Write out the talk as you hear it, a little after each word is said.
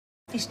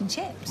Fish and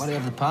chips. Why do you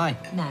have the pie?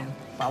 No.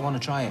 But I want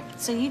to try it.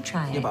 So you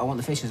try it? Yeah, but I want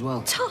the fish as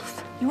well.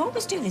 Tough. You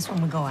always do this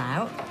when we go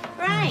out.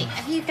 Right,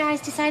 have you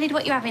guys decided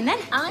what you're having then?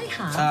 I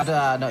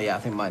have. Not yet. I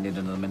think might need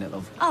another minute,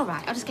 love. All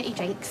right, I'll just get you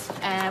drinks.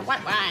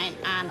 White wine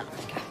and...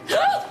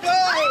 Oh,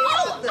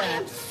 I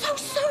am so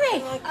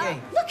sorry.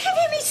 Okay. Look at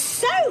him, he's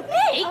so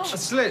big. I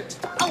slipped.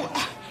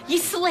 Oh, you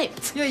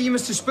slipped. Yeah, you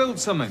must have spilled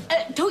something.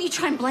 Don't you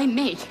try and blame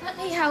me. Let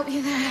me help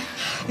you there.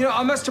 You know,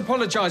 I must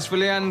apologise for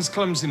Leanne's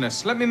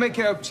clumsiness. Let me make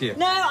it up to you.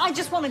 No, I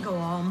just want to go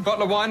home.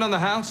 Bottle of wine on the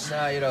house?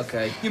 No, you're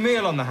okay. Your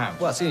meal on the house?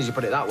 Well, as soon as you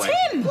put it that way.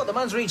 Tim! What, the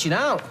man's reaching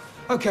out.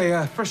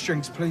 OK, fresh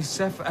drinks, please,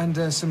 Seth,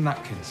 and some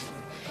napkins.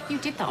 You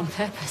did that on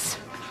purpose.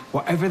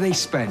 Whatever they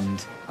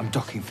spend, I'm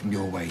docking from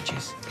your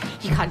wages.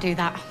 You can't do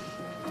that.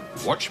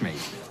 Watch me.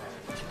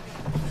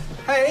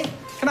 Hey,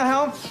 can I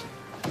help?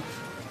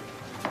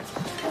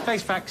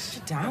 Face facts.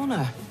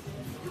 Downer.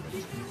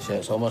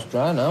 Shirt's almost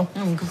dry now.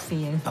 Good for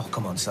you. Oh,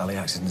 come on, Sally.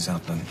 Accidents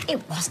happen.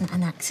 It wasn't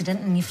an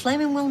accident, and you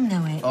flaming well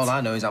know it. All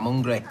I know is I'm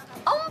hungry.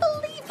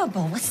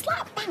 Unbelievable. We're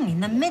slap bang in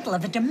the middle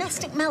of a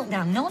domestic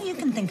meltdown, and all you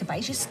can think about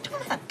is your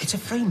stomach. It's a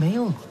free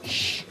meal.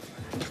 Shh.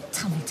 Don't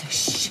tell me to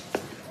shh.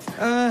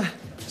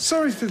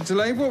 Sorry for the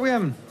delay. What are we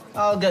having?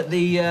 I'll get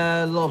the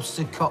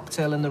lobster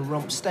cocktail and the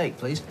rump steak,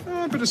 please.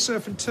 A bit of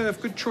surf and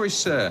turf. Good choice,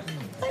 sir.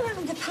 Where are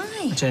the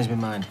pie? I changed my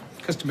mind.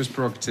 Customer's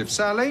prerogative.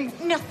 Sally?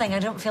 Nothing. I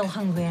don't feel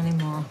hungry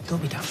anymore.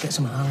 Don't be daft. Get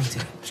some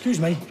Arlington. Excuse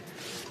me.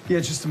 Yeah,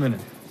 just a minute.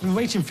 I've been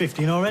waiting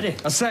 15 already.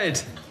 I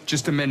said,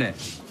 just a minute.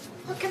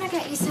 What can I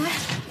get you, sir?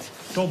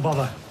 Don't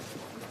bother.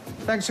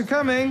 Thanks for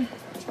coming.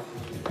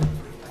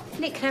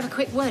 Nick, can I have a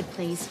quick word,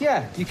 please?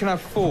 Yeah, you can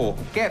have 4.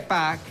 Get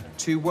back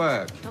to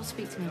work. Don't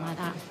speak to me like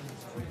that.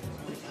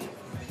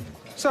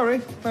 Sorry,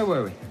 where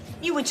were we?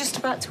 You were just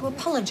about to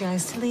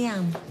apologise to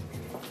Leanne.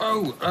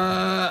 Oh,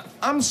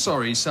 I'm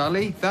sorry,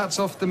 Sally. That's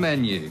off the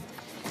menu.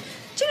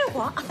 Do you know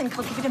what? I think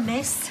I'll give it a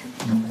miss.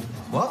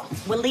 What?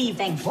 We're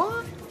leaving.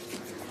 What?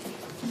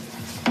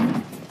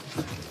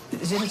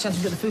 Is there any chance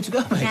we get the food to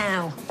go, mate?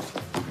 Now.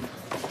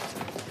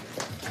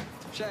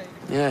 Shane.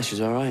 Yeah, she's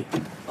all right.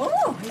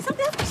 Oh, is that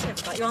the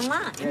aftershave? Got you on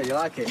that? Yeah, you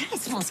like it? Yeah, it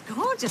smells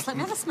gorgeous. Let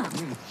me have a smell.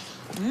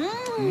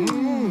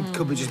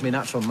 Could be just my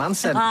natural man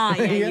scent. Ah,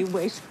 yeah, you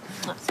wish.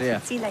 See ya.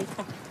 See you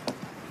later.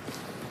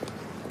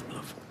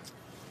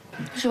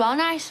 She well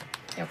nice.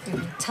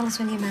 Tell us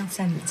when your mouth's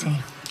empty.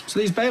 So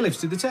these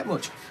bailiffs, did they take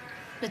much?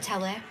 The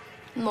telly,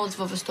 loads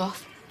of other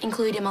stuff,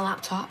 including my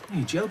laptop.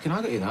 You're joking,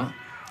 I got you that.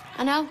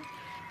 I know,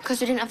 because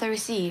we didn't have the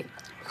receipt.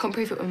 We couldn't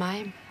prove it with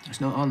mine.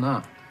 It's not on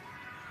that.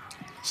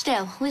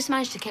 Still, at least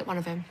managed to kick one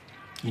of them.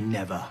 You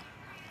never.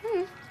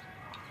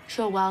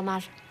 Sure well,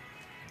 mad.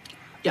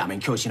 Yeah, I mean,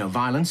 of course, you know,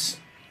 violence.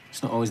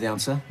 It's not always the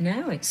answer.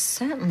 No, it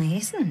certainly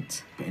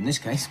isn't. But in this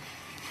case...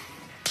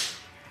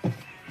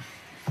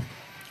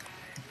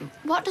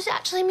 What does it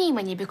actually mean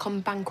when you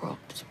become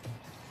bankrupt?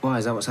 Why,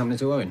 is that what's happening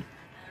to Owen?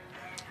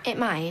 It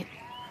might.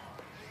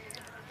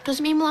 Does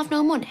it mean we'll have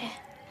no money?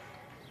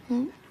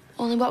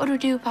 Only what would we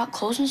do about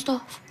clothes and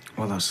stuff?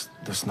 Well,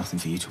 that's nothing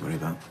for you to worry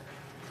about.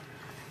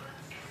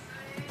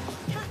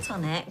 Cat's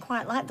on it.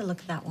 Quite like the look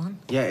of that one.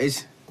 Yeah, it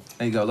is.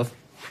 There you go, love.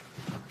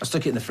 I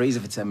stuck it in the freezer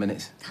for 10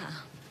 minutes.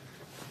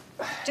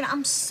 Do you know,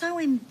 I'm so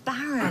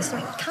embarrassed.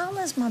 Like,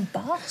 Carla's my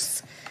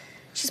boss.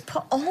 She's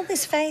put all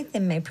this faith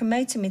in me,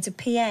 promoting me to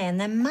PA, and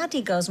then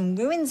Maddie goes and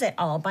ruins it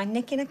all by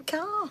nicking a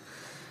car.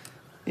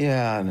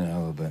 Yeah, I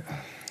know, but...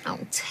 Oh,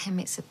 Tim,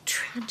 it's a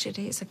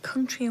tragedy. It's a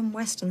country and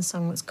western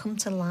song that's come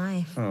to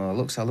life. Oh,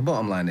 look, Sal, the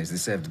bottom line is they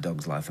saved a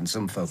dog's life, and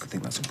some folk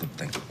think that's a good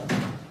thing.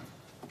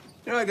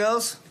 You all right,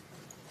 girls?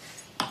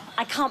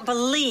 I can't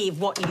believe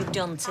what you've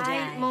done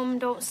today. Mum,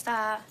 don't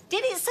start.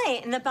 Did it say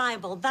it in the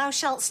Bible, thou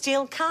shalt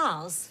steal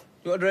cars?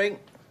 You want a drink?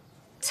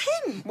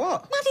 Tim!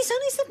 What? Maddie's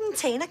only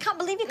 17. I can't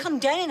believe you're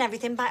condoning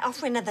everything by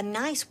offering her the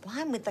nice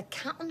wine with the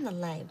cat on the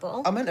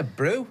label. I meant a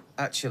brew,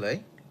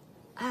 actually.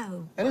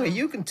 Oh. Anyway,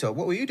 you can talk.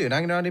 What were you doing,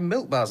 hanging around in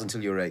milk bars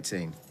until you were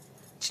 18? Do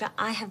you know,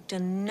 I have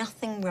done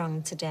nothing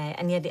wrong today,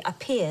 and yet it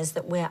appears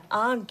that we're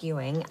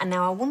arguing, and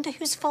now I wonder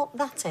whose fault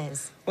that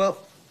is. Well,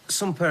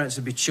 some parents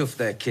would be chuffed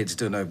their kids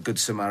done a good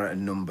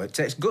Samaritan number. It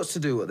takes guts to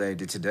do what they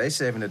did today,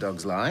 saving a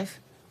dog's life.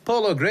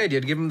 Paul O'Grady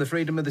had given them the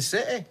freedom of the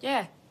city.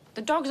 Yeah,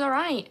 the dog's all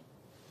right.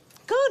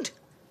 Good.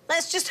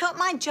 Let's just hope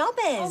my job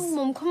is. Oh,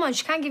 Mum, come on.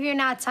 She can't give you an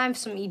hard time for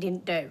something you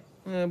didn't do.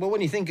 Yeah, but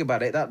when you think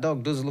about it, that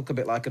dog does look a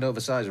bit like an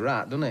oversized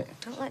rat, doesn't it?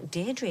 Don't let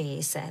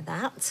Deirdre say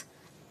that.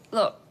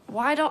 Look,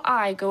 why don't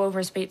I go over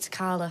and speak to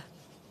Carla?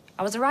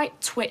 I was a right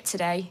twit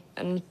today,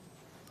 and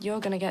you're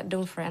gonna get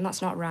done for it, and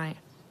that's not right.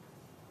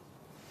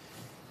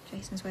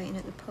 Jason's waiting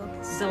at the pub.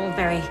 This is all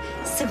very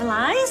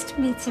civilised.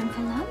 Meeting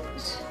for lunch.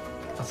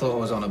 I thought I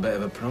was on a bit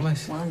of a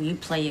promise. Well, you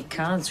play your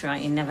cards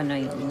right, you never know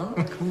your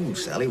luck. Ooh,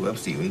 Sally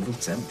Webster, you evil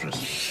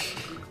temptress.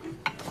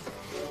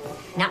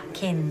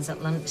 Napkins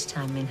at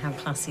lunchtime, I mean, how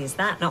classy is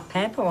that? Not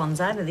paper ones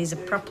either, these are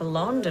proper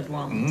laundered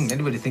ones.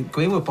 Anybody think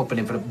Queen were popping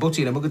in for a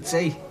butty and a mug of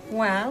tea?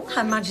 Well,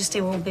 Her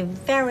Majesty will be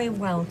very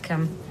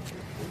welcome.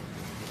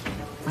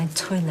 My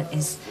toilet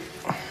is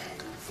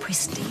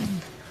pristine.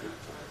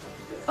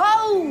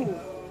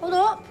 Oh! Hold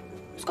up.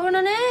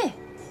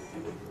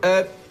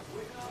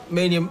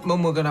 Me and your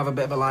mum were going to have a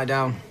bit of a lie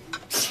down.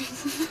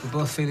 We're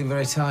both feeling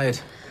very tired.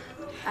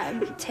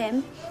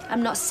 Tim,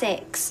 I'm not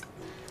 6.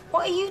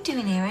 What are you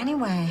doing here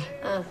anyway?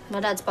 My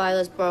dad's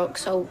boiler's broke,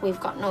 so we've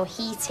got no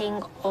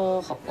heating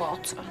or hot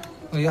water.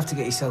 Well, you have to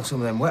get yourself some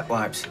of them wet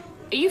wipes.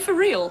 Are you for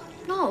real?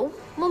 No.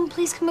 Mum,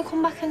 please can we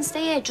come back and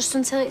stay here just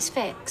until it's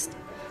fixed?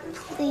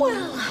 Please.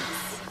 Well,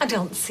 I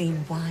don't see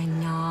why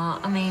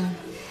not. I mean,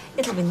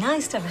 it'll be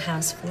nice to have a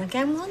house full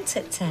again, won't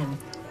it, Tim?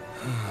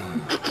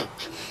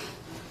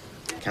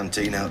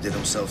 Canteen outdid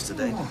themselves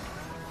today. Oh.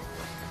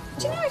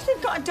 Do you know if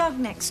they've got a dog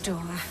next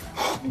door?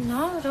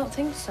 No, I don't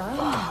think so.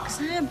 Because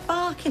I heard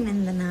barking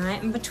in the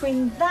night, and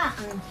between that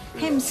and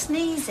him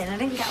sneezing, I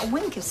didn't get a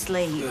wink of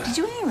sleep. Did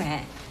you hear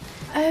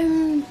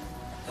it?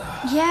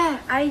 Yeah,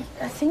 I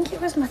think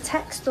it was my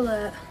text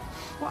alert.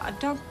 What, a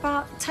dog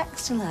bark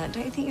text alert?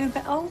 Don't you think you're a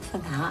bit old for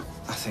that?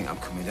 I think I'm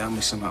coming down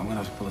with something. I'm going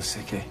to have to pull a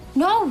sickie.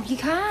 No, you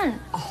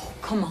can't. Oh,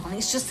 come on,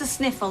 it's just a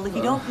sniffle. If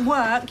you don't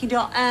work, you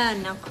don't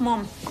earn. Now, come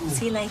on.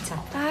 See you later.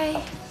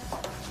 Bye.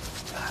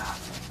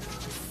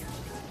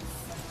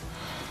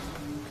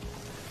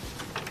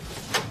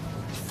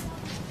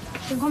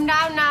 You can come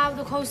down now,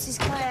 the coast is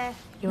clear.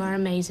 You are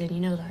amazing, you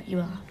know that, you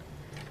are.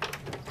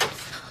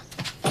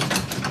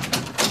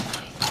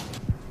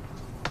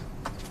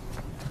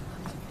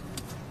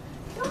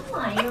 Don't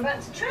lie, you're about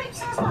to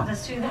traipse those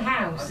ladders through the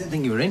house. I didn't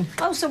think you were in.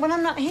 Oh, so when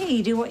I'm not here,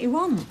 you do what you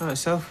want? All right,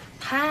 Soph.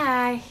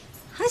 Hi.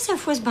 Hi,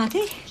 Soph, where's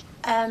Maddie?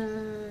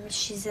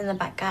 She's in the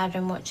back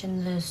garden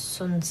watching the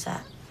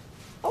sunset.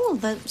 Oh,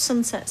 the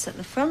sunset's at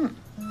the front.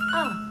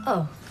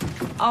 Oh.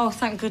 Oh,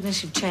 thank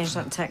goodness you've changed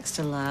that text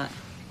alert.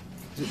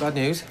 Is it bad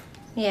news?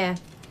 Yeah.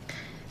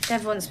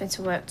 Dev wants me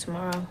to work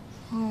tomorrow.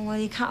 Oh, well,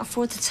 you can't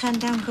afford to turn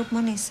down good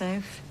money,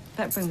 Soph.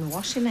 Better bring the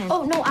washing in.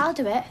 Oh, no, I'll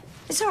do it.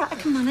 It's all right, I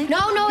can manage.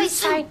 No,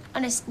 it's fine.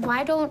 Honest,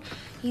 why don't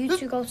you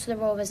two go to the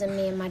Rovers and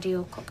me and Maddie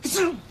will cook?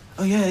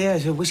 Oh, yeah,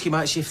 so whiskey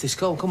might shift this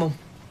cold. Come on.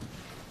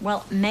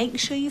 Well, make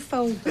sure you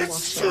fold the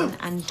washing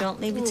and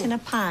don't leave it in a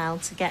pile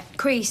to get...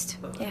 Creased.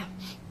 Yeah.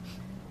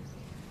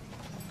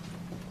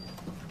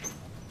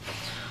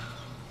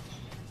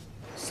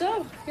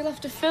 So, you'll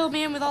have to fill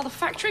me in with all the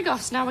factory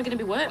goss. Now we're going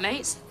to be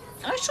workmates.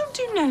 I shall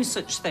do no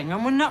such thing,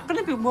 and we're not going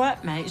to be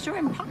workmates. You're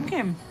in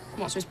packing.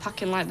 What's with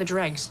packing like the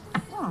dregs?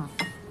 Oh.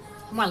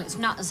 Well, it's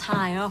not as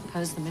high up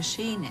as the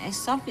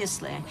machinists,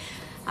 obviously.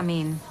 I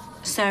mean,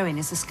 sewing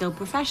is a skilled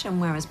profession,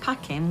 whereas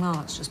packing,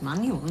 well, it's just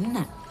manual, isn't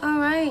it? All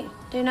right.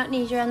 Do you not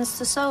need your hands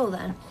to sew,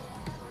 then?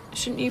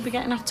 Shouldn't you be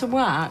getting after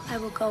work? I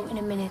will go in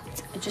a minute.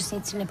 I just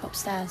need to nip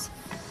upstairs.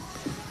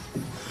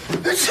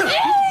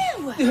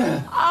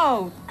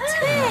 Oh,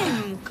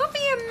 Tim, cover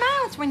your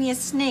mouth when you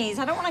sneeze.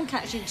 I don't want to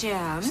catch your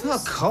germs. It's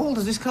not cold.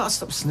 I just can't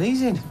stop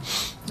sneezing.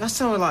 Last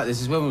time we were like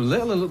this is when we were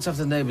little and looked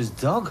after the neighbour's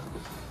dog.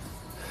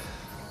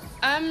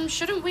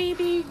 Shouldn't we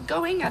be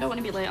going? I don't want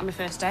to be late on my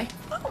first day.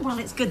 Oh, well,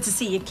 it's good to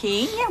see you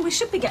keen. Yeah, we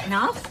should be getting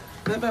off.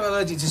 Maybe I'm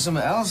allergic to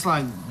something else,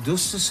 like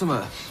dust or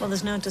something. Well,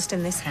 there's no dust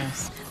in this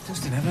house.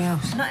 Dust in every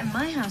house. Not in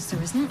my house,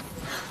 there isn't.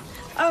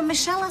 Oh,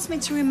 Michelle asked me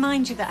to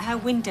remind you that her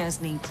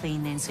windows need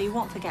cleaning, so you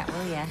won't forget,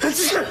 will you?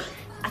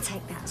 I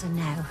take that as a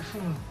no.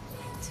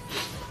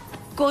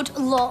 Good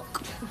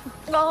luck.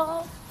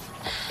 Oh.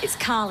 It's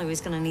Carla who's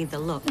going to need the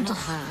look, not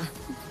her.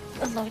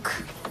 Good luck.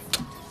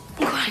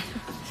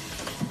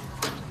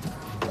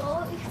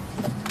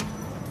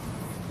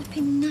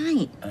 Flipping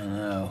night. I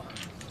know.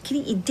 You can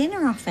eat your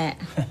dinner off it.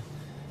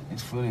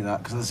 It's funny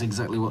that, because that's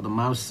exactly what the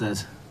mouse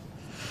says.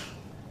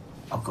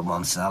 Oh, come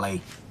on,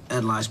 Sally.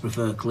 Headlights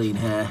prefer clean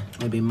hair.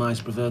 Maybe mice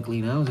prefer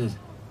clean houses.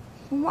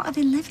 Well, what are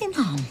they living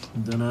on? I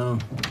don't know.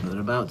 They're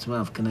about to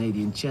have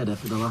Canadian cheddar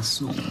for the last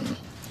sup.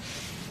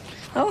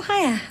 Oh,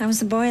 hiya. How's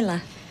the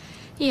boiler?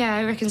 Yeah,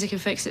 I reckon he can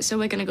fix it, so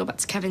we're going to go back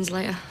to Kevin's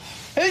later.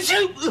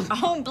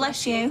 Oh,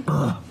 bless you.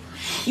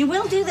 You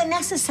will do the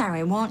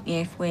necessary, won't you,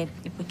 if we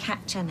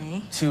catch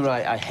any? Too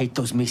right. I hate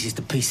those mices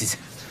to pieces.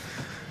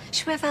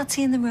 Should we have our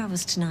tea in the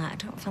Rovers tonight? I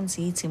don't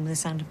fancy eating with the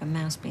sound of a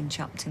mouse being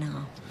chopped in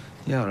half.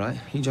 Yeah, all right.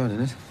 You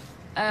joining us?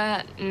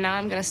 No,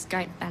 I'm going to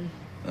Skype Ben.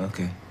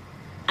 Okay.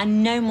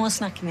 And no more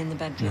snacking in the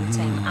bedroom,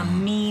 Tim. I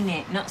mean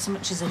it. Not so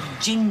much as a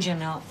ginger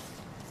nut.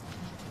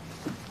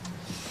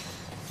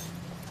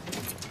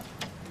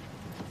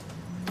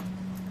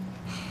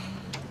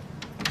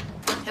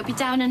 He'll be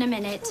down in a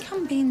minute.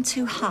 I'm being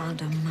too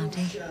hard on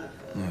Maddie.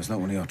 No, it's not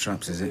one of your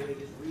traps, is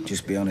it?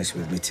 Just be honest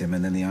with me, Tim,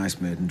 and then the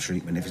ice maiden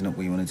treatment if it's not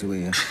what you wanted to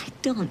hear. I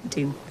don't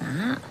do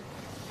that.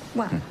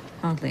 Well,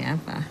 hardly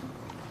ever.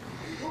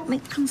 I mean,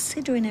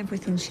 considering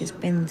everything she's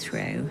been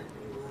through,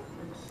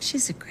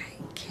 she's a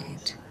great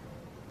kid.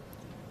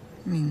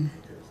 I mean,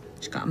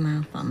 she's got a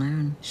mouth on her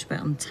and she's a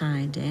bit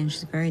untidy and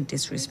she's very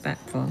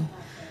disrespectful.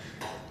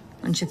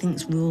 And she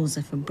thinks rules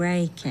are for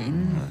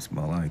breaking. That's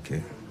more like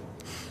it.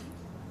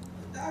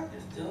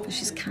 But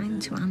she's kind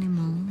to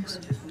animals.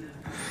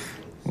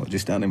 What,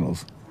 just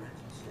animals?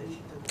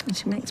 And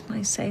she makes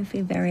my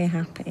Sophie very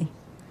happy.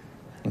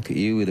 Look at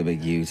you with a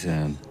big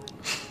U-turn.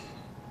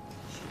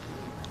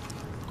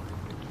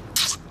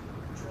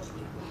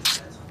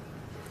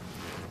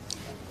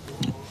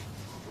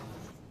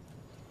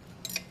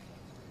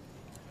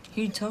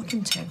 Who you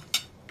talking to?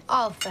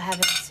 Oh, for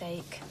heaven's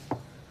sake.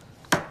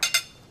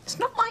 It's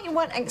not like you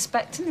weren't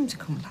expecting him to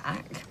come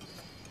back.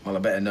 Well, I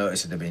better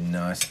notice it'd have been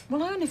nice.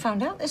 Well, I only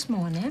found out this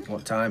morning.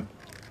 What time?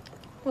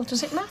 Well,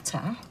 does it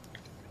matter?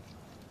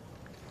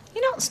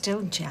 You're not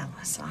still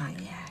jealous, are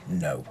you?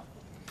 No.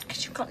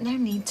 Because you've got no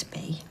need to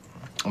be.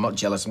 I'm not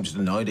jealous, I'm just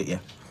annoyed at you.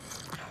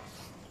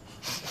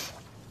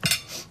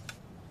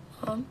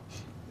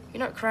 You're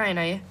not crying,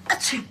 are you?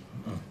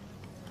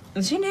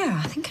 Do you know,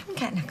 I think I'm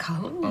getting a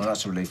cold. Oh,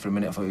 that's a relief. For a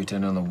minute, I thought you were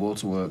turning on the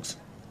waterworks.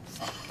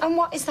 And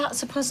what is that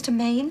supposed to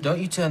mean? Don't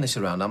you turn this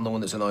around. I'm the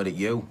one that's annoyed at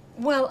you.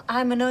 Well,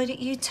 I'm annoyed at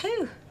you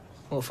too.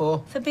 What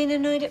for? For being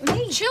annoyed at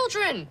me.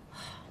 Children!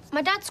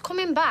 My dad's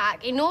coming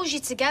back. He knows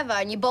you're together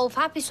and you're both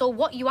happy, so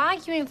what are you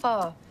arguing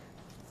for?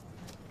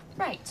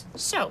 Right,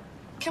 so,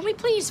 can we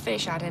please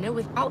finish our dinner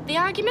without the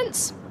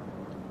arguments?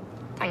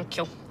 Thank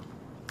you.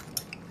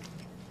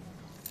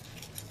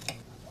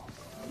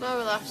 No,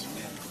 relax.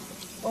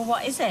 Well,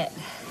 what is it?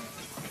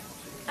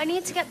 I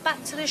need to get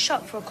back to the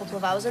shop for a couple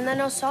of hours and then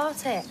I'll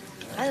sort it.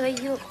 By the way,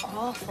 you look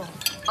awful.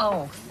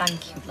 Oh,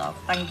 thank you, love.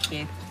 Thank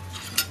you.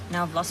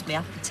 Now I've lost my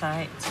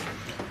appetite.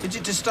 Did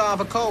you to starve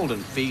a cold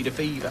and feed a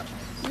fever?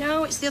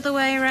 No, it's the other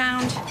way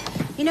around.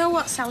 You know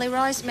what, Sally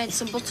Rice made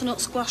some butternut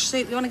squash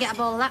soup. You want to get a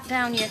bowl of that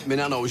down you? My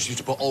nan always used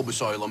to put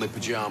Albus oil on my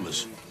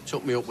pyjamas.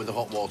 Took me up with a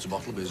hot water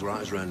bottle, but it's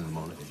right as rain in the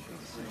morning.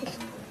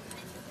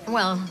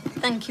 Well,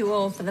 thank you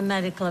all for the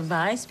medical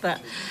advice,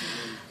 but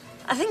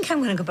I think I'm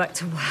going to go back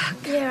to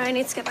work. Yeah, I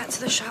need to get back to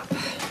the shop.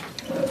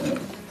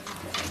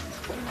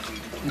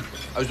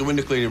 How's the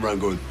window cleaning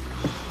round going?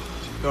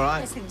 You all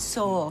right? It's in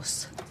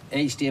sauce.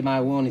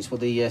 HDMI 1, it's where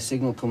the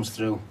signal comes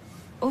through.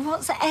 Well,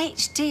 what's the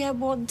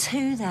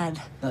HDMI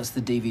then? That's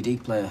the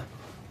DVD player.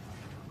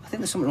 I think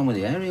there's something wrong with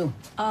the aerial.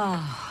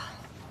 Oh,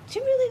 do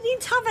you really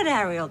need to have an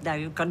aerial now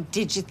you've gone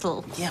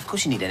digital? Yeah, of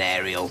course you need an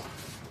aerial.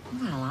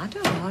 Well, I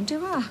don't know,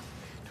 do I? Do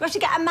I have to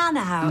get a man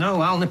out?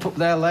 No, I'll nip up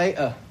there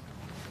later.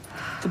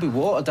 Could be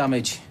water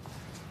damage.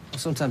 Or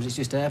sometimes it's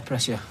just air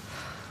pressure.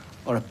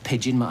 Or a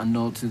pigeon might have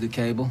gnawed through the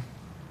cable.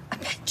 A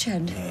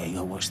pigeon? Yeah,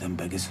 you'll watch them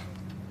beggars.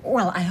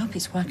 Well, I hope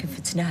it's working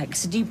for tonight,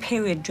 because a new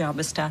period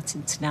drama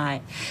starting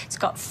tonight. It's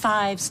got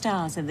 5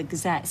 stars in the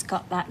Gazette. It's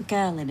got that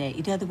girl in it.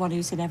 You know, the one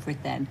who's in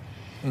everything.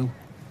 Who?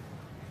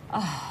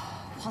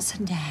 Oh, what's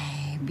her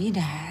name?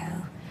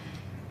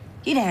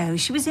 You know,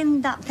 she was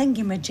in that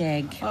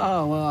thingamajig.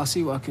 Oh, well, I'll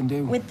see what I can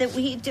do. With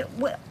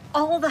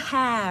all the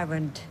hair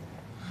and...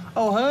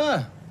 Oh,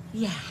 her?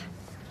 Yeah.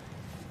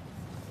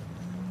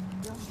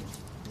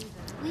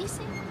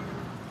 Lisa?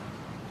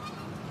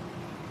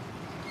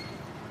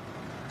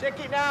 Check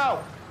it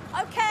now.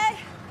 OK.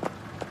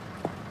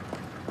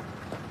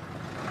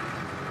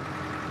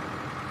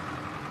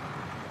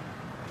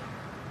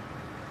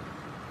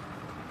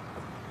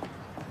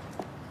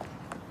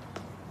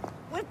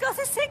 We've got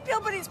a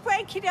signal, but it's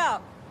breaking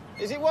up.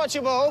 Is it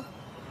watchable?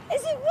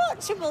 Is it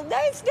watchable? No,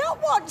 it's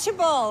not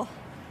watchable.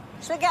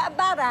 Shall I get a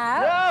man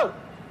out? No!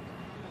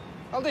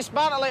 I'll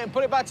dismantle it and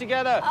put it back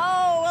together.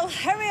 Oh, well,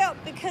 hurry up,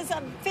 because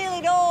I'm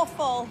feeling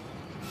awful.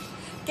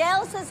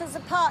 Gail says there's a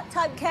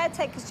part-time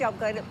caretaker's job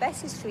going at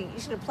Bessie Street. You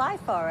should apply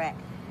for it.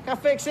 Can I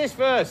fix this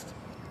first?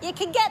 You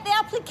can get the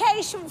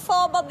application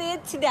form on the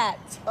internet.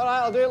 All right,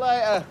 I'll do it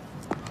later.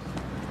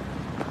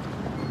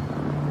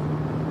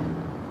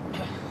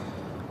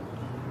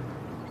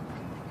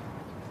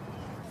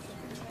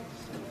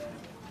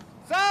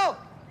 Sal!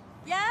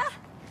 Yeah?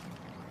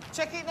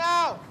 Check it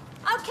now.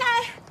 OK.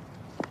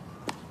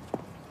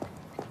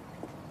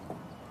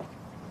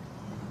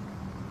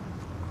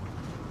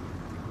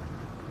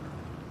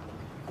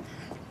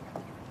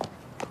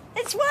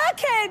 It's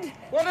working!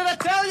 What did I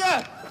tell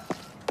you?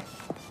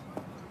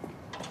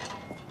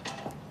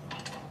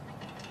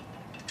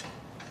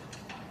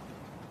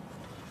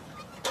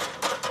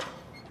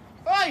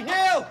 Hey,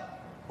 Neil!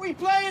 What are you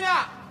playing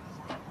at?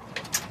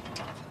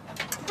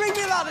 Bring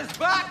your ladders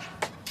back!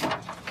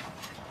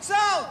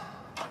 Sal!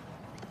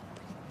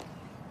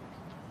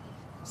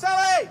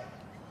 Sally!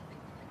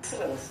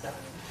 Excellent stuff.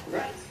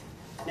 Right.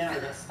 Now,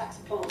 we've got stacks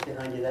of plants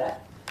behind you there.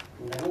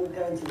 And they're all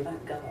going to the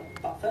back garden.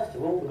 But first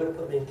of all, we're going to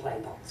put them in clay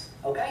pots.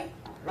 OK?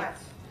 Right.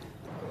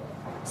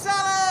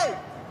 Sally!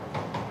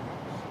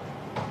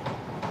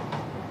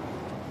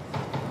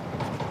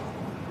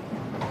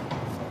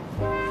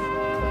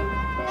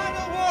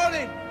 Final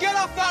warning! Get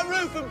off that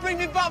roof and bring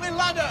me back my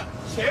ladder!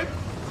 Tim?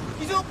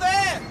 He's up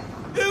there!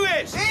 Who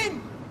is?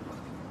 Him!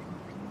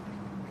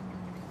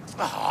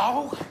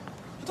 Oh,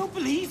 I don't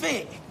believe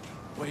it.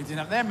 What are you doing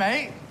up there,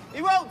 mate?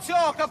 He won't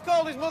talk. I've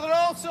called his mother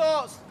all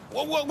sorts.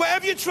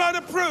 Whatever you're trying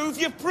to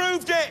prove, you've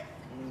proved it.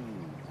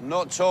 I'm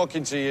not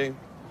talking to you.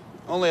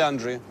 Only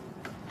Andrea.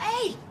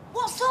 Hey,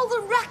 what's all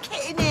the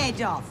racketing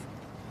made of?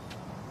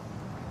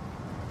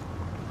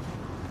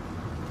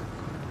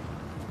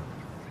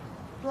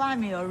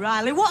 Blimey,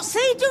 O'Reilly, what's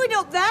he doing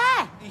up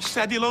there? He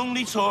said he'll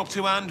only talk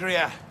to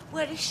Andrea.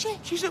 Where is she?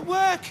 She's at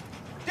work.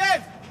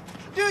 Dev,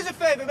 do us a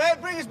favour, mate.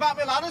 Bring us back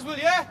my ladders, will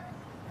you?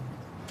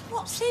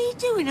 What's he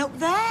doing up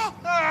there?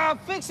 Ah,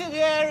 fixing the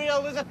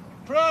aerial. There's a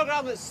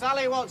programme that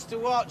Sally wants to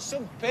watch,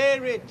 some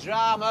period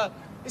drama.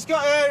 It's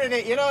got her in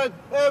it, you know,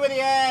 her with the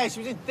hair. She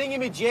was in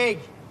Thingamajig.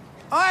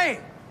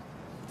 Hey,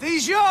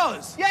 these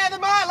yours? Yeah, they're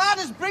my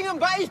ladders. Bring them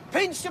back. He's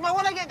pinched them. I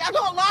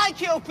don't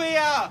like it up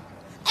here.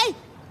 Hey,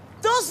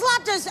 those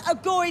ladders are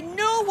going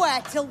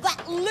nowhere till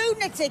that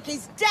lunatic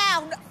is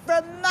down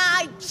from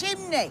my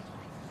chimney.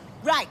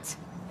 Right,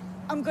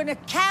 I'm gonna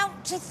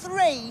count to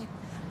 3,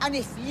 and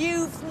if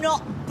you've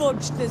not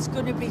budged, there's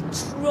gonna be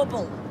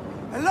trouble.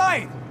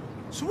 Elaine,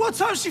 so what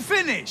time's she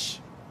finish?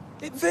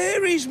 It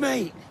varies,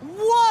 mate.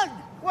 1.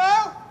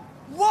 Well,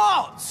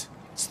 What?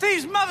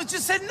 Steve's mother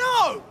just said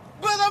no.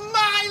 but they're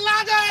my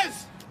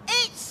ladders.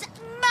 It's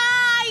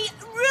my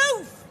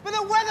roof. But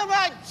the weather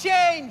might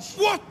change.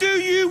 What do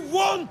you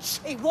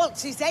want? He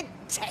wants his head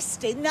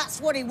testing,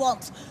 that's what he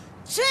wants.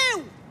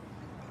 2.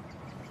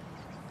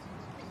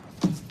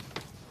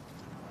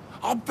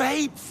 Oh,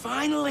 babe,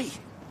 finally.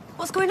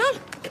 What's going on?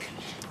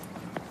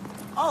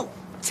 Oh,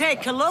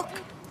 take a look.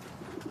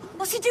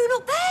 What's he doing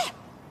up there?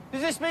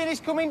 Does this mean he's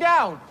coming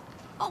down?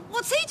 Oh,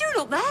 what's he doing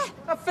up there?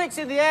 I'm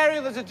fixing the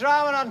area. There's a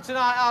drama on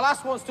tonight. Our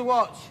lass wants to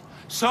watch.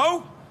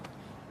 So?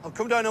 I'll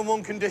come down on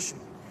one condition.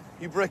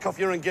 You break off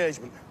your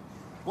engagement.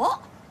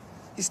 What?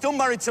 You're still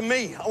married to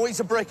me. I want you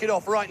to break it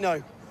off right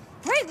now.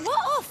 Break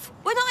what off?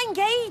 We're not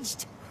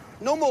engaged.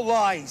 No more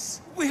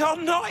lies. We are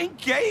not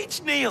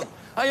engaged, Neil.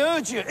 I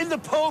heard you in the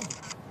pub,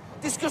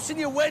 discussing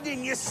your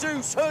wedding, your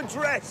suits, her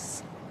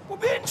dress. We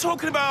weren't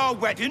talking about our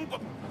wedding,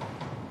 but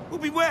we'll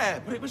be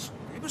where? But it was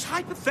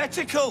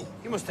hypothetical.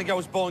 You must think I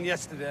was born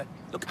yesterday.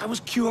 Look, I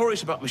was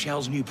curious about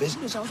Michelle's new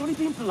business. I was only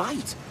being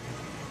polite.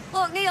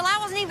 Look, Neil, I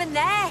wasn't even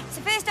there. It's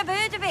the first I've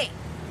heard of it.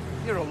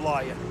 You're a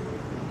liar.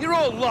 You're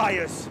all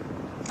liars.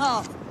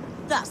 Oh,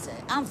 that's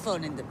it. I'm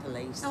phoning the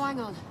police. Oh, hang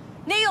on.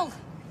 Neil,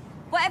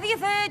 whatever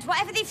you've heard,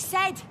 whatever they've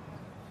said,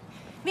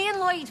 me and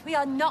Lloyd, we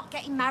are not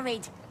getting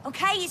married,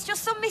 okay? It's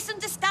just some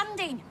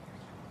misunderstanding.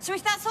 So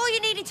if that's all you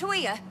needed to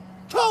hear...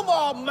 Come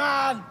on,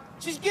 man.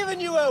 She's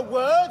given you her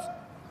word.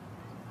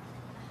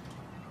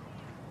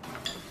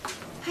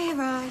 Hey,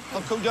 right.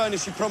 I'll come down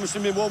if she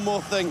promises me one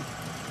more thing.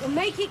 We'll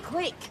make it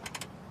quick.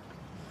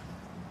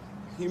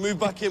 You move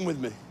back in with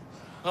me.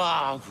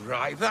 Oh,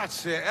 right,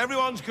 that's it.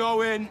 Everyone's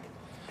going.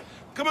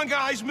 Come on,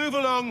 guys, move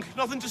along.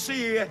 Nothing to see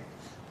here.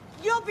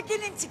 You're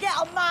beginning to get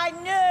on my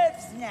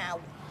nerves now.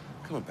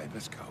 Come on, babe,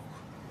 let's go.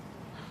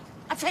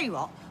 I tell you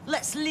what,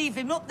 let's leave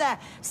him up there.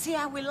 See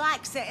how he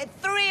likes it at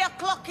 3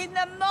 o'clock in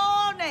the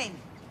morning.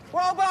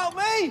 What about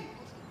me?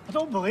 I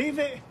don't believe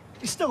it.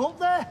 He's still up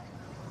there.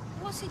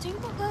 What's he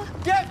doing up there?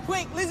 Get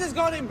quick. Liz has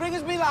gone in. Bring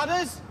us me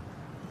ladders.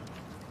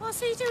 What's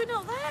he doing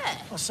up there?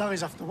 Well,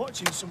 Sally's after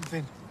watching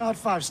something. I had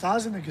 5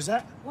 stars in the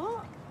Gazette.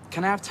 What?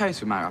 Can I have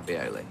toast with my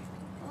ravioli?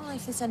 Oh,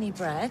 if there's any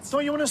bread.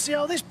 Don't you want to see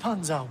how this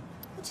pans out?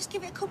 Well, just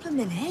give it a couple of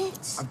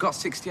minutes. I've got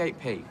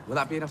 68p. Will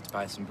that be enough to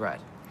buy some bread?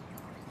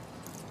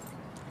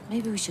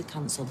 Maybe we should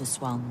cancel the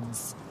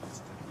swans.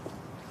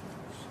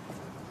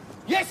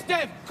 Yes,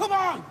 Dev. Come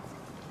on.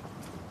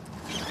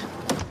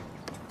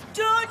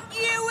 Don't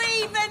you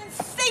even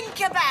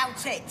think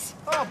about it!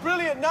 Oh,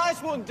 brilliant.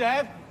 Nice one,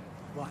 Dev.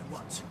 Right,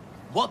 what?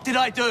 What did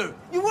I do?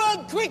 You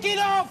weren't quick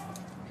enough.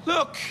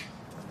 Look,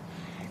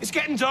 it's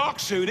getting dark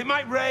soon. It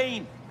might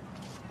rain.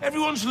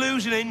 Everyone's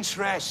losing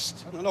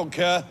interest. I don't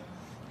care.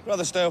 I'd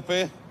rather stay up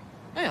here.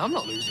 Hey, I'm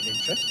not losing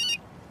interest.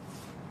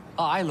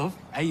 Oh, I love.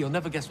 Hey, you'll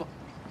never guess what.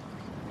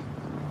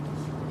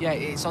 Yeah,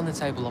 it's on the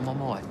table. I'm on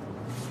my way.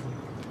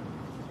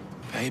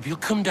 Babe, he'll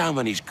come down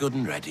when he's good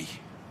and ready.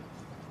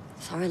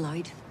 Sorry,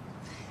 Lloyd.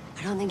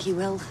 I don't think he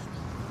will.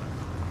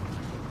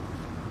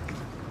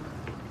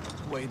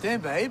 What are you doing,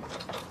 babe?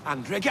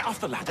 Andrea, get off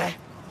the ladder.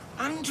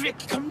 Andrea,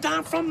 come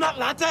down from that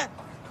ladder.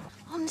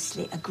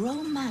 Honestly, a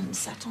grown man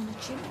sat on a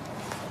chimney.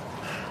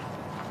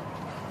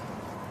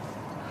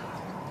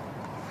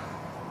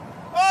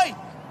 Oi!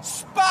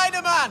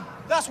 Spider-Man!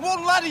 That's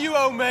one ladder you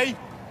owe me.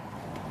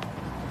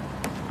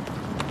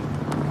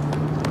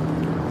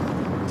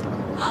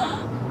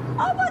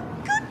 Oh, my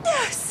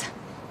goodness!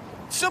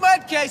 Some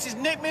head cases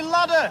nicked me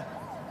ladder.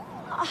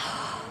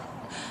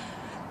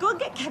 Go and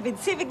get Kevin,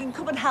 see if he can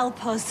come and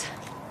help us.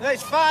 No,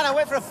 it's fine. I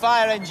went for a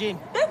fire engine.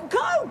 Then go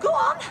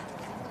on!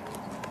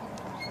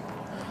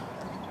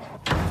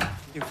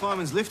 Your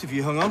fireman's lift if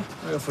you hung on.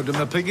 I offered him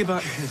a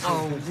piggyback.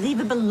 Oh, leave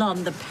it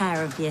alone, the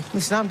pair of you.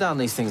 Listen, I'm down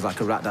these things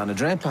like a rat down a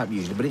drain pipe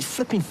usually, but it's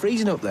flipping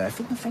freezing up there.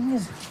 Flip my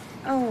fingers.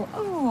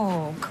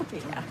 Oh, come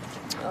here.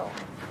 Oh.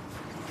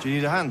 Do you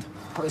need a hand?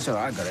 Oh, it's all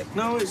right. I got it.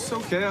 No, it's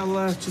okay.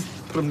 I'll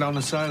just put them down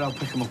the side. I'll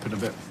pick them up in a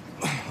bit.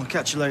 I'll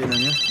catch you later then,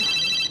 yeah?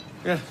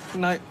 Yeah,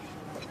 good night.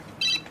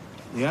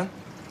 Yeah?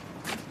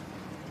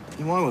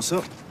 You why, what's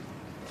up?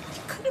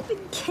 Could have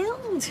been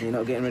killed. You're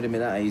not getting rid of me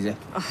that easy.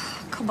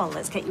 Oh, come on,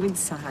 let's get you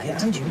inside.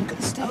 Yeah, Andrew, look at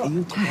the state of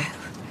you. Come on.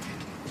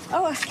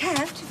 Oh,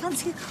 Kev, do you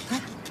fancy a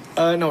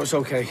cuppa? No, it's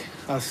okay.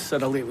 I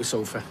said I'll leave it with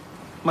Sophie.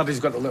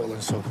 Maddie's got the little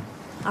one, so...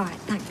 All right,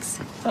 thanks.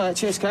 All right,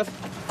 cheers, Kev.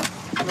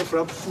 No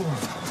problem.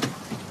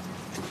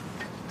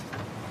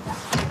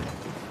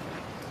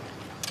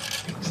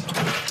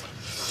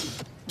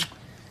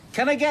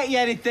 Can I get you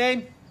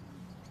anything?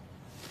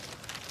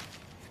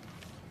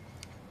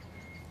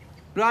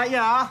 Right,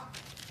 yeah.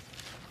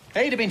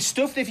 Hey, you'd have been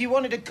stuffed if you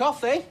wanted a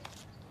coffee.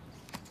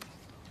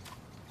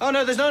 Oh,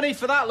 no, there's no need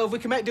for that, love. We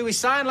can make do with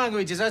sign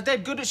languages. I was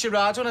dead good at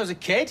charades when I was a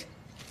kid.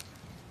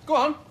 Go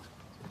on.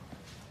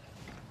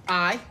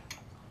 I,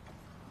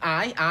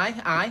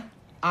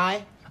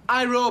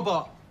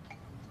 robot.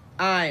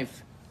 I'm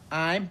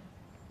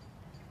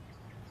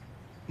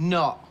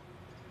not.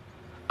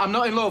 I'm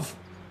not in love.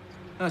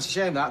 No, it's a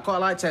shame, that. Quite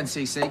like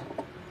 10cc.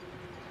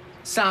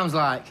 Sounds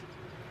like.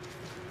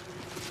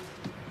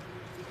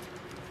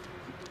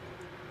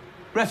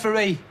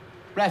 Referee.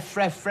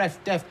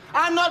 Ref, deaf.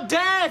 I'm not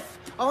deaf!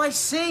 Oh, I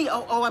see.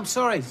 Oh, I'm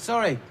sorry.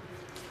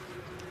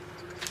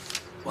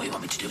 Well, you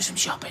want me to do some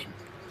shopping?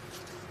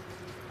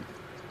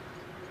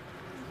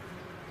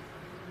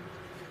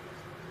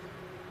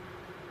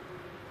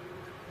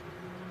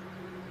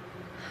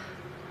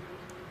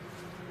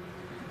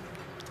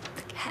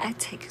 The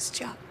caretaker's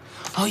job.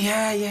 Oh,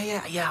 yeah.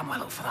 Yeah, I'm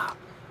well up for that.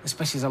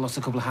 Especially as I lost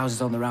a couple of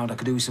houses on the round, I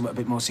could do with something a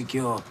bit more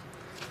secure.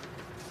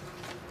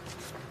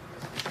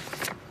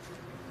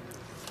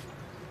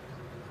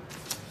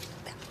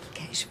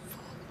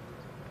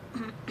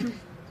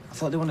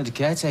 I thought they wanted a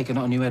caretaker,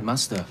 not a new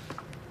headmaster.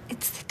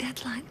 It's the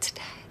deadline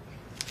today.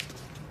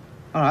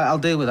 All right, I'll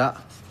deal with that.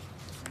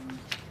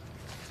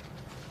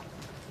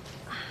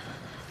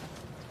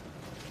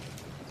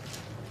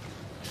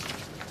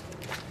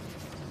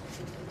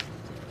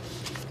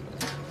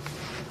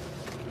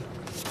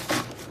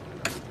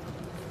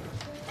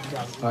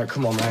 Right,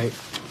 come on, mate.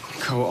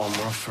 Coat on,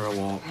 we're off for a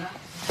walk.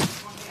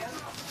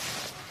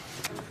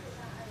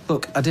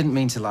 Look, I didn't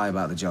mean to lie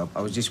about the job.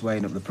 I was just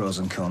weighing up the pros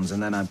and cons,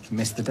 and then I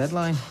missed the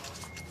deadline.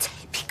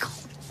 Typical.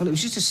 Well, it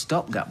was just a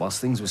stopgap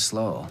whilst things were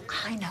slow.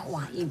 I know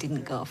why you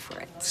didn't go for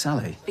it.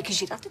 Sally? Because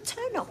you'd have to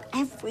turn up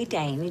every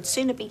day and you'd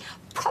sooner be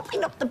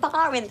propping up the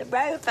bar in the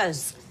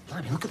Rovers.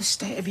 Blimey, look at the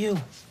state of you.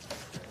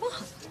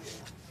 What?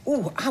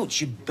 Oh,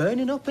 ouch, you're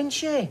burning up, ain't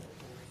she?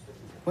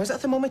 Where's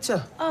that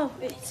thermometer? Oh,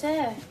 it's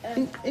here.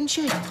 Ain't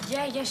she?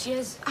 Yeah, she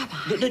is.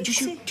 No,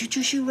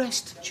 just you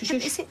rest.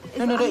 Is it?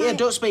 No,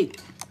 don't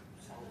speak.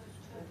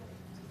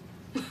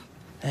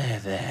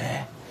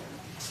 There.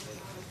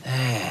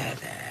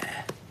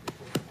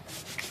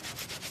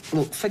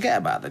 Look, forget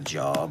about the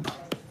job.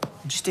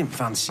 I just didn't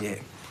fancy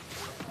it.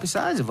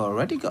 Besides, I've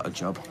already got a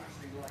job.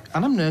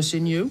 And I'm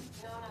nursing you.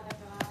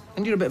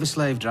 And you're a bit of a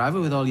slave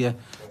driver with all your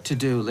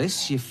to-do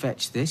lists. You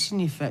fetch this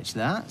and you fetch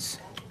that.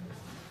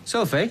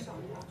 Sophie,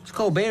 there's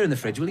cold beer in the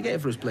fridge. Will you get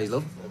it for us, please,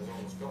 love?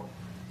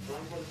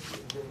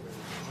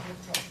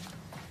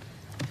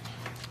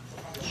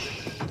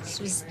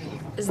 So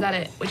is that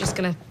it? We're just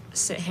gonna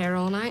sit here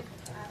all night?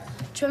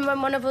 Do you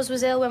remember when one of us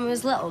was ill when we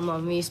was little,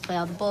 Mum? We used to play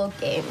all the board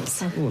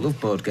games. Oh, I love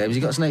board games.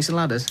 You got snakes and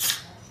ladders?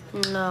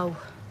 No.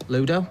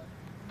 Ludo?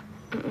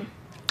 Well,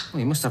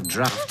 you must have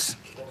drafts.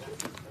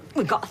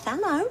 We've got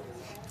Othello.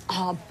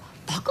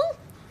 Boggle.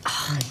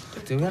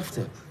 Do we have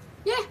to?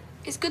 Yeah,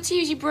 it's good to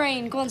use your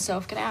brain. Go on,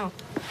 Soph, get it out.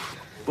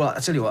 Well, I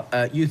tell you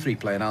what, you three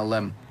play and I'll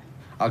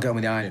get on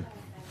with the ironing.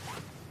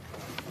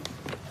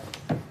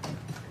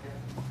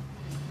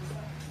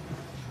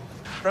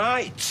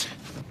 Right.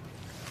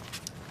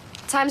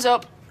 Time's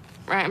up.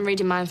 Right, I'm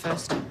reading mine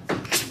first.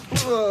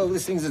 Whoa,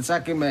 this thing's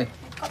attacking me.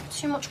 Got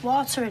too much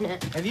water in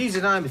it. I've used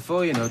an iron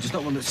before, you know, just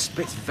not one that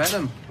spits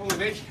venom. Oh,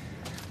 Nick.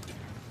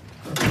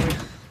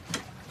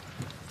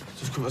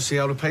 Just come to see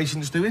how the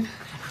patient's doing.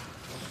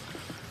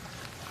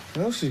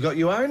 Well, she's got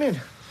you ironing.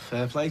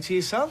 Fair play to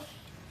yourself.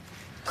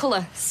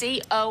 Colour.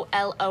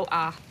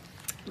 C-O-L-O-R.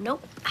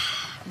 Nope.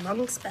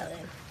 Wrong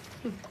spelling.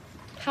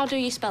 How do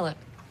you spell it?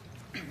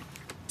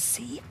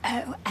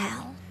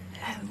 C-O-L-O-U-R.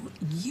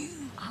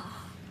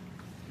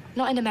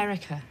 Not in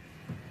America.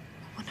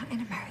 We're not in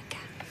America.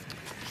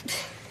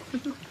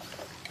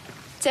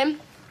 Tim,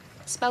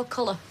 spell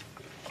colour.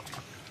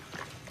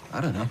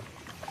 I don't know.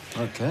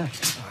 Okay.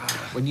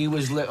 When you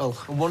was little,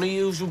 and one of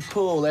yous was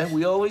poorly,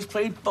 we always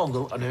played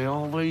Boggle, and I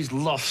always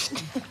lost.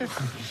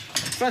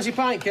 Fancy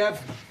pint, Kev?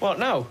 What,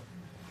 now?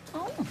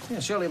 Oh. Yeah,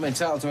 surely I'm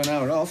entitled to an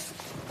hour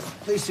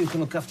off. These two can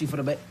look after you for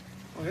a bit.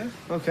 Oh, yeah?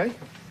 OK.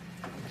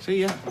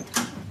 See ya.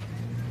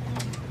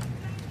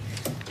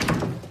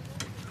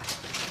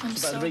 I'm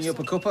Better bring you up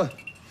a cuppa.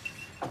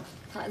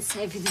 That'd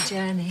save you the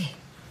journey.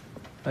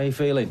 How you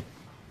feeling?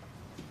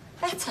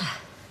 Better.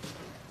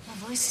 My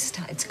voice has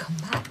started to come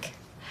back.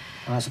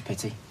 Oh, that's a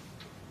pity.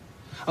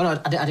 Oh,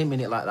 no, I didn't mean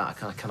it like that.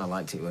 I kind of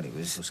liked it when it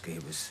was husky.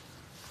 It was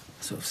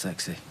sort of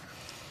sexy.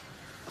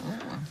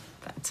 Oh,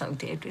 better tell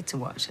Deirdre to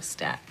watch her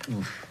step.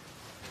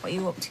 What are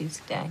you up to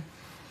today?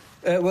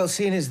 Well,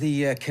 seeing as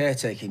the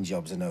caretaking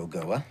job's a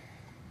no-goer,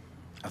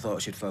 I thought I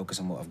should focus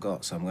on what I've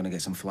got, so I'm going to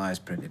get some flyers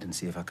printed and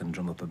see if I can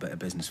drum up a bit of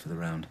business for the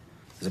round.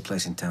 There's a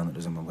place in town that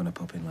does them. I'm going to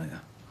pop in later.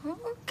 Oh,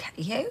 okay,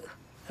 you.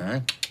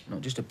 Aye?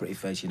 Not just a pretty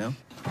face, you know.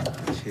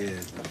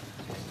 Cheers.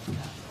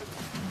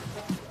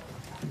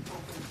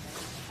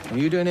 What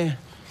are you doing here?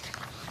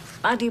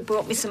 Maddie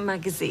brought me some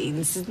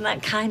magazines. Isn't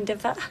that kind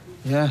of her?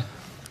 Yeah.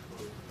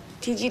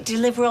 Did you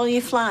deliver all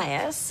your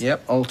flyers?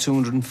 Yep, all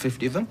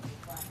 250 of them.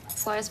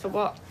 Flyers for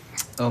what?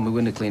 Oh, my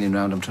window cleaning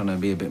round. I'm trying to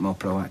be a bit more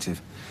proactive.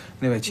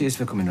 Anyway, cheers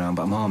for coming round,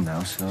 but I'm home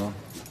now, so...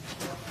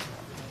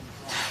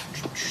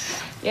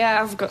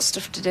 Yeah, I've got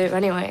stuff to do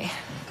anyway.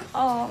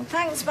 Oh,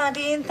 thanks,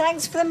 Maddie, and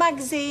thanks for the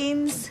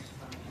magazines.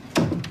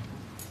 You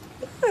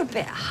were a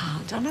bit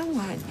hard on her,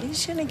 weren't you?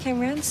 Shouldn't have came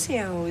round to see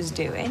how I was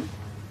doing.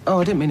 Oh,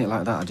 I didn't mean it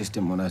like that. I just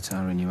didn't want her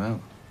tiring you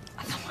out.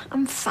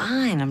 I'm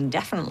fine. I'm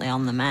definitely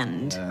on the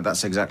mend. Yeah,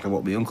 that's exactly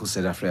what my uncle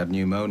said after he had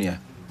pneumonia.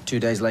 2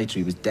 days later,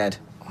 he was dead.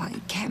 What, he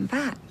came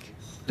back?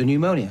 The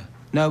pneumonia?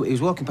 No, he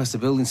was walking past the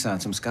building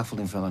site, some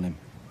scaffolding fell on him.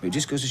 But it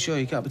just goes to show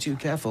you can't be too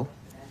careful.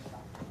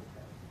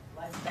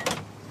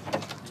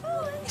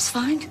 It's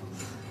fine.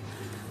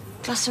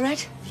 Glass of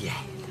red? Yeah.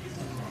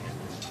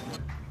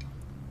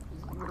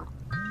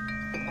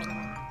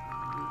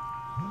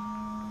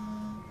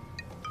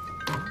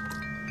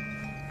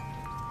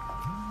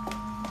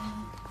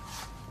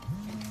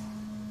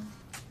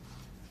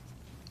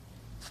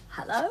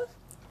 Hello?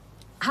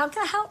 How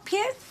can I help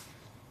you?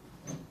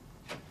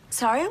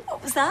 Sorry,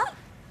 what was that?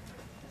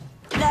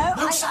 No,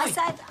 I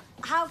said,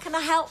 how can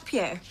I help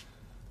you?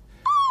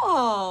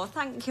 Oh,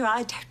 thank you.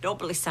 I don't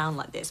normally sound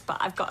like this, but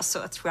I've got a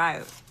sore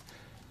throat.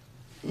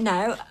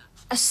 No,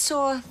 a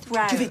sore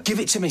throat. Give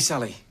it to me,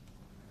 Sally.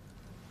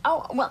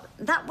 Oh, well,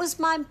 that was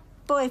my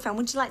boyfriend.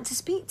 Would you like to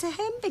speak to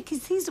him?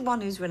 Because he's the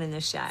one who's running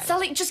the show.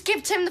 Sally, just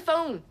give Tim the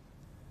phone.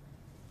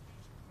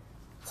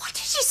 What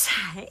did you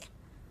say?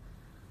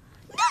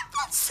 No,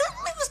 that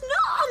certainly was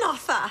not an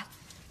offer.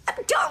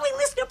 Don't ring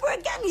this number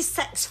again, you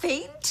sex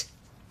fiend.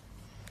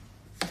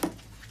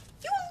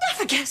 You'll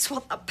never guess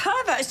what the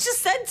pervert's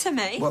just said to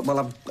me. Well,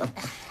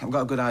 I've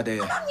got a good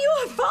idea. And on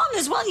your phone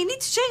as well. You need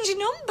to change your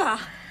number.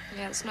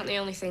 Yeah, it's not the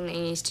only thing that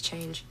he needs to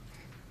change.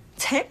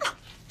 Tim?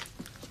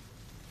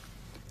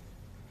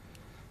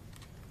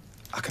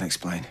 I can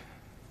explain.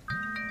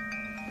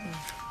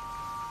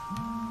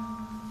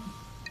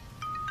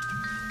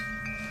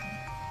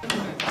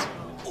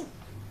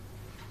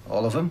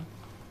 All of them?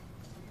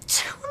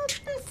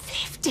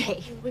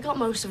 250? We got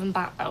most of them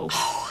back, though.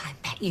 Oh, I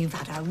bet you've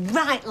had a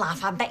right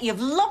laugh. I bet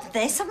you've loved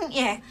this, haven't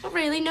you? Not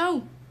really,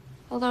 no.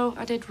 Although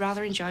I did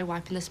rather enjoy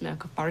wiping the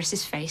smirk off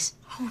Boris's face.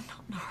 Oh,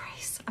 not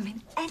Norris. I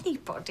mean,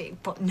 anybody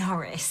but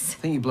Norris.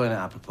 I think you're blowing it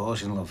out of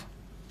proportion, love.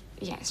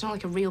 Yeah, it's not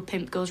like a real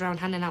pimp goes around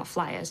handing out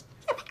flyers.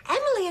 Yeah, but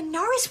Emily and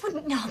Norris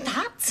wouldn't know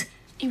that.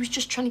 He was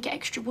just trying to get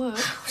extra work.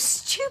 How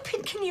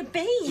stupid can you be?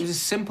 It was a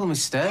simple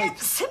mistake. Yeah,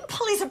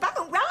 simple is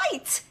about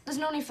right. There's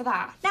no need for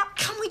that. Now,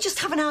 can we just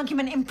have an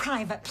argument in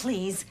private,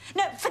 please?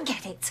 No,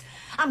 forget it.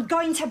 I'm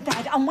going to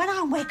bed, and when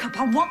I wake up,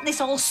 I want this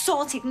all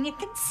sorted, and you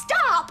can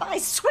start by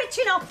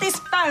switching off this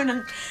phone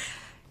and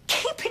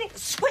keeping it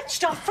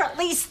switched off for at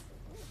least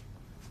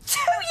 2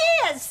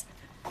 years.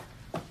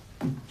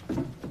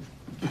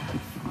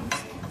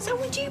 So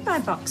would you buy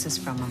boxes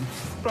from them?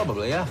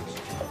 Probably, yeah.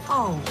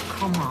 Oh,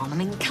 come on. I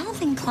mean,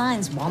 Calvin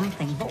Klein's one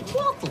thing, but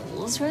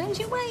waddles around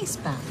your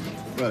waistband.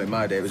 Well, in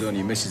my day, it was only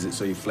your missus that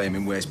saw your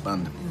flaming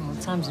waistband. Well,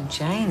 times have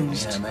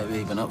changed. Yeah, maybe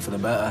even up for the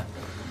better.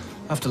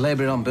 After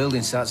labouring on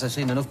building sites, I've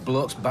seen enough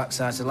blokes'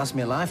 backsides to last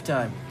me a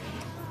lifetime.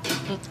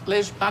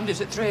 Liz,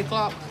 bandits at 3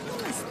 o'clock.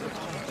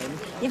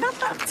 You've had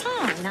that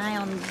tie nigh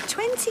on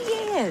 20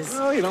 years.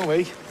 Oh, you know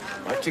me.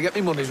 Like to get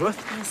me money's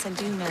worth. Yes, I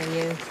do know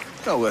you.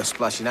 Not worth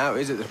splashing out,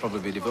 is it? They'll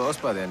probably be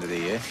divorced by the end of the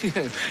year.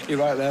 You're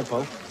right there,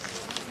 Paul.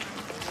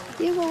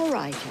 You all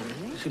right,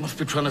 Emily? She must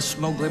be trying to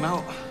smuggle him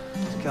out.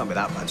 Can't be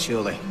that bad,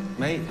 surely.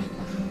 Mate,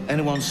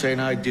 anyone saying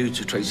I do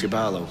to Tracy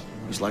Barlow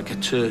is like a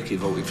turkey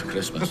voting for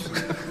Christmas.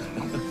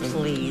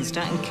 Please,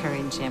 don't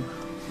encourage him.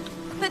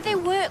 But they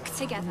work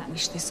together. I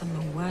wish this on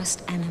my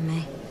worst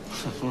enemy.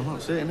 Well,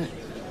 that's it, isn't it?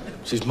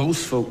 She's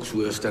most folks'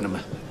 worst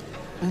enemy.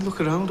 I mean,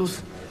 look around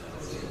us.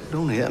 We're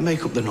only here to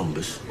make up the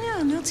numbers. Yeah,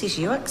 I noticed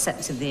you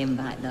accepted the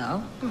invite,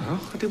 though. Well,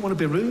 I didn't want to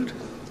be rude.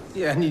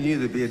 Yeah, and you knew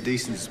there'd be a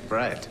decent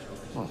spread.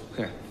 Well,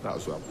 yeah, that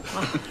as well.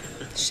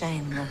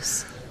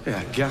 Shameless.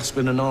 Yeah,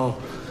 gasping and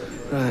all.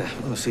 Right,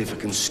 I'm gonna see if I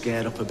can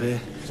scare up a beer.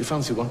 Do you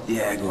fancy one?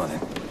 Yeah, go on then.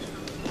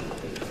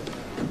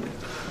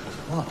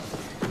 What?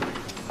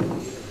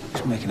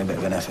 Just making a bit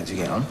of an effort to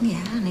get on.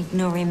 Yeah, and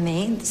ignoring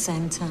me at the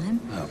same time.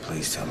 Oh,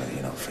 please tell me that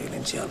you're not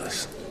feeling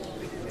jealous.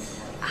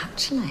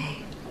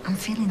 Actually, I'm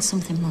feeling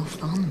something more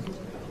fun.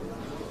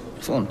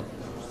 Fun?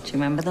 Do you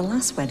remember the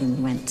last wedding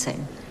we went to?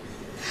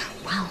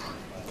 Well,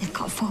 they've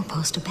got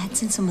 4-poster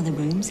beds in some of the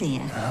rooms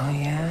here. Oh,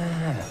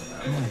 yeah.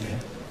 I'm with you.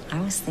 I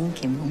was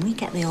thinking, when we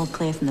get the all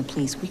clear from the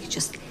police, we could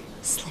just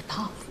slip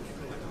off.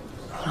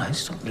 All right,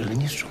 stop drilling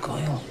your struck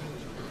oil.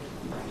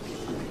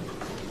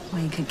 Or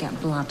you could get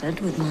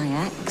bladdered with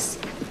my ex.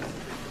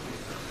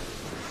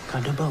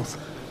 Can I do both?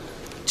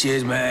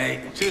 Cheers,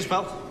 mate. Cheers,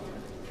 pal.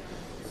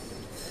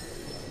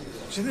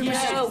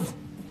 No.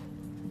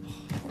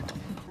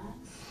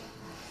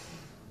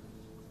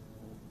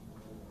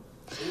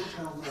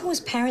 How was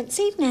parents'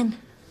 evening?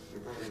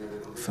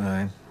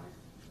 Fine.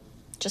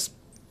 Just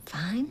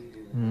fine?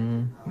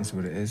 That's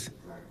what it is.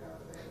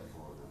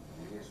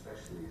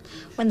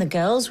 When the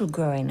girls were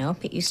growing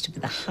up, it used to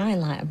be the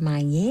highlight of my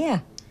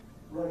year.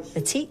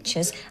 The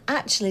teachers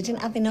actually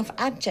didn't have enough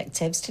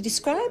adjectives to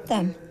describe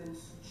them.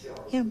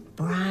 You're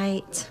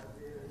bright,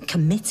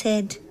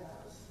 committed,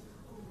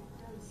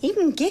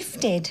 even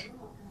gifted.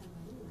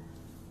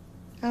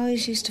 I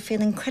always used to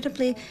feel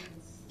incredibly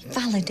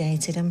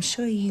validated. I'm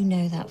sure you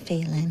know that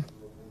feeling.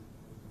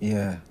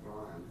 Yeah.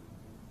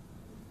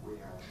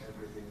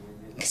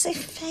 Because if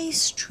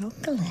Faye's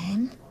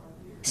struggling,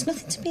 it's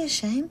nothing to be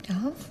ashamed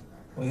of.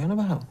 What are you on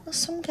about? Well,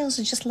 some girls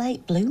are just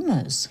late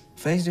bloomers.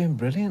 Faye's doing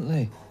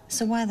brilliantly.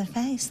 So why the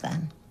face,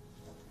 then?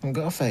 I haven't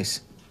got a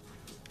face.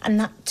 And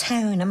that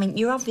tone, I mean,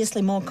 you're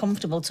obviously more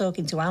comfortable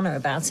talking to Anna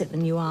about it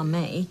than you are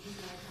me.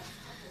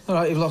 All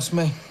right, you've lost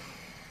me.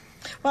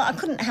 Well, I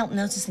couldn't help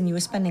noticing you were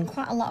spending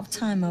quite a lot of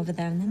time over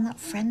there, and then that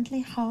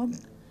friendly hug.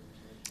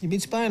 You've been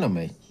spying on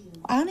me?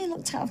 I only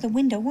looked out of the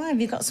window. Why? Have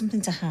you got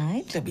something to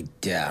hide? Don't be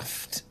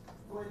daft.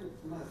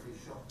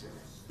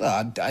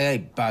 Well, I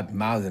ain't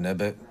bad-mouthing her,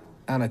 but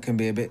Anna can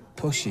be a bit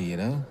pushy, you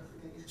know?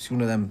 She's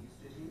one of them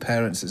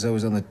parents that's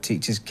always on the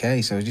teacher's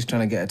case. I was just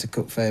trying to get her to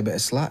cut Faye a bit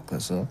of slack,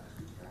 that's all.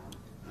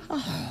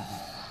 Oh,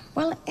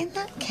 well, in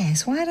that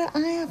case, why don't I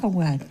have a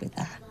word with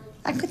her?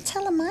 I could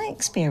tell her my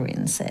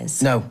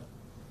experiences. No.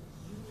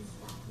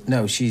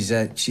 No, she's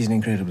an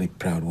incredibly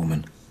proud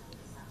woman.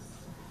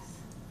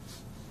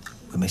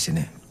 We're missing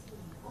it.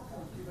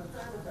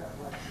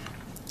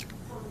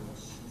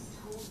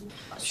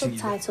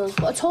 Subtitles.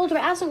 But I told her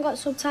it hasn't got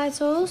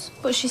subtitles.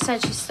 But she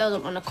said she still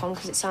doesn't want to come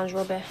because it sounds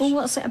rubbish. Well,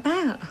 what's it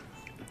about?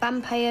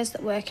 Vampires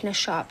that work in a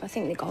shop. I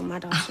think they got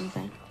mad or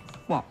something.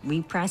 What,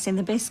 repricing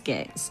the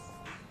biscuits?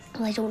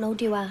 Well, I don't know,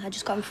 do I? I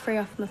just got them free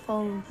off my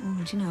phone.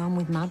 Oh, do you know, I'm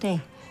with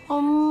Maddie.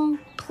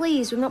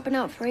 Please, we've not been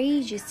out for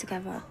ages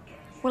together.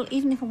 Well,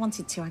 even if I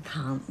wanted to, I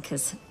can't,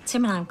 because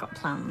Tim and I have got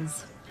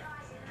plans.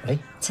 Hey?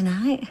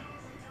 Tonight.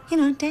 You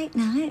know, date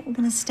night. We're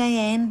going to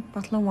stay in,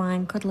 bottle of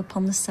wine, cuddle up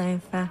on the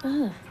sofa.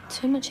 Oh,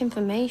 too much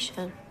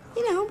information.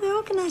 You know, we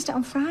organised it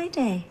on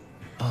Friday.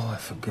 Oh, I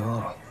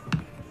forgot.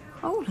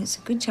 Oh, it's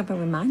a good job I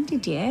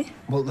reminded you.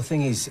 Well, the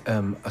thing is,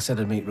 I said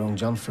I'd meet Wrong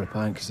John for a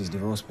pint because his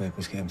divorce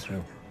papers came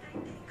through.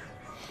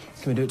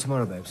 Can we do it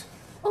tomorrow, babes?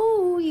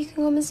 Oh, you can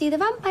come and see the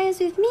vampires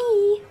with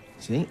me.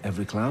 See?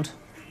 Every cloud.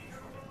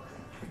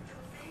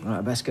 All right,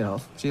 I best get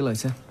off. See you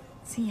later.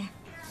 See ya.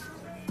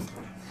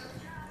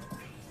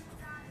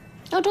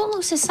 Oh, don't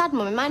look so sad,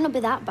 Mum. It might not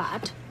be that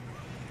bad.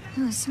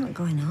 No, there's something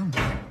going on.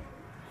 What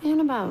are you on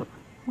about?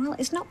 Well,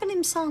 he's not been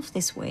himself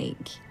this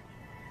week.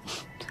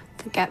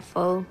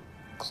 Forgetful,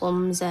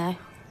 clumsy,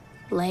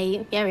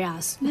 late. Yeah, he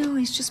has. No,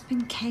 he's just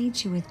been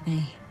cagey with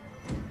me.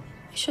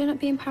 You sure you're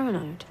not being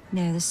paranoid?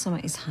 No, there's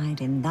something he's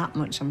hiding. That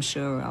much I'm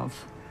sure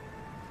of.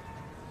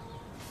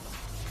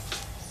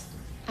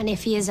 And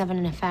if he is having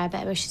an affair, I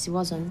bet I wish he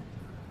wasn't.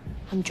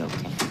 I'm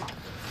joking.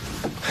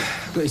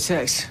 Got your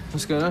text.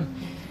 What's going on?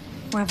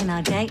 We're having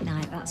our date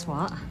night, that's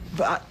what.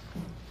 But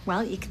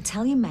Well, you can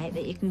tell your mate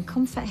that you can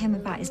comfort him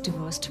about his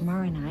divorce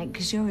tomorrow night,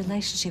 because your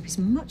relationship is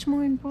much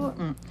more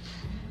important.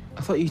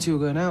 I thought you two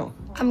were going out.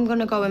 I'm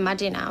gonna go with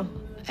Maddie now.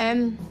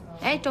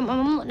 Hey, don't my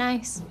mum look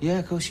nice? Yeah,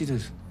 of course she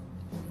does.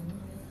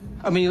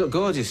 I mean, you look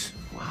gorgeous.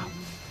 Wow.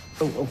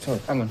 Oh, sorry.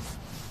 Hang on.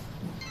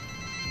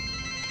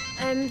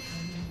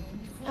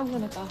 I'm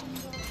gonna go.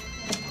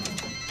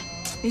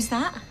 Who's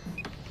that?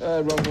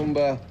 Wrong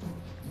number.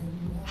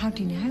 How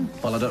do you know?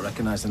 Well, I don't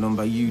recognise the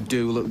number. You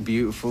do look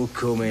beautiful.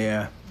 Come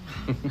here.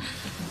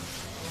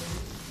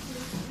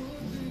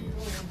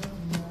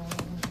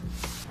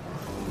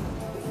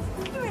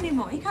 Not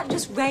anymore. You can't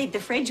just raid the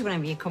fridge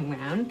whenever you come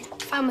round.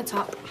 Found my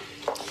top.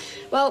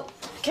 Well,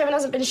 Kevin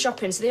hasn't been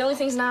shopping, so the only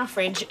things in our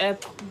fridge are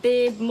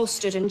beer,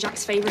 mustard, and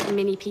Jack's favourite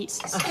mini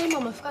pizzas. Hey,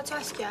 Mum, I forgot to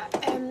ask you.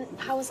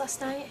 How was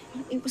last night?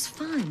 It was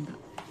fine.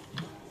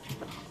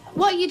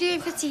 What are you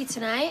doing for tea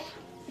tonight?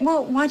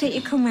 Well, why don't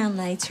you come round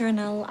later and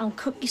I'll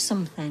cook you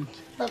something.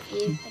 Love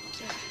you.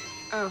 Thank you.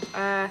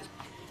 Oh,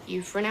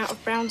 you've run out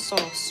of brown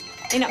sauce.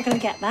 You're not going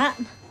to get that.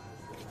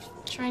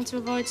 Trying to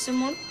avoid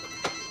someone?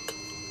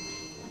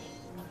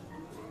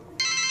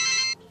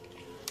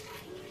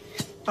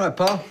 All right,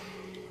 Paul.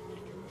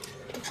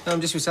 No,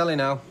 I'm just with Sally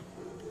now.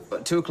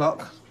 At 2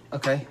 o'clock.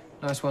 Okay,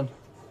 nice one.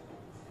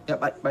 Yeah,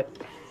 bye.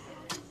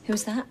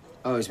 Who's that?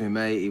 Oh, it's my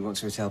mate. He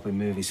wants me to help him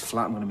move his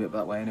flat. I'm going to be up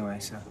that way anyway,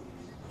 so...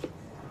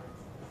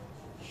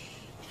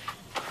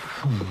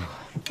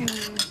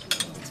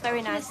 It's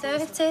very nice.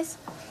 30s.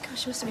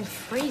 Gosh, she must have been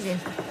freezing.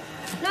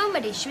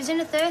 Nobody. She was in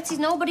her 30s.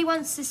 Nobody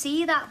wants to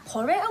see that.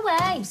 Put it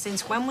away.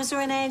 Since when was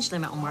there an age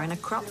limit on wearing a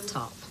crop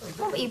top?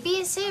 No, but you're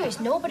being serious.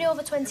 Nobody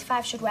over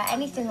 25 should wear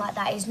anything like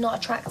that. It's not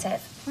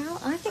attractive.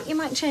 Well, I think you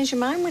might change your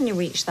mind when you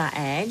reach that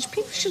age.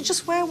 People should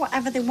just wear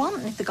whatever they want,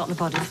 and if they've got the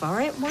body for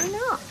it, why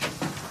not?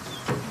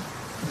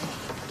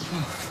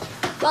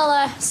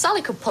 Well,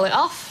 Sally could pull it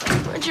off.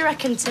 What do you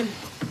reckon, Tim?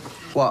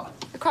 What?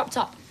 A crop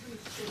top?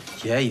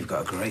 Yeah, you've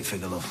got a great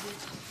figure, love.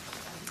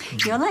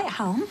 You're late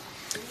home?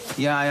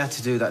 Yeah, I had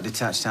to do that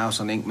detached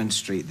house on Inkman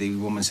Street. The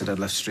woman said I'd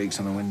left streaks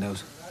on the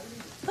windows.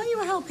 I thought you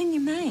were helping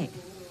your mate.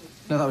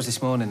 No, that was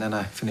this morning, then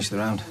I finished the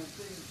round.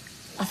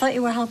 I thought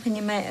you were helping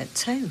your mate at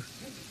 2.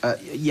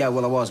 Yeah,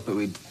 well, I was, but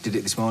we did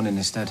it this morning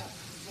instead.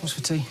 What's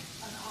for tea?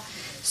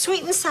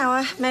 Sweet and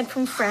sour, made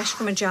from fresh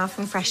from a jar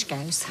from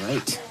Freshco's.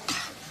 Great.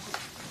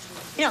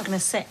 You're not going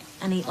to sit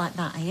and eat like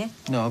that, are you?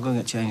 No, I'll go and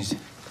get changed.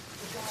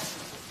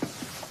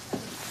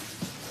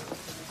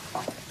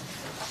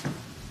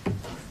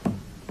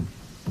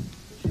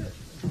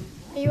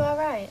 Are you all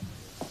right?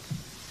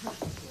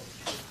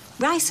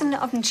 Rice and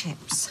oven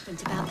chips.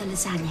 What about the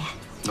lasagna?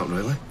 Not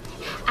really.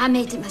 I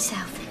made it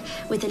myself,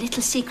 with a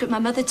little secret my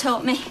mother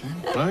taught me.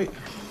 Right.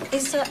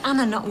 Is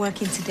Anna not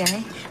working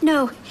today?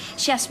 No,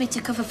 she asked me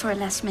to cover for her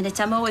last minute.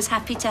 I'm always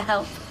happy to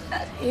help.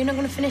 You're not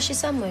going to finish your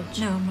sandwich?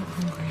 No, I'm not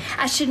hungry.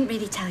 I shouldn't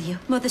really tell you.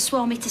 Mother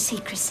swore me to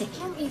secrecy.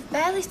 Mum, you've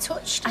barely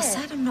touched it. I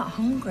said I'm not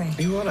hungry.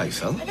 Are you all right,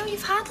 Sal? I know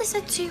you've hardly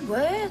said 2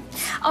 words.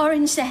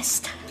 Orange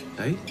zest.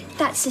 Hey?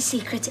 That's the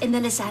secret in the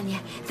lasagna.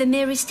 The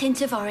merest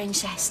hint of orange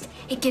zest.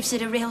 It gives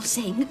it a real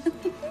zing.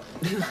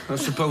 I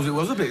suppose it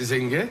was a bit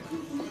zingy.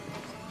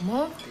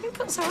 What? Who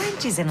puts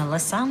oranges in a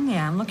lasagna?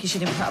 I'm lucky she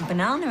didn't put a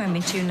banana in my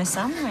tuna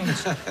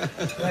sandwich.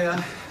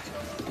 Yeah.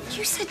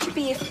 You said you'd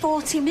be here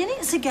 40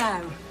 minutes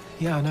ago.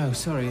 Yeah, I know,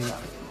 sorry.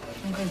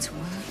 I'm going to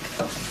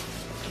work.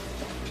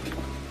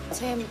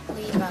 Tim,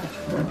 leave her.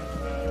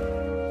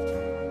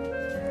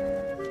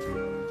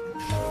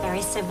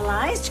 Very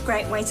civilised.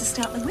 Great way to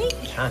start the week.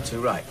 Can't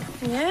do right.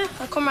 Yeah,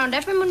 I'll come round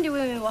every Monday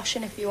with my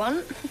washing if you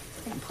want.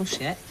 Don't push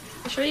it.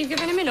 You sure you've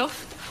given him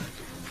enough?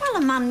 Well,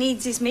 a man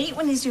needs his meat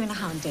when he's doing a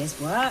hard day's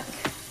work.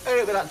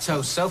 Hurry up with that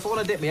toast, Soph. I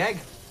want to dip my egg.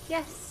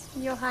 Yes,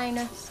 Your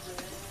Highness.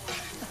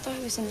 I thought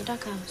he was in the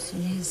doghouse.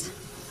 He is.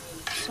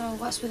 So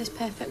what's with his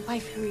perfect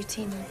wifey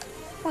routine then?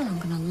 Well, I'm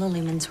going to lull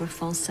him into a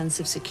false sense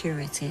of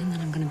security and then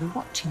I'm going to be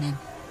watching him.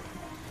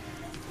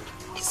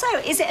 So,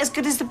 is it as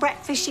good as the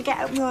breakfast you get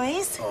at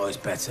Roy's? Oh, it's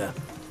better.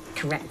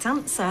 Correct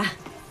answer.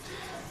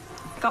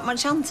 Got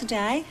much on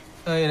today?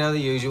 Oh, you know, the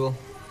usual.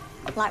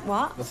 Like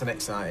what? Nothing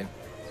exciting.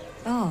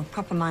 Oh,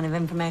 proper man of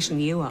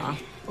information you are.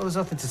 Well, there's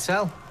nothing to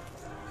tell.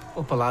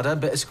 Up a ladder,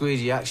 bit of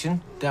squeegee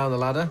action. Down the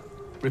ladder.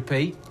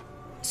 Repeat.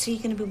 So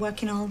you're going to be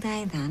working all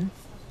day then?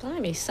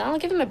 Blimey, Sal,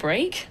 give him a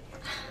break.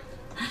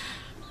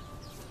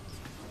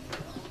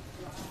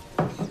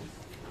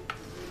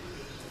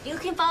 You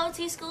looking forward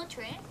to your school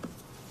trip?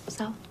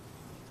 So?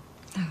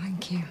 No,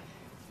 thank you.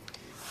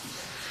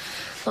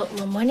 Look,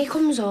 Mum, when he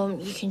comes home,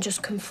 you can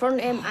just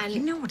confront him and...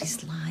 You know what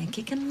he's like.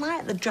 He can lie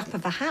at the drop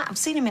of a hat. I've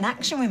seen him in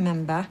action,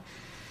 remember?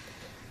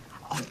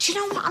 Oh, do you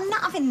know what? I'm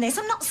not having this.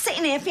 I'm not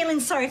sitting here feeling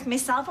sorry for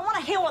myself. I want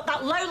to hear what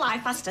that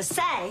lowlife has to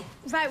say.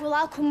 Right, well,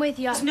 I'll come with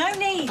you. There's no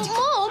need. But,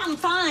 Mum! I'm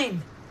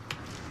fine.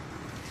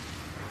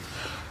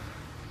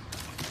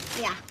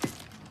 Yeah.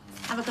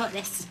 Have a go at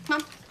this.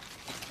 Come on.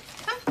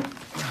 Come.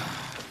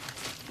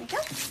 There you go.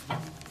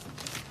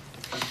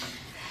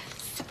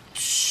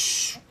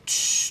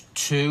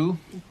 2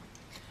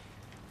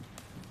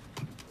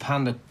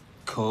 panda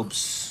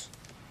cubs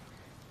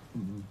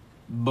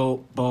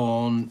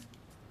born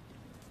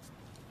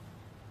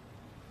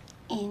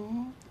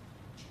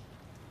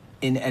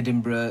in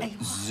Edinburgh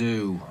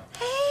Zoo.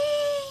 Hey,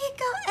 you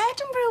got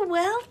Edinburgh.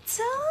 Well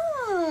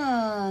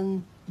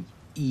done.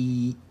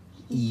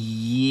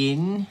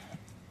 Yin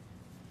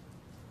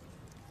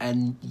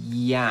and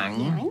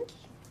yang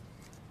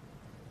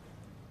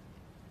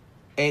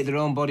ate their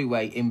own body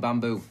weight in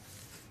bamboo.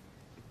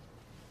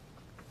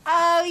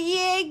 Oh,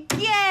 you're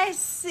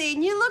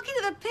guessing. You're looking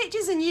at the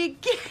pictures and you're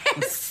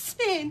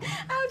guessing.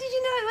 How did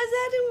you know it was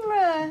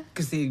Edinburgh?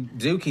 Because the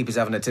zookeeper's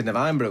having a tin of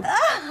iron brew.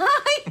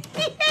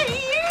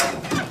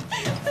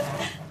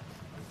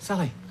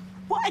 Sally.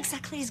 What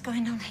exactly is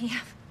going on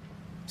here?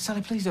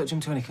 Sally, please don't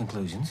jump to any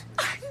conclusions.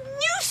 I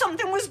knew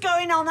something was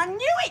going on. I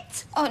knew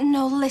it. Oh,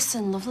 no,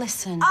 listen, love,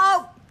 listen.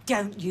 Oh,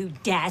 don't you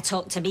dare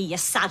talk to me, you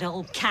sad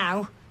old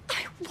cow.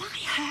 Why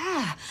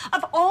her?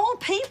 Of all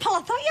people,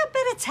 I thought you had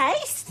better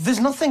taste. There's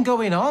nothing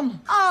going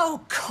on. Oh,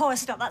 of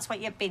course not. That's why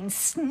you've been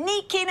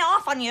sneaking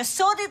off on your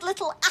sordid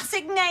little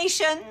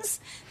assignations.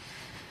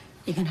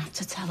 You're gonna have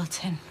to tell her,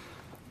 Tim.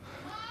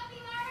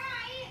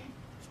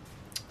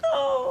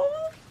 Oh.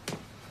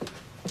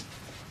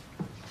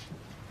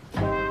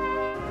 You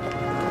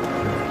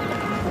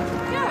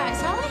all right,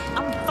 Sally?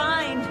 I'm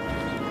fine.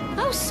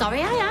 Oh,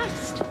 sorry, I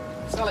asked.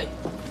 Sally.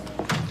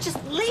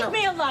 Just leave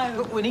me alone.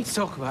 Look, we need to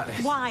talk about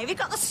this. Why? Have you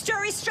got the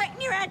story straight in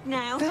your head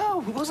now?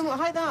 No, it wasn't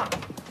like that.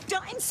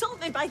 Don't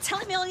insult me by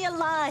telling me all your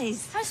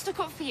lies. I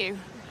stuck up for you.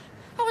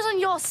 I was on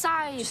your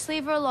side. Just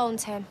leave her alone,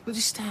 Tim. We'll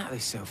just stay out of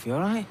this, Sophie, all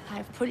right?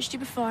 I've punched you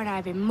before and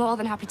I'd be more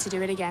than happy to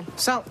do it again.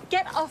 Sal.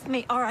 Get off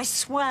me or I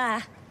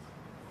swear.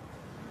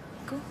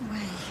 Go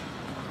away.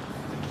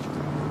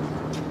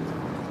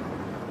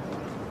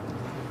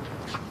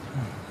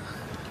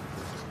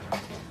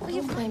 Will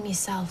you blame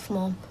yourself,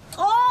 Mum?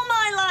 All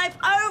my life,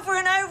 over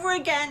and over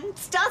again.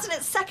 Started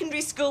at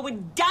secondary school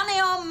with Danny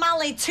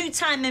O'Malley,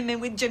 two-timing me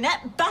with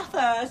Jeanette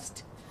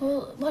Bathurst.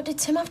 Well, what did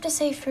Tim have to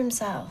say for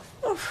himself?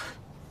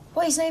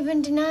 What, he's not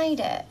even denied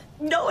it?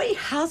 No, he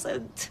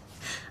hasn't.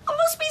 I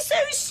must be so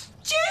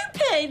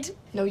stupid.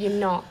 No, you're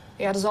not.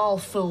 He had us all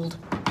fooled.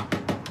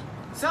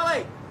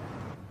 Sally!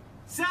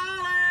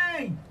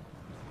 Sally!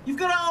 You've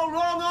got it all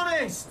wrong,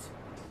 honest.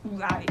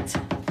 Right.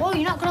 Whoa,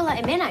 you're not going to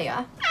let him in, are you?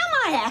 Am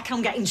I heck?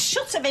 I'm getting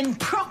shut of him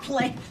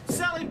properly.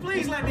 Sally,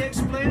 please let me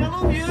explain. I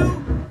love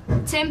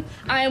you. Tim,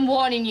 I am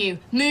warning you.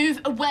 Move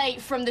away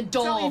from the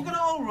door. Sally, you've got it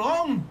all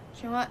wrong.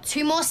 Do you know what?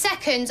 2 more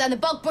seconds and the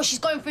bog brush is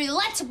going through the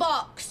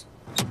letterbox.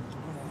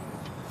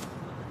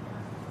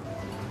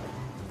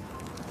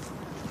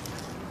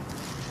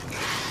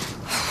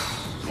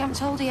 You haven't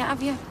told her yet,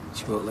 have you?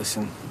 She won't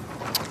listen.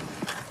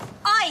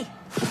 Oi!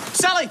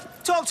 Sally,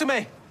 talk to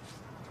me.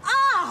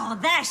 Oh,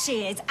 there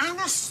she is. And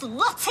a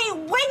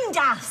slutty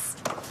windass.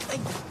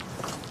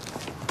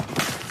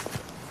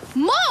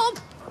 Mum!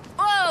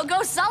 Oh,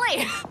 go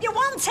Sally. You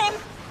want him?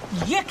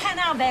 You can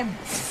have him.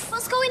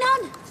 What's going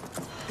on?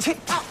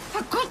 Oh,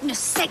 for goodness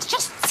sakes,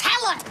 just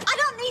tell her. I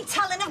don't need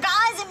telling. I've got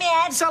eyes in my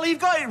head. Sally, you've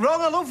got it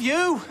wrong. I love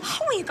you.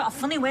 Oh, you've got a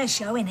funny way of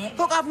showing it.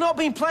 Look, I've not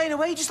been playing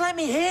away. Just let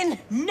me in.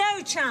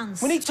 No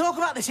chance. We need to talk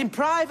about this in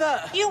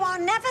private. You are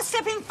never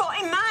stepping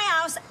foot in my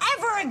house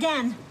ever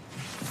again.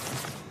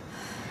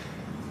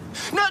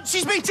 No,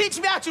 she's been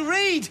teaching me how to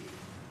read.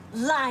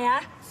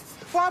 Liar.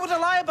 Why would I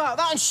lie about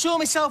that and show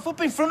myself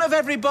up in front of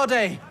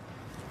everybody?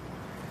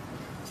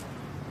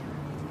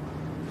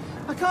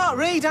 I can't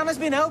read. Anna's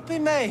been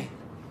helping me.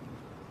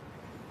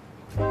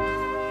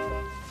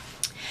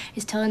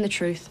 He's telling the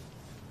truth.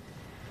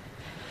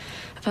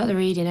 About the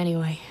reading,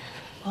 anyway.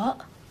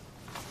 What?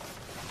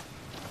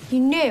 You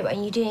knew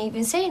and you didn't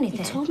even say anything?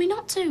 You told me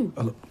not to.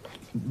 Oh, look,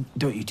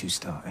 don't you two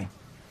start, eh?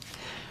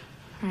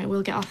 All right,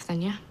 we'll get off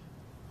then, yeah?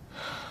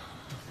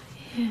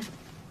 Yeah.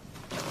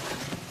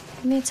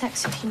 Give me a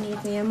text if you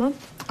need me, Mum.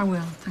 I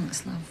will.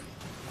 Thanks, love.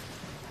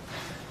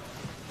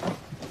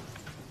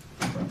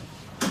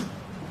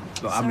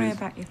 Look, Sorry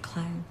about your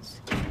clothes.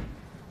 Do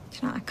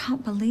you know, I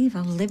can't believe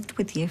I've lived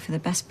with you for the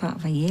best part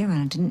of a year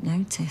and I didn't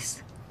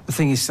notice. The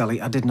thing is,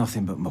 Sally, I did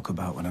nothing but muck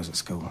about when I was at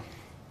school.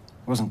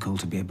 It wasn't cool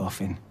to be a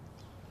boffin.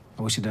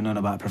 I wish I'd have known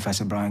about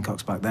Professor Brian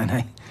Cox back then,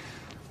 eh?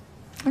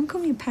 How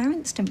come your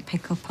parents didn't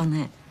pick up on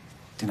it?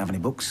 Didn't have any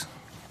books.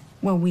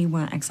 Well, we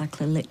weren't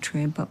exactly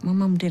literary, but my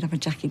mum did have a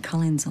Jackie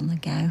Collins on the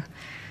go.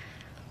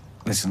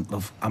 Listen,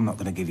 love, I'm not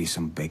going to give you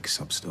some big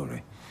sob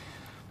story.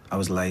 I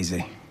was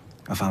lazy.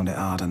 I found it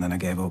hard and then I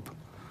gave up.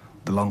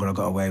 The longer I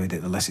got away with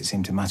it, the less it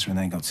seemed to matter and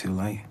then it got too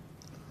late.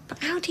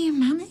 But how do you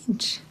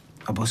manage?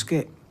 I busk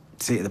it.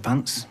 Seat of the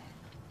pants.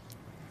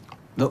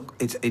 Look,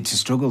 it's a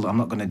struggle. I'm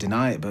not going to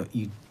deny it, but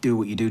you do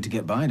what you do to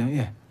get by, don't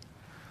you?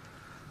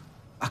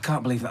 I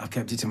can't believe that I've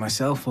kept it to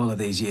myself all of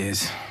these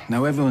years.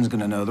 Now everyone's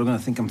going to know. They're going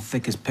to think I'm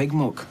thick as pig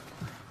muck.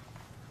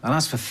 And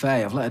as for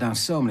Faye, I've let her down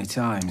so many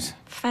times.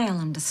 Faye'll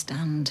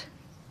understand.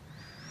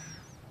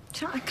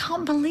 Do you know, I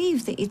can't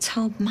believe that you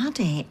told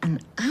Maddie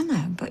and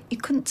Anna, but you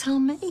couldn't tell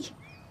me.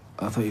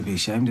 I thought you'd be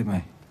ashamed of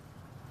me.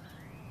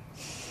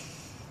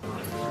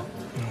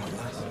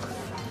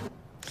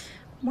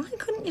 Why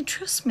couldn't you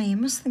trust me? You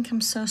must think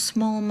I'm so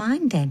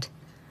small-minded.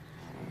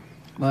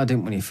 Well, I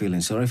didn't when you're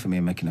feeling sorry for me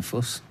and making a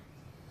fuss.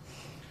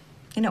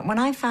 You know, when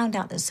I found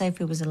out that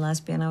Sophie was a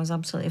lesbian, I was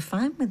absolutely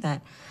fine with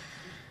it.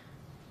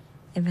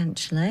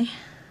 Eventually.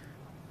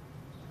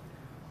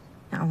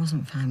 No, I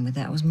wasn't fine with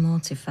it. I was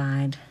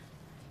mortified.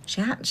 She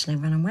actually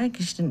ran away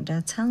because she didn't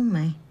dare tell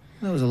me.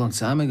 That was a long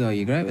time ago.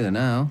 You're great with her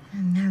now.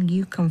 And now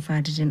you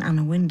confided in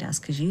Anna Windass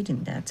because you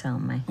didn't dare tell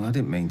me. Well, I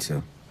didn't mean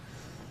to.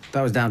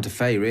 That was down to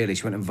Faye, really.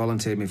 She went and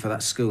volunteered me for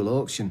that school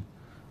auction.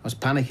 I was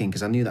panicking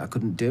because I knew that I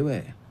couldn't do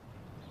it.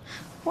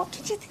 What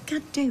did you think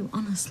I'd do,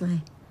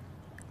 honestly?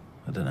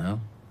 I don't know.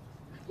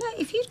 No,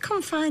 if you'd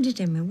confided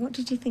in me, what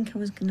did you think I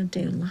was going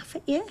to do? Laugh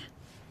at you?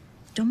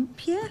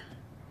 Dump you?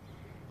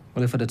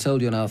 Well, if I'd have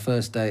told you on our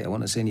first date I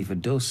want to see you for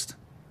dust.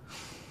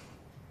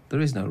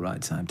 There is no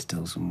right time to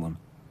tell someone.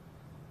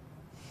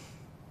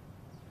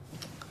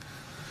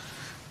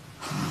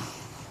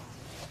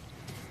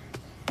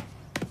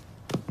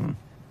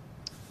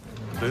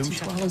 Listen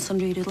to all and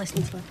sundry who'd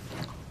listen to her.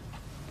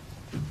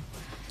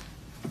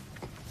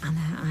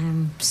 Anna, I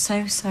am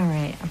so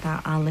sorry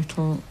about our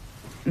little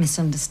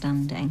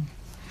misunderstanding.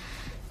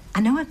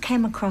 I know I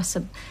came across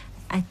a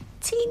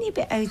teeny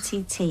bit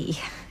OTT.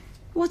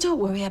 Well, don't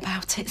worry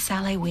about it,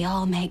 Sally. We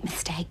all make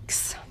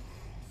mistakes.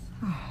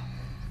 Oh,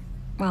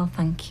 well,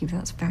 thank you.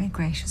 That's very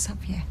gracious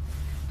of you.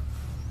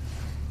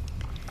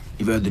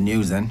 You've heard the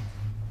news, then?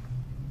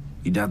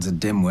 Your dad's a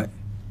dimwit.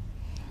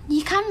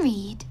 You can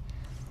read.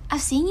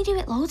 I've seen you do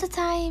it loads of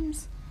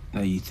times.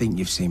 No, you think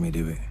you've seen me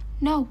do it.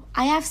 No,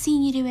 I have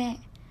seen you do it.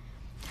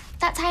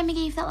 That time I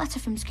gave that letter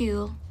from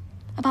school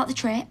about the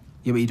trip.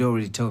 Yeah, but you'd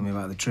already told me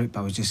about the trip.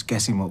 I was just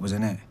guessing what was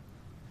in it.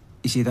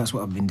 You see, that's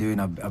what I've been doing.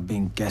 I've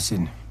been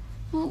guessing.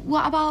 Well,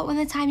 what about when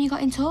the time you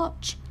got in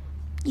touch?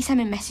 You sent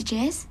me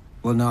messages.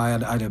 Well, no, I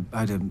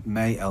had a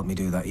mate help me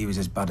do that. He was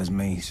as bad as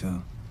me,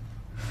 so...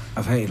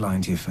 I've hated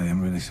lying to you, Faye.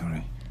 I'm really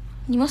sorry.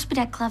 You must be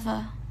dead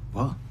clever.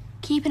 What?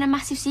 Keeping a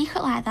massive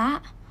secret like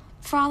that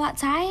for all that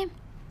time.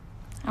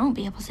 I won't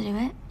be able to do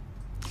it.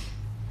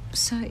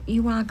 So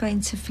you are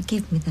going to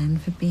forgive me then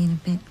for being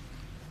a bit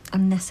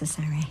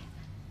unnecessary?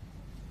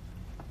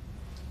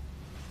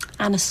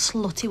 And a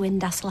slutty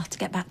Windass will have to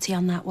get back to you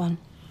on that one.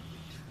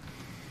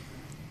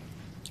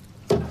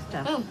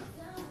 after. Oh.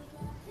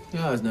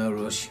 Yeah, there's no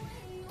rush.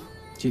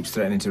 Keeps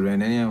threatening to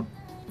rain anyhow.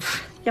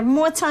 You have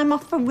more time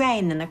off for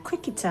rain than a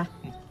cricketer.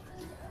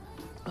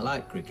 I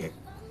like cricket.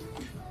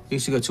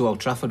 Used to go to Old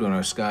Trafford when I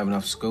was skiving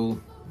off school.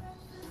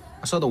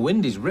 I saw the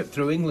Windies rip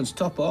through England's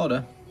top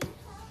order.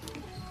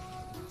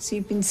 So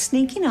you've been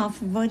sneaking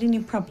off, avoiding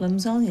your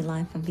problems all your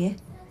life, have you?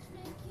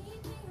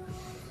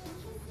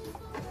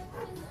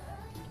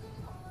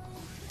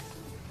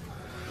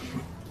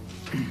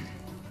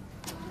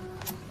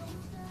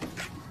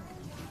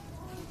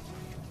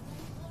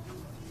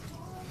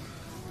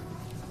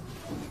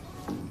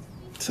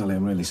 Sally,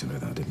 I'm really sorry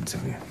that I didn't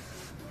tell you.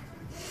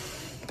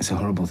 It's a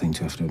horrible thing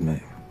to have to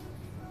admit.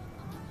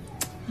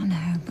 I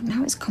know, but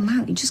now it's come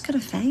out. You just got to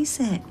face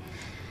it.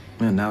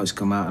 And now it's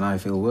come out and I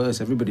feel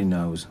worse. Everybody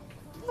knows.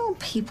 Well,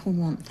 people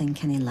won't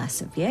think any less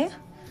of you.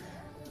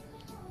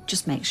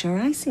 Just make sure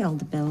I see all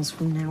the bills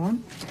from now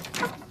on.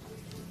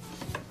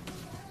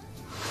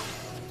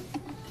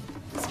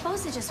 I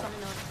suppose they just want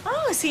to know.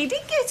 Oh, so you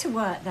did go to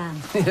work then?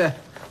 Yeah,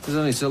 there's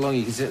only so long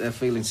you can sit there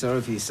feeling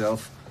sorry for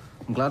yourself.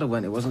 I'm glad I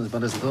went. It wasn't as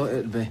bad as I thought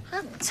it'd be.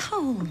 I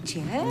told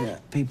you. Yeah,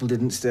 people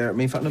didn't stare at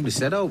me. In fact, nobody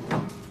said, oh,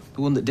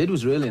 the one that did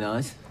was really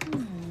nice.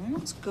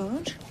 That's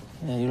good.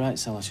 Yeah, you're right,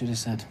 Sal. I should have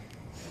said.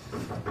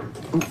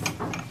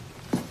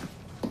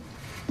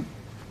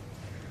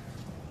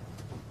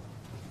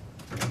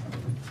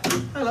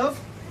 Hi, love.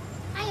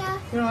 Hiya.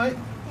 You all right?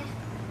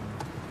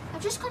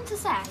 I've just come to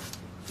say,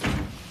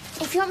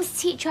 if you want me to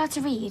teach you how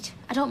to read,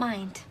 I don't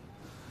mind.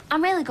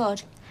 I'm really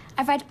good.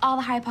 I've read all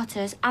the Harry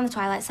Potters and the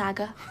Twilight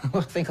Saga.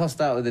 Well, I think I'll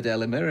start with the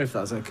Daily Mirror, if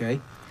that's okay.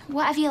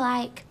 Whatever you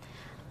like.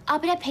 I'll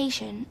be dead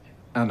patient.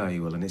 I know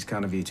you will, and it's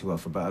kind of you to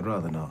offer, but I'd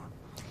rather not.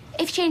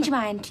 If you change your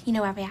mind, you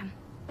know where I am.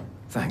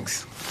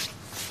 Thanks.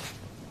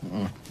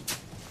 Came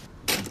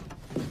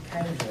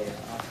here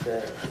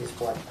after his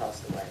wife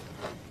passed away.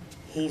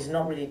 He's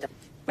not really done...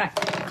 Right,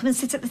 come and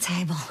sit at the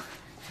table.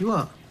 You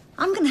what?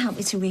 I'm going to help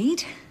you to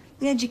read.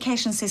 The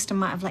education system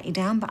might have let you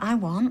down, but I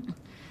won't.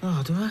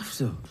 Oh, do I have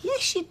to?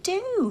 Yes, you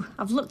do.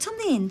 I've looked on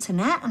the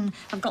internet and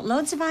I've got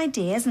loads of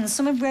ideas and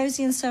some of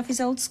Rosie and Sophie's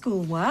old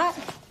schoolwork.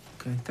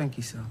 Okay, thank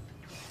you, Sal.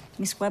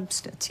 Miss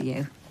Webster to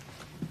you.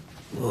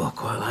 Oh, I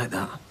quite like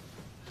that.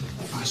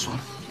 Nice one.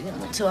 She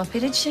didn't look too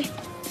happy, did she?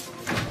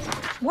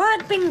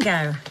 Word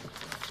bingo.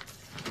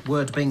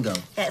 Word bingo.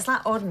 Yeah, it's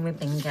like ordinary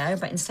bingo,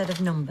 but instead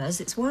of numbers,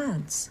 it's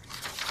words.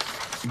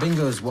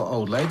 Bingo's what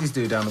old ladies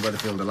do down the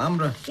Weatherfield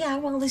Alhambra. Yeah,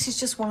 well, this is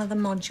just one of the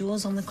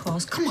modules on the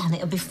course. Come on,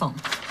 it'll be fun.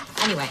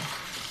 Anyway,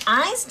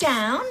 eyes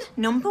down,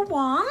 number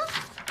 1.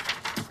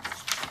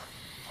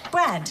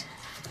 Bread,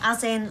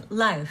 as in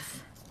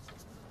loaf.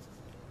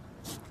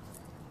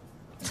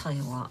 Tell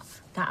you what,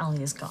 that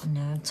Alia's got a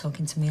nerve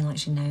talking to me like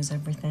she knows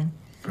everything.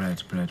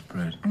 Bread, bread,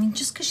 bread. I mean,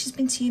 just because she's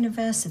been to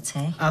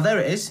university. Ah, there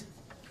it is.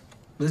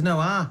 There's no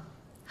R.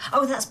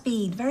 Oh, that's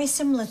bead. Very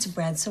similar to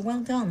bread, so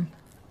well done.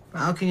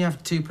 How can you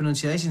have 2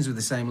 pronunciations with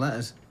the same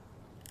letters?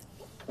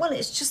 Well,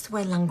 it's just the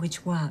way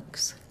language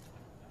works.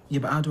 Yeah,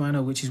 but how do I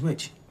know which is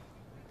which?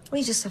 Well,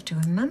 you just have to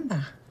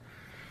remember.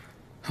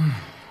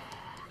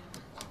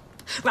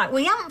 Right,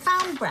 we haven't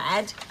found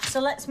bread, so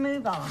let's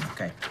move on.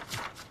 Okay.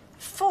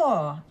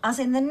 4, as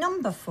in the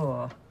number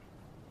 4.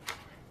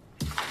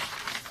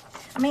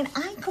 I mean,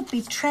 I could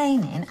be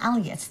training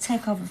Alia to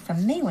take over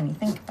from me when you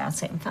think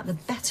about it. In fact, the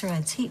better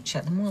I teach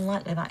her, the more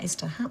likely that is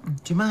to happen.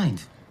 Do you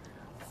mind?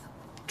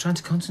 I'm trying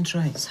to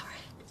concentrate. Sorry.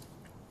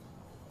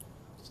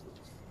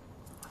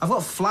 I've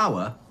got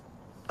flour,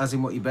 as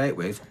in what you bake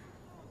with.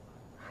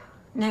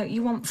 No,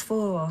 you want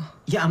 4.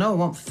 Yeah, I know I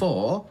want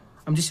 4.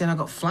 I'm just saying I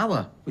got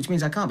flour, which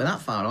means I can't be that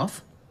far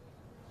off.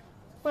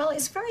 Well,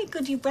 it's very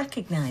good you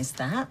recognise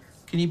that.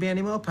 Can you be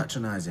any more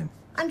patronising?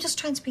 I'm just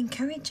trying to be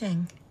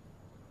encouraging.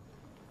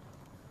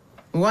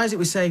 Why is it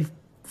we say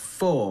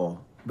 4,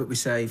 but we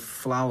say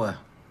flour?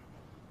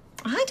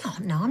 I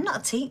don't know. I'm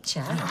not a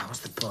teacher. Oh, what's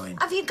the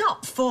point? Have you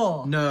got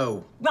 4?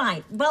 No.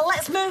 Right, well,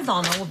 let's move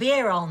on or we'll be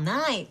here all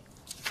night.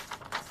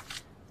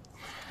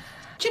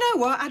 Do you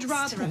know what? I'd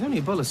rather... It's only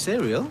a bowl of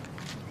cereal.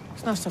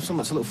 It's nice to have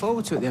something to look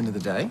forward to at the end of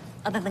the day.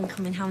 Other than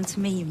coming home to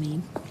me, you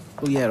mean?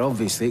 Well, yeah,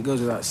 obviously, it goes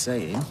without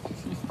saying.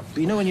 But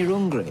you know, when you're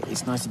hungry,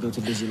 it's nice to be able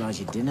to visualise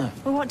your dinner.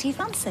 Well, what do you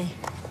fancy?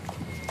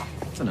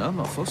 I don't know, I'm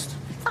not fussed.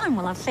 Fine,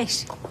 we'll have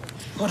fish.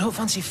 Oh, I don't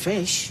fancy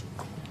fish.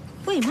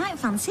 Well, you might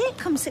fancy it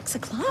come 6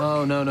 o'clock.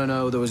 Oh, no, no,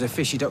 no. There was a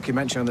fishy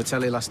documentary on the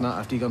telly last night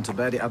after you'd gone to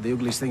bed. It had the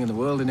ugliest thing in the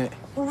world in it.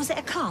 Or was it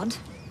a cod?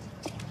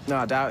 No,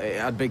 I doubt it.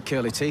 It had big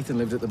curly teeth and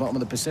lived at the bottom of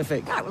the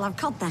Pacific. Right, we'll have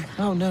cod then.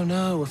 Oh, no,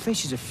 no. A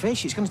fish is a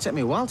fish. It's going to take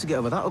me a while to get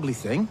over that ugly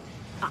thing.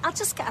 I'll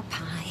just get a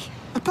pie.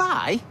 A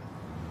pie?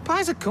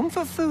 Pie's a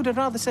comfort food. I'd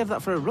rather save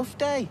that for a rough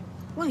day.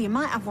 Well, you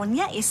might have one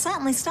yet. You're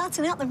certainly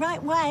starting out the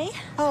right way.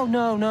 Oh,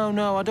 no, no,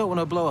 no. I don't want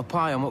to blow a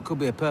pie on what could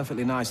be a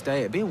perfectly nice day.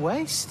 It'd be a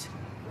waste.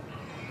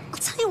 I'll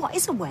tell you what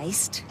is a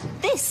waste.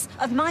 This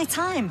of my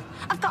time.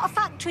 I've got a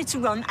factory to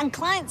run and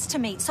clients to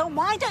meet, so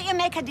why don't you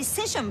make a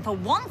decision for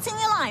once in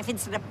your life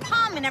instead of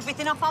palming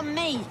everything off on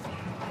me?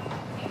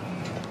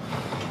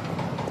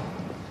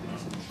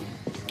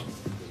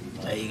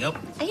 There you go.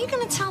 Are you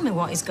going to tell me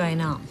what is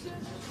going on?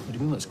 What do you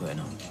mean, what's going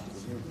on?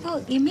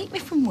 Well, you meet me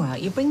from work,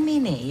 you bring me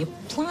in here, you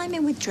ply me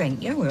with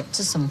drink, you're up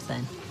to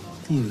something.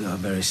 You've got a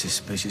very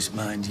suspicious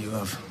mind, you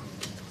have.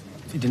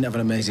 If you didn't have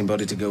an amazing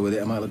body to go with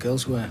it, I might look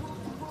elsewhere.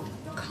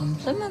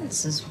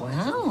 Compliments as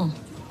well.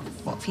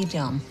 What have you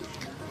done?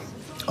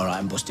 All right,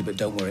 I'm busted, but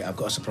don't worry. I've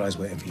got a surprise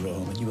waiting for you at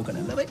home, and you were going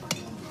to love it.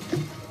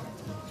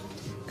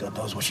 God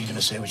knows what she's going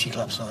to say when she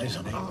claps eyes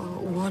on it. Oh,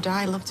 would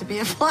I love to be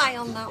a fly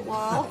on that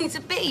wall? It's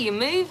a bit you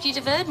moved. You'd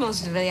have heard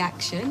most of the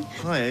action.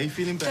 Hi, are you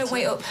feeling better? Don't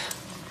wait up.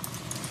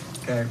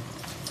 Okay.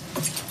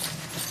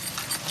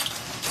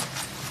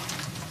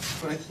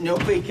 Right, no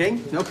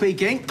peeking. No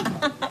peeking.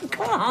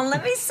 Come on,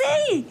 let me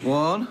see.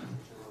 1,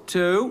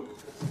 2.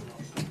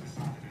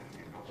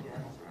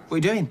 What are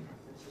you doing?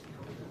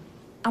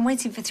 I'm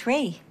waiting for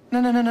 3.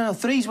 No.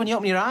 3's when you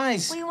open your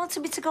eyes. Well, you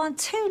wanted me to go on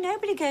 2.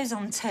 Nobody goes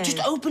on 2.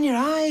 Just open your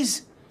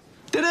eyes.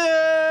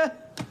 Ta-da!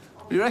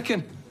 What do you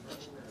reckon?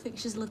 I think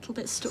she's a little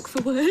bit stuck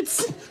for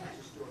words.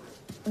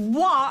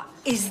 What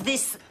is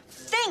this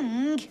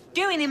thing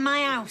doing in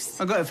my house?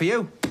 I got it for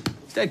you.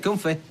 It's dead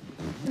comfy.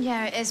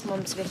 Yeah, it is,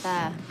 Mum, to be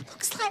fair.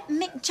 Looks like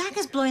Mick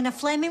Jagger's blowing a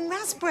flaming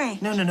raspberry.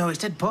 No, it's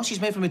dead posh. It's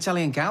made from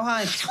Italian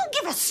cowhide. I don't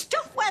give a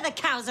stuff where the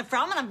cows are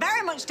from, and I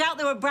very much doubt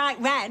they were bright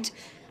red.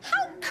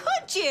 How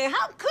could you?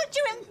 How could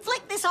you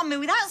inflict this on me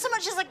without so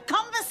much as a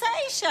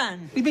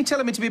conversation? You've been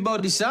telling me to be more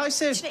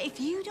decisive.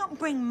 If you don't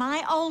bring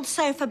my old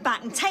sofa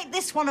back and take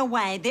this one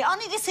away, the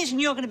only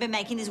decision you're going to be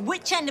making is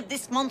which end of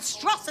this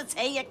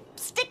monstrosity you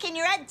stick in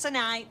your head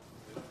tonight.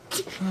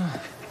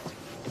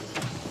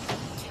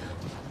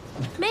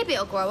 Maybe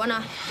it'll grow, won't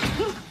I?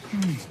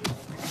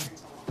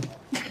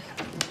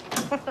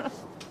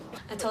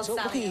 I told Look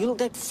at you, you look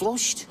dead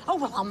flushed. Oh,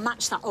 well, I'll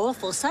match that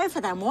awful sofa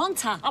then,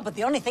 won't I? Oh, but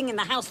the only thing in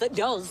the house that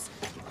does.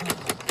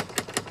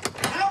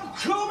 I'm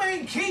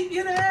coming! Keep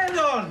your head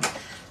on!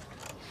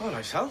 All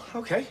right, Sal,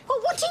 OK.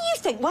 Well, what do you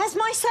think? Where's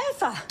my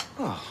sofa?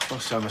 Oh,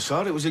 last time I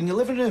saw it, it was in your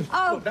living room.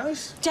 Oh, looked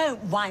nice.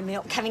 Don't wind me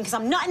up, Kevin, because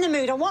I'm not in the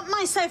mood. I want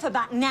my sofa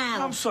back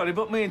now. I'm sorry,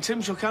 but me and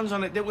Tim shook hands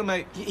on it, didn't we,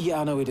 mate? Yeah,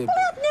 I know we did. Well,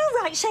 I had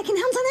no right shaking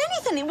hands on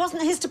anything. It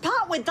wasn't his to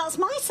part with. That's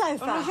my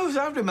sofa. Oh,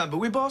 I remember.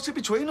 We bought it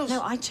between us.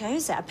 No, I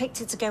chose it. I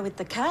picked it to go with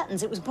the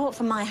curtains. It was bought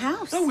for my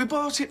house. No, we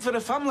bought it for the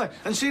family.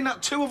 And seeing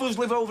that 2 of us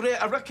live over here,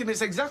 I reckon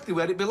it's exactly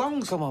where it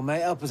belongs. Come on,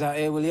 mate, help us out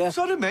here, will you?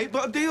 Sorry, mate,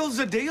 but a deal's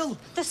a deal.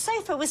 The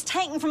sofa was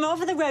taken from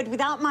over the road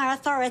without my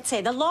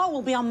authority. The law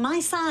will be on my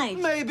side.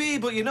 Maybe,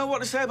 but you know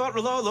what they say about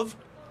the law, love?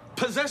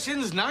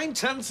 Possession's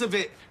 9/10 of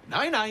it.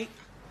 Night-night.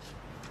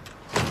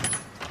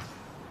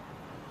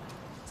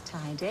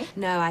 Tidy.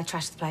 No, I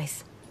trashed the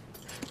place.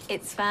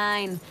 It's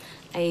fine.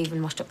 I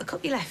even washed up the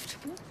cup you left.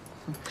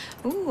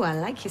 Ooh, I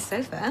like your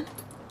sofa.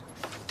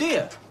 Do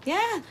you?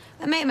 Yeah,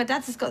 a mate of my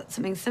dad's has got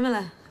something similar.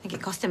 I think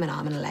it cost him an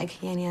arm and a leg.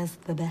 He only has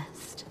the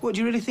best. What, do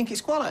you really think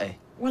it's quality?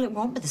 Well, it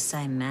won't be the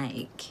same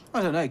make.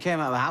 I don't know. It came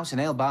out of a house in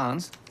Hale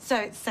Barnes. So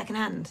it's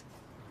second-hand.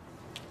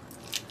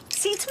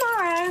 See you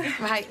tomorrow.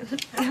 Right.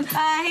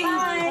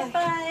 Bye.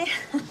 Bye.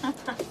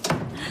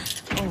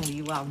 Oh,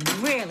 you are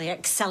really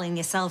excelling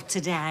yourself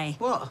today.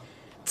 What?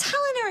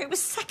 Telling her it was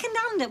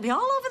second-hand. It'll be all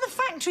over the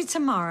factory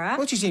tomorrow.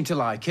 Well, she seemed to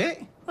like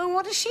it. Well,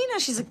 what does she know?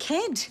 She's a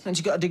kid. And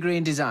she got a degree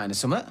in design or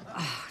something.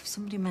 Oh, if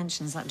somebody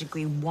mentions that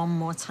degree one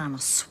more time, I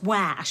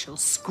swear I shall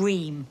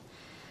scream.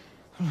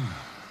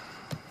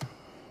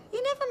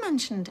 You never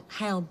mentioned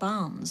Hale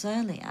Barnes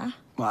earlier.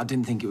 Well, I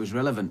didn't think it was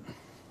relevant.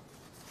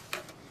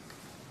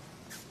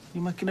 You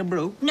making a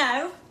brew?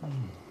 No.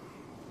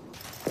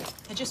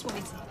 I just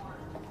wanted to...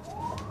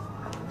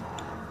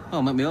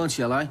 Oh, make me own,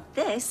 shall I?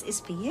 This is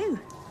for you.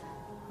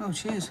 Oh,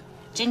 cheers.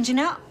 Ginger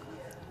nut.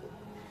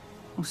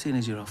 Well, seeing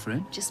as you're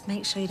offering. Just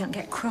make sure you don't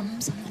get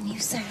crumbs on the new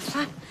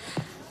sofa.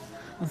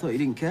 I thought you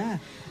didn't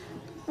care.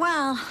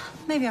 Well,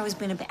 maybe I was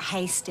being a bit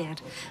hasty.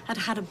 I'd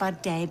had a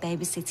bad day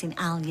babysitting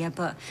Alia,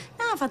 but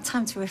now I've had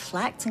time to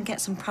reflect and get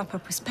some proper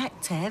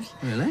perspective.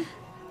 Really?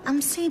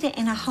 I'm seeing it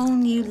in a whole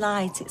new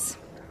light. It's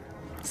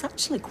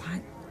actually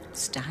quite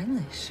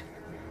stylish.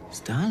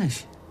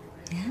 Stylish?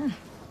 Yeah.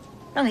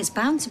 Well, it's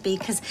bound to be,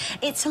 because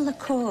it's a La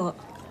Cour.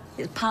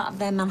 It's part of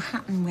their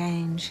Manhattan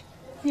range.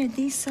 You know,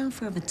 these sell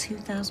for over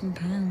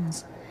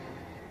 £2,000.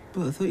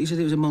 But I thought you said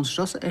it was a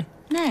monstrosity.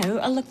 No,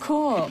 a La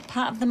Cour,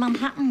 part of the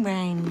Manhattan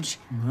range.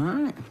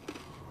 Right.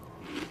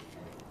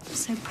 I'm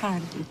so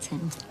proud of you,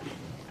 Tim.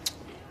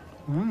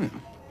 Right.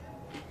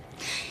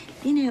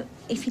 You know,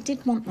 if you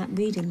did want that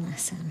reading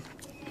lesson,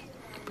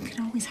 we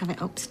could always have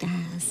it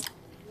upstairs.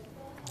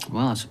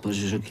 Well, I suppose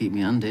you should keep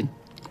me hand in.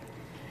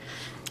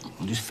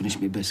 I'll just finish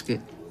my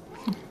biscuit.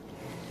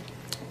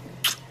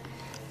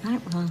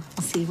 Right, well,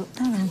 I'll see you up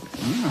there then.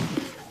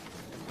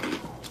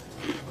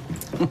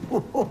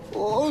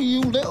 Oh,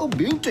 you little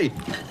beauty.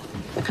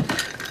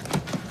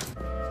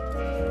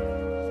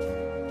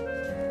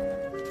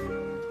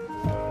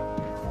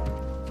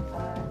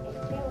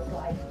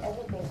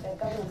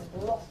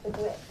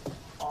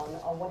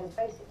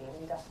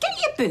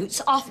 Get your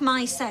boots off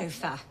my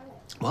sofa.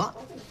 What?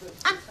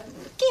 And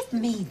give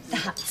give me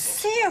that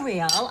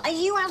cereal. Are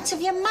you out of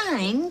your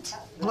mind?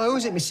 Well, I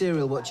always eat my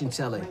cereal watching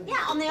telly.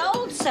 Yeah, on the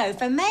old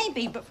sofa,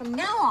 maybe, but from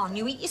now on,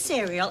 you eat your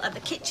cereal at the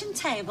kitchen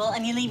table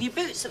and you leave your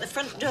boots at the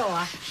front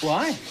door.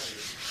 Why?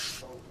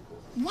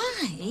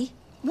 Why?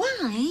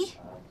 Why?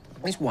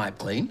 It's wiped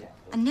clean.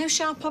 And no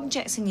sharp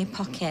objects in your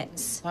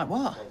pockets. Like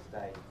what?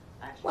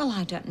 Well,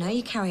 I don't know.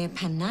 You carry a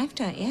penknife,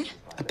 don't you?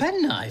 A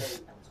penknife?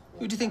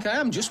 Who do you think I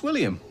am? Just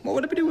William. What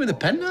would I be doing with a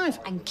penknife?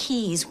 And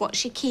keys.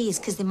 Watch your keys,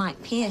 because they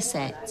might pierce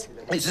it.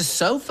 It's a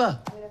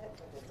sofa.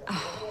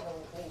 Oh,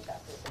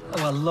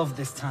 I love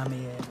this time of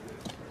year.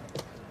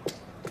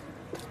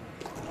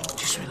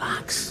 Just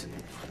relax.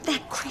 They're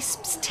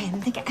crisps, Tim.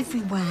 They get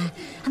everywhere.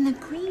 And the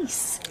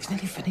grease. He's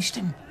nearly finished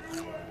him.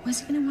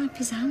 Where's he going to wipe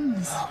his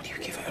hands? Oh, you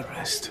give it a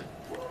rest.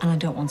 And I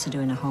don't want to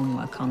do any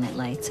homework on it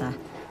later.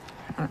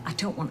 I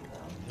don't want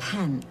a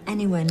pen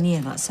anywhere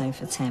near that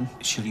sofa, Tim.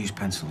 She'll use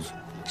pencils.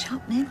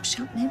 Sharp nibs,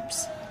 sharp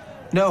nibs.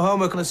 No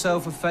homework on the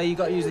sofa, Faye. You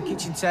got to use the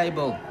kitchen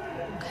table.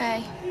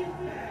 Okay.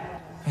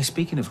 Hey,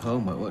 speaking of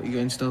homework, what are you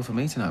got in store for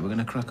me tonight? We're going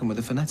to crack on with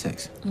the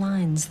phonetics.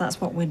 Lines,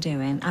 that's what we're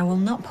doing. I will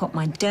not put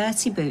my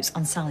dirty boots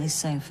on Sally's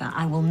sofa.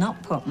 I will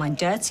not put my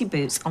dirty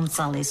boots on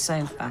Sally's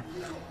sofa.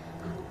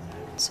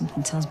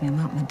 Something tells me I'm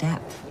out my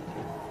depth.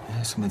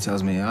 Yeah, something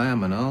tells me I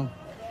am and all.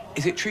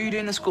 Is it true you're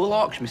doing the school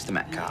auction, Mr.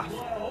 Metcalf?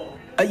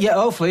 Yeah,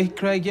 hopefully.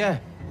 Craig, yeah.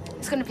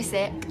 It's gonna be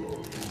sick.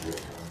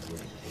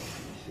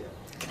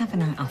 Can I have a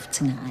night off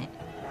tonight?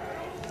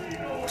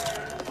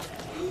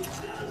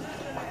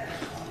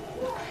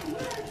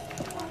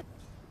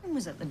 He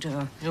was at the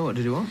door. Yeah, what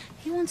did you want?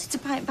 He wanted to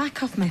buy it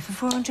back off me for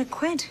 400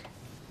 quid.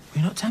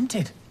 You're not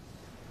tempted?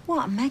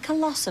 What, make a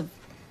loss of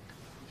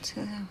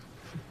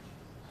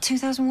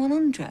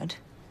 2,100?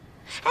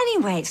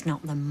 Anyway, it's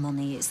not the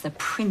money, it's the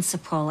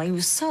principle. He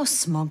was so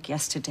smug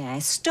yesterday,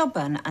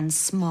 stubborn and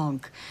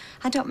smug.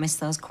 I don't miss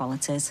those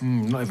qualities.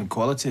 Not even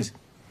qualities.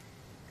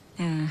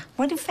 Yeah.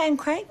 Where did Faye and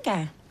Craig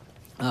go?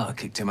 Oh, I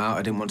kicked him out.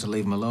 I didn't want to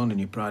leave him alone in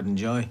your pride and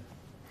joy.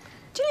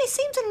 Do you know, he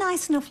seems a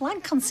nice enough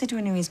lad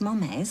considering who his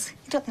mum is.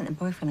 You don't think they're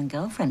boyfriend and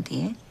girlfriend, do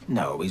you?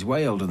 No, he's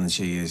way older than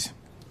she is.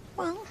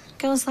 Well,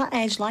 girls that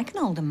age like an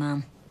older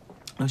man.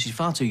 No, she's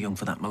far too young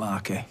for that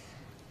malarkey.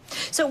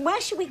 So where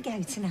should we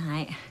go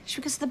tonight? Should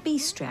we go to the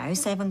bistro,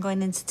 save on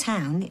going into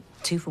town?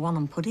 2 for 1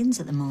 on puddings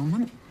at the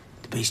moment.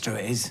 The bistro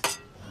it is.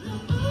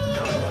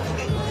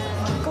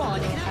 Go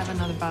on, you can have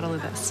another bottle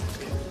of this.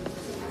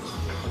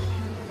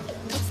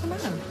 What's the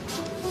matter?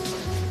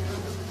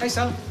 Hey,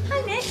 Sal.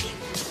 Hi, Nick.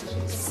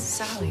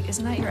 Sally,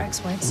 isn't that your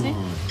ex-wife's name?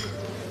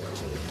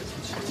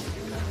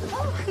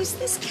 Oh, who's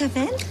this,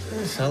 Kevin?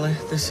 Hey, Sally,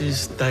 this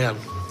is Diane.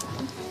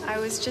 I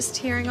was just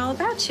hearing all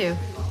about you.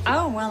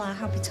 Oh, well, I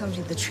hope he told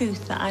you the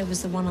truth, that I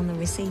was the one on the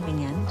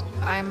receiving end.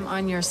 I'm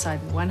on your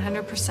side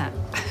 100%.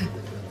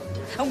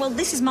 Oh, well,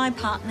 this is my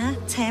partner,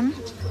 Tim.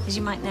 As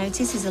you might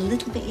notice, he's a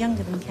little bit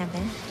younger than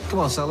Kevin. Come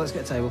on, Sal, let's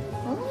get a table.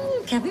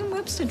 Oh, Kevin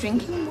Webster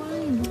drinking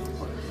wine.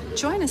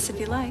 Join us if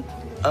you like.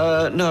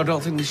 No, I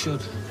don't think we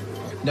should.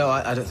 No,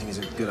 I don't think it's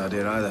a good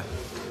idea either.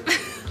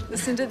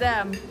 Listen to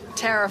them.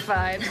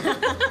 Terrified.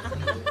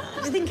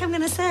 What do you think I'm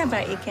going to say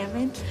about you,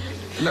 Kevin?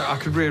 Look, I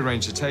could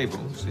rearrange the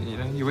tables. You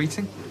know, you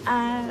eating?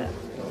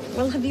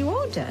 Well, have you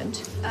ordered?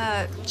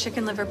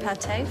 Chicken liver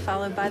pate,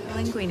 followed by the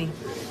linguine.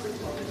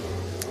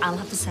 I'll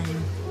have the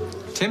same.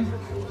 Tim?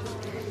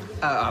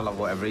 I'll have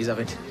whatever he's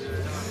having.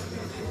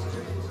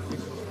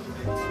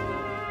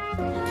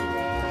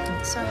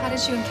 So how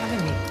did you and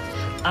Kevin meet?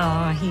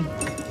 Oh, he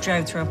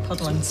drove through a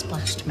puddle and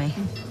splashed me.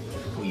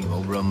 Oh, you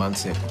old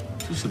romantic.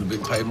 You should have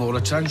been paying more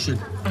attention.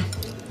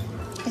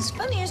 It's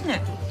funny, isn't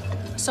it?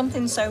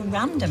 Something so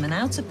random, and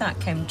out of that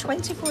came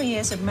 24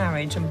 years of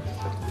marriage and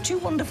 2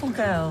 wonderful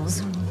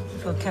girls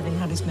before Kevin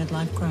had his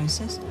midlife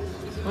crisis.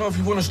 Well, if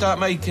you want to start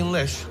making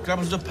lists, grab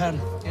us a pen.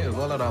 Yeah, we've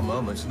all had our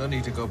moments. No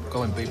need to go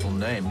calling people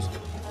names.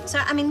 So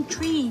I'm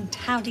intrigued.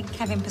 How did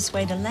Kevin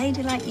persuade a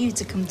lady like you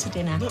to come to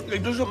dinner? Look,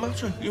 it doesn't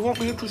matter. You won't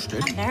be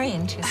interested. I'm very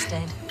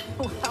interested.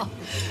 Well,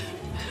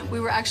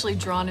 we were actually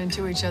drawn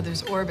into each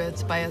other's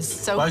orbits by a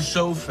soap... By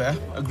Sophie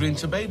agreeing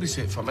to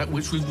babysit for me,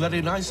 which was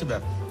very nice of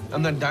her.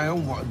 And then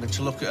Diane wanted me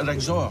to look at her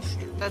exhaust.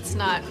 That's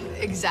not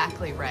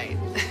exactly right.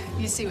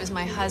 You see, it was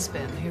my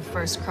husband who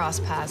first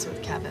crossed paths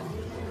with Kevin.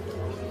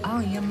 Oh,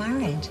 you're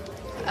married?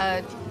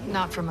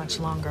 Not for much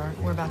longer.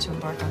 We're about to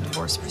embark on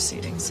divorce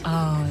proceedings.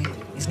 Oh,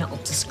 he's not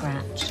up to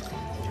scratch.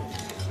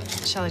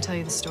 Shall I tell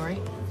you the story?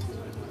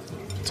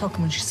 Talk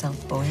amongst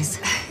yourself, boys.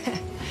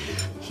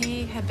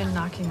 He had been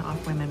knocking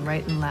off women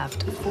right and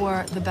left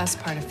for the best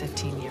part of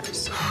 15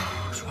 years.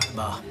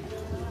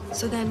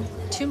 So then,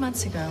 2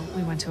 months ago,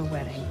 we went to a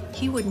wedding.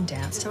 He wouldn't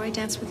dance, so I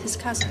danced with his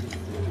cousin.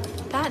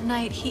 That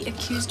night, he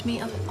accused me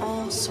of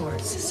all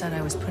sorts, said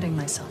I was putting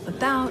myself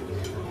about,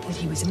 that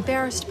he was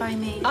embarrassed by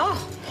me.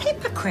 Oh,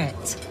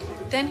 hypocrite.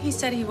 Then he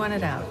said he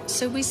wanted out,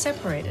 so we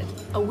separated.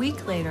 A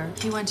week later,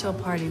 he went to a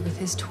party with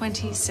his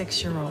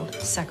 26-year-old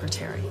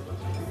secretary.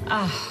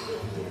 Ah.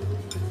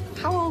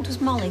 How old was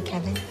Molly,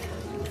 Kevin?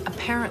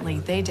 Apparently,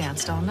 they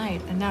danced all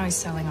night, and now he's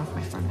selling off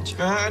my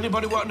furniture.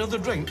 Anybody want another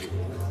drink?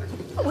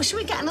 Oh, well, should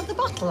we get another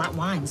bottle? That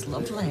wine's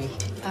lovely.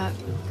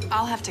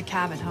 I'll have to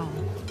cab it home.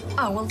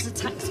 Oh, well, there's a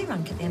taxi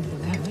rank at the end of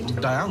the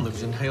road. Diane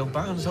lives in Hale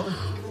Barnes, doesn't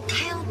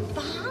she? Hale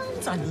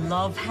Barnes? I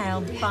love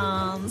Hale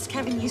Barnes.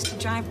 Kevin used to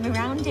drive me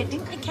around it,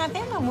 didn't you,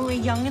 Kevin, when we were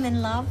young and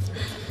in love?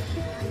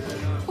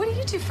 What do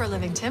you do for a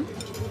living, Tim?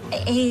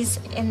 He's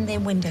in the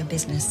window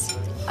business.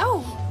 Oh,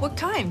 what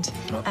kind?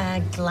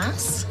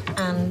 Glass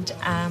and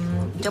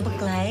double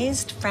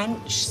glazed,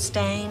 French,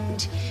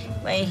 stained.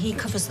 Well, he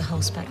covers the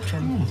whole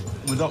spectrum.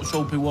 Without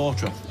soapy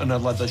water and a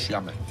leather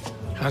chamois.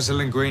 How's the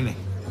linguine?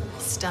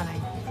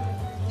 Stunning.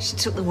 She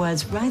took the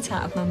words right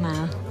out of my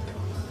mouth.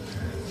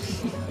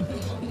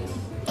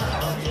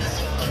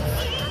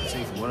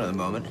 See for one at the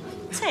moment.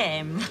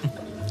 Tim.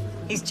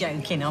 He's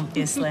joking,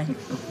 obviously.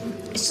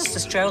 It's just a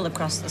stroll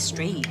across the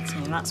street. I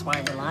mean, that's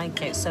why we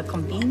like it. It's so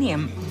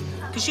convenient.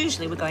 Because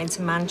usually we're going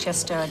to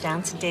Manchester or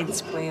down to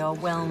Didsbury or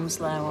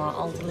Wilmslow or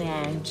Alderley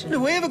Edge. Do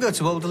we ever go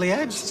to Alderley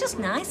Edge? It's just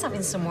nice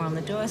having somewhere on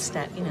the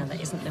doorstep, you know,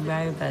 that isn't the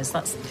Rovers.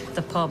 That's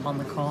the pub on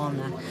the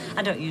corner.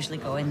 I don't usually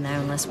go in there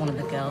unless one of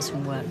the girls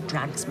from work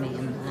drags me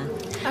in there.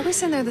 I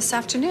was in there this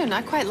afternoon.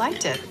 I quite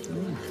liked it.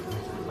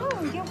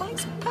 Oh, your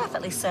wine's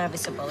perfectly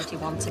serviceable if you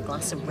want a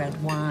glass of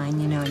red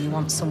wine, you know, and you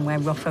want somewhere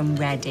rough and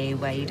ready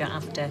where you don't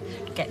have to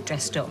get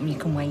dressed up and you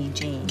can wear your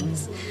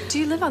jeans. Do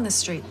you live on this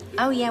street?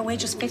 Oh, yeah, we're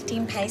just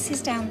 15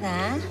 paces down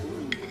there.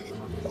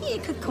 You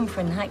could come for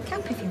a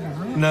nightcap if you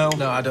want. No,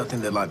 I don't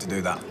think they'd like to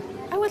do that.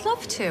 I would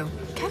love to.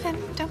 Kevin,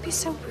 don't be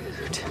so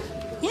rude.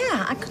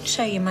 Yeah, I could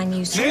show you my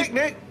new suit.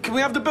 Nick, can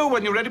we have the bill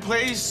when you're ready,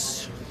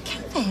 please?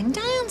 Kevin,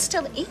 Diane's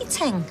still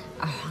eating.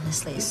 Oh,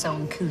 honestly, it's so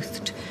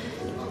uncouth.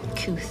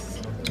 Couth.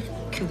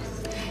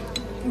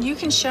 You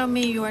can show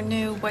me your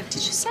new, what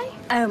did you say?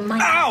 Oh, my...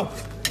 Ow!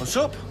 What's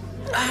up?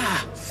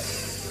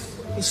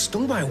 He's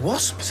stung by a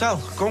wasp.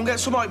 Sal, go and get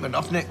some ointment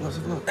off Nick. Let's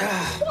have a look.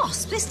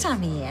 Wasp this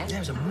time of year? Yeah, it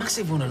was a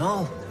massive one and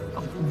all.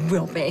 Oh,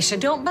 rubbish. I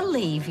don't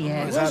believe you.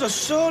 I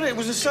saw it. It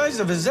was the size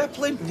of a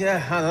zeppelin.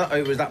 Yeah, I know.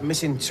 It was that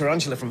missing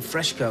tarantula from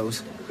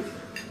Fresco's.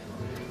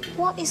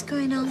 What is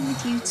going on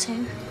with you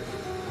two?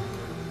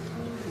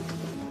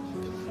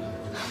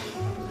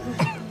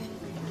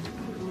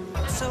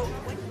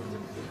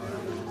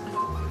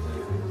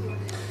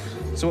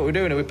 So what are we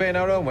doing? Are we paying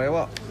our own way or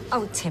what?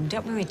 Oh, Tim,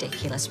 don't be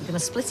ridiculous. We're going to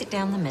split it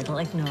down the middle,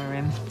 ignore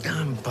him.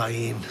 I'm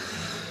buying.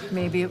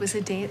 Maybe it was a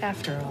date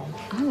after all.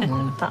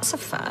 Oh, that's a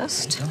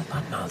first. Don't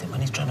badmouth him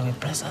when he's trying to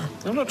impress her.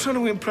 I'm not trying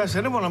to impress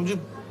anyone. I'm just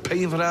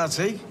paying for our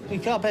tea. You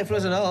can't pay for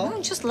us at all.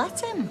 No, just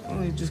let him.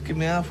 Oh, you just give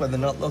me half when they're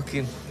not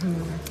looking.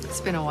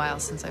 It's been a while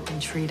since I've been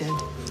treated.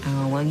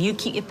 Oh, well, you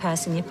keep your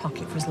purse in your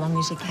pocket for as long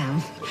as you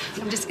can.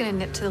 I'm just going to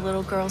nip to the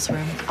little girl's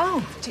room.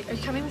 Oh. Are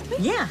you coming with me?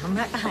 Yeah, I'm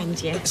right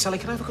behind you. Sally,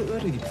 can I have a quick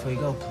word with you before you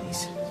go,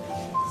 please?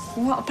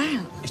 What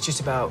about? It's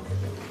just about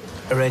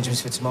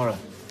arrangements for tomorrow.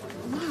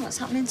 Wow, what's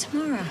happening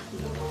tomorrow?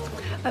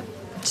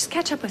 Just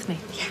catch up with me.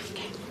 Yeah,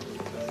 okay.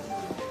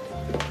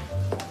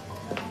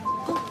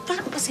 Oh,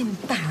 that was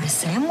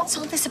embarrassing. What's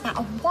all this about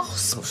a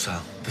wasp? Look,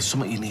 Sal, there's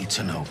something you need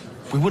to know.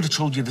 We would have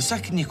told you the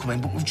second you come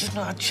in, but we've just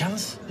not had a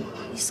chance.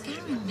 You're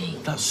scaring me.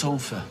 That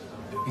sofa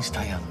is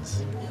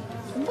Diane's.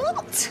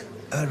 What?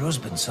 Her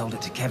husband sold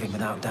it to Kevin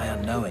without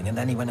Diane knowing, and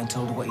then he went and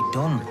told her what he'd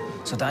done.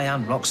 So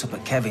Diane rocks up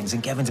at Kevin's,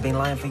 and Kevin's been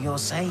lying for your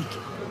sake.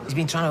 He's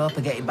been trying to help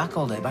her get it back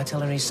all day by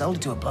telling her he sold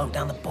it to a bloke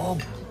down the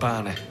pub.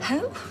 Barney.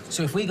 Who?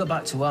 So if we go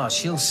back to ours,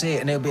 she'll see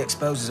it and he'll be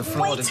exposed as a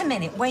fraud. Wait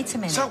a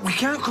minute. Sal, we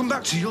can't come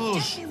back to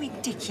yours. Don't be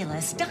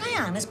ridiculous.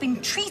 Diane has been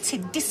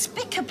treated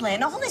despicably,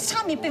 and all this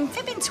time you've been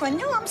fibbing to her.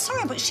 No, I'm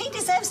sorry, but she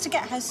deserves to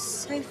get her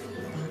sofa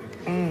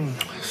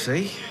back.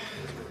 See?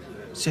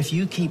 So if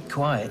you keep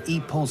quiet, he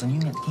pulls and you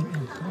get to keep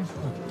your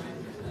comfort.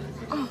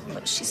 Oh,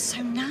 but she's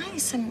so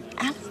nice and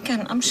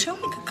elegant. I'm sure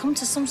we could come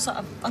to some sort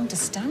of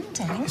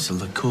understanding. It's a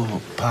liqueur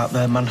part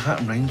there,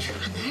 Manhattan range.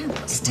 I know,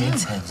 but still.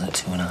 Retails at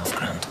 $2.5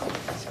 grand.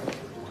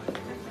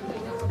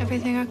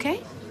 Everything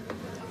okay?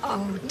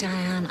 Oh,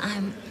 Diane,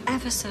 I'm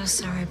ever so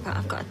sorry, but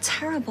I've got a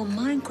terrible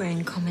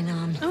migraine coming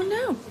on. Oh,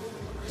 no.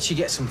 She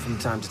gets them from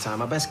time to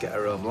time. I best get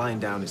her home. Lying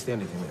down, it's the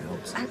only thing that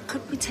helps.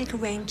 Could we take a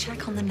rain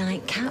check on the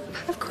nightcap?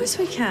 Of course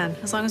we can,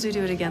 as long as we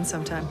do it again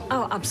sometime.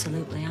 Oh,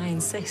 absolutely. I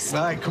insist.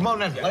 Right, come on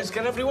then. Let's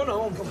get everyone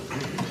home. Come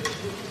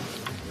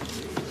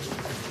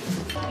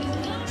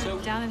on. So,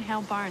 down in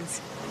Hale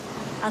Barnes.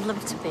 I'd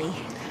love to be.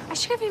 I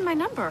should give you my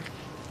number.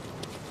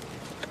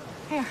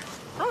 Here.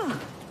 Oh.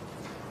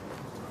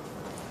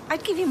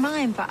 I'd give you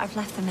mine, but I've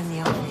left them in the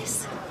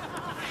office.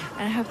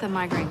 And I hope the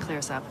migraine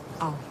clears up.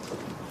 Oh,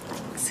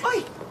 thanks.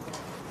 Oi!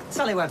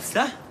 Sally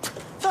Webster.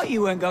 Thought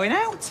you weren't going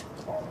out.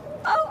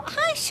 Oh,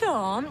 hi,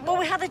 Sean. Well,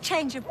 we had a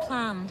change of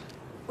plan.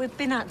 We've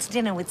been out to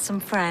dinner with some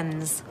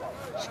friends.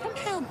 She's from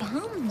Hale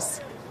Barnes.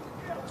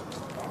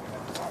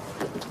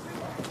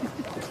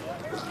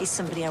 He's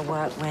somebody I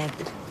work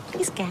with.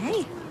 He's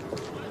gay.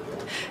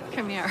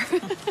 Come here.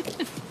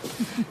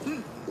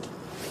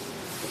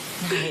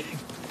 Night.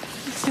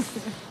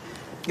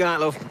 Good night,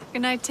 love.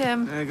 Good night,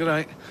 Tim. Good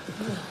night.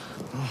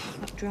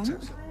 Drunk?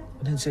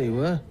 I didn't say you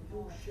were.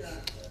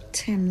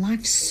 Tim,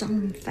 life's so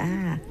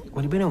unfair.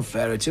 Well, you've been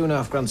unfair. A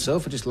 £2.5 grand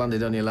sofa just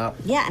landed on your lap.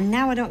 Yeah, and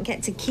now I don't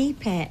get to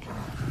keep it.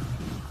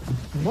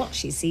 What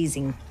she sees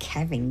in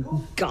Kevin,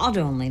 God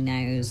only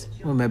knows.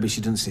 Well, maybe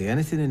she doesn't see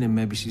anything in him.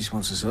 Maybe she just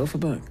wants the sofa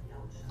back.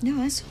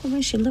 No, I saw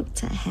when she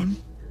looked at him.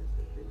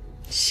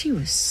 She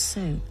was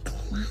so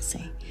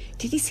classy.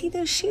 Did you see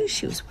those shoes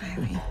she was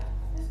wearing?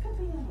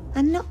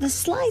 And not the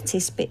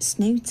slightest bit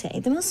snooty.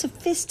 The most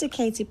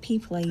sophisticated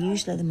people are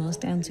usually the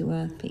most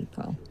down-to-earth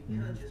people.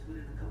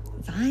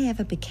 If I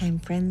ever became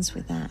friends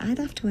with her, I'd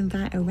have to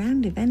invite her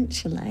round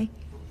eventually.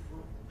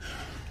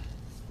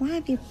 Why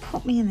have you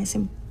put me in this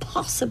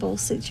impossible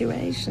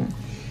situation?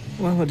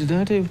 Well, what did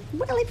I do?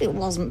 Well, if it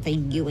wasn't for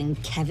you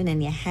and Kevin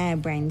and your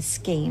harebrained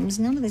schemes,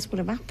 none of this would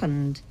have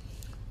happened.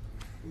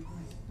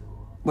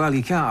 Well,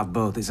 you can't have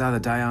both. It's either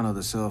Diane or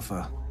the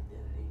sofa.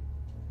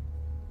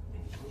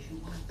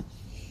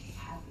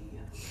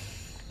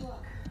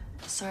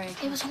 Sorry.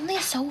 It was only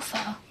a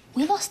sofa.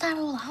 We lost our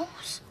whole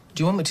house.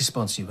 Do you want me to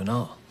sponsor you or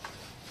not?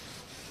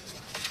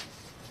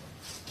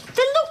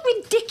 They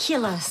look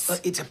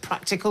ridiculous. It's a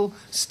practical,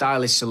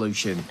 stylish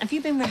solution. Have you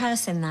been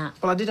rehearsing that?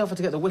 Well, I did offer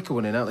to get the wicker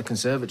one in out of the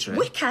conservatory.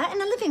 Wicker in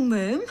the living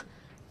room?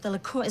 The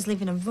LaCourte is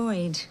leaving a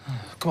void.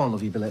 Come on,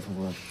 love, you'll be late for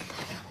work.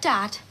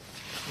 Dad,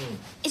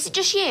 is it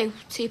just you,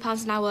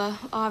 £2 an hour,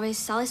 or is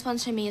Sally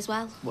sponsoring me as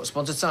well? What,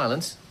 sponsored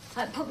silence?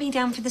 Put me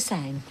down for the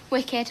same.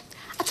 Wicked.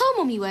 I told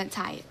Mum you weren't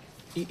tight.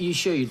 You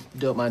sure you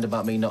don't mind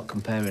about me not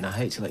comparing? I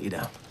hate to let you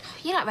down.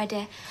 You're not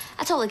ready.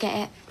 I totally get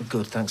it.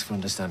 Good, thanks for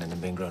understanding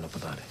and being grown up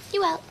about it.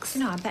 You welks.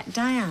 You know, I bet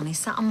Diane is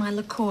sat on my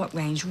LaCourte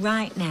range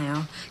right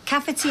now.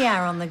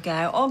 Cafetiere on the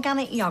go,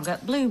 organic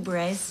yoghurt,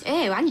 blueberries.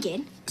 Ew,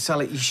 hanging.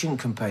 Sally, you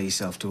shouldn't compare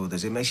yourself to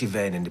others. It makes you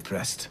vain and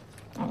depressed.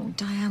 Oh,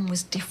 Diane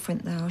was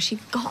different, though. She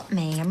got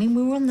me. I mean,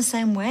 we were on the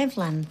same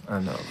wavelength. I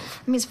know,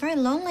 love. I mean, it's very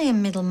lonely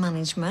in middle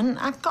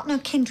management. I've got no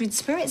kindred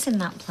spirits in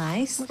that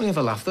place. Well, you have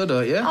a laugh, though,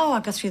 don't you? Oh, I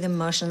go through the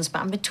motions, but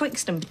I'm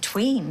betwixt and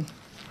between.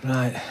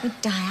 Right.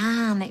 With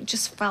Diane, it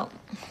just felt...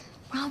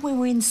 well, we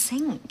were in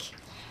sync.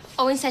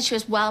 Owen said she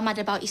was well mad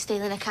about you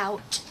stealing a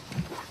couch.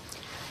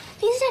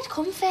 These are dead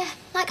comfy,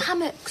 like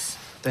hammocks.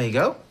 There you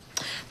go.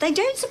 They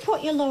don't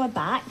support your lower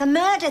back. They're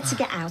murder to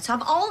get out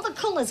of. All the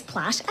colours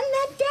clash, and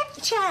they're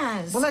deck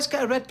chairs. Well, let's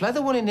get a red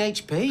pleather one in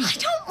HP. I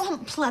don't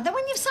want pleather.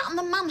 When you've sat on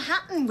the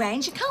Manhattan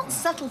range, you can't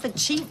settle for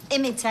cheap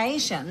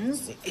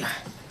imitations. There's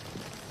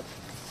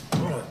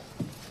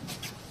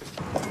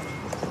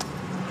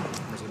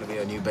going to be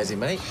a new Bezzy,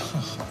 mate.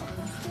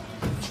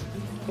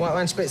 White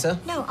wine spritzer?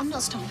 No, I'm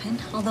not stopping.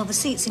 Although the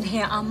seats in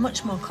here are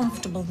much more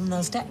comfortable than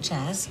those deck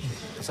chairs.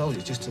 I told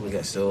you, just till we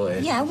get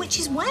sorted. Yeah, which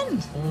is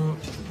when?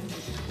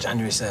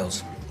 January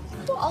sales.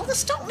 What, all the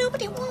stock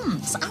nobody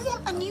wants? I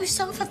want a new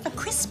sofa for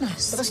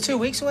Christmas. But that's 2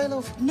 weeks away,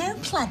 love. No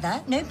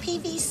pleather, no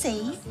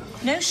PVC,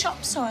 no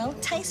shop soil,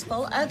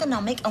 tasteful,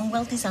 ergonomic and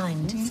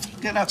well-designed.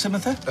 Get that,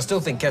 Timothy? I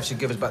still think Kev should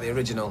give us back the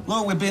original.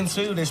 Look, we've been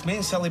through this. Me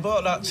and Sally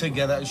bought that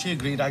together and she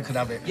agreed I could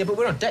have it. Yeah, but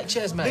we're on deck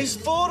chairs, mate. There's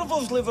 4 of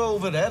us live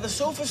over there. The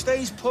sofa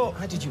stays put.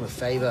 I did you a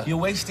favour. You're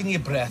wasting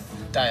your breath.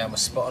 Diane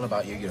was spot on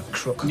about you. You're a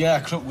crook. Yeah,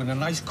 a crook with a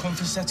nice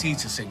comfy settee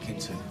to sink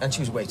into. And she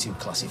was way too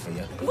classy for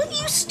you. Will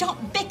you stop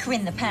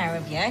bickering, the pair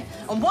of you,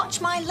 and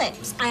watch my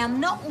lips? I am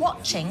not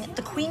watching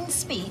the Queen's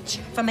speech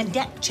from a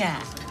deck chair.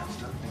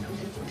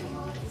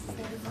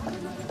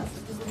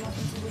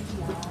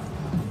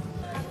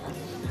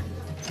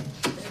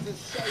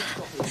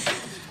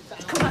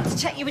 Come back to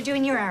check you were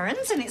doing your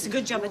errands, and it's a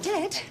good job I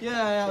did.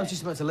 Yeah, I was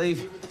just about to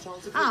leave.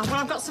 Ah, well,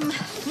 I've got some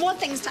more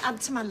things to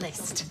add to my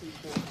list.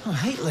 Oh, I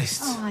hate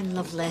lists. Oh, I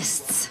love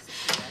lists.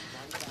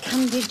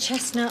 Candied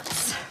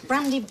chestnuts,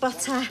 brandy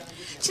butter.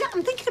 Do you know,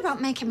 I'm thinking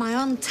about making my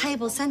own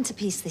table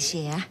centrepiece this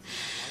year.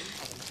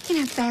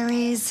 You know,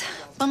 berries,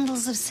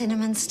 bundles of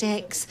cinnamon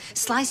sticks,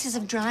 slices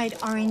of dried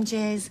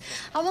oranges.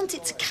 I want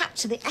it to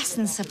capture the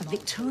essence of a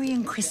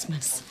Victorian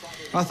Christmas.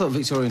 I thought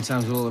Victorian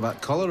times were all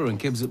about cholera and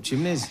kibs up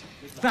chimneys.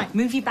 Right,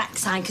 move your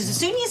backside, because the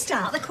sooner you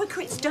start, the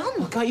quicker it's done.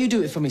 Well, can't you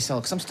do it for me,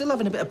 Sal? Because I'm still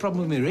having a bit of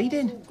problem with me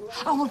reading.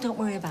 Oh, well, don't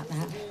worry about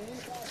that.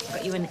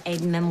 Got you an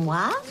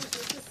aide-memoire.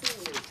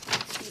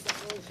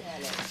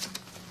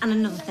 And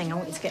another thing, I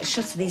want you to get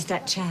shut of these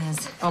deck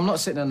chairs. I'm not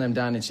sitting on them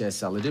dining chairs,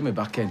 Sal. They do me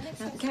back in.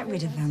 No, get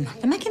rid of them.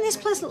 They're making this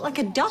place look like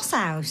a doss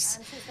house.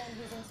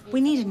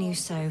 We need a new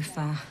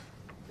sofa.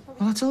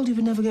 Well, I told you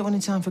we'd never get one in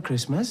time for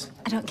Christmas.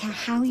 I don't care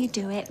how you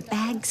do it,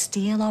 beg,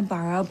 steal or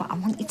borrow, but I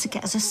want you to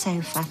get us a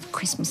sofa for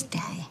Christmas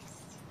Day.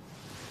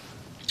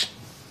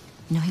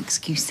 No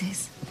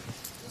excuses.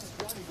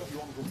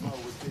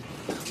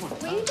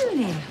 What are you doing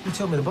here? You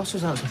told me the boss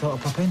was out, so I thought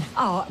I'd pop in.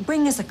 Oh,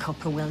 bring us a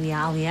cuppa, will you,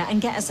 Alia,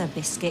 and get us a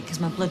biscuit, because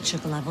my blood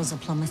sugar levels are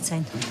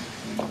plummeting.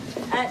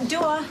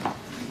 Door.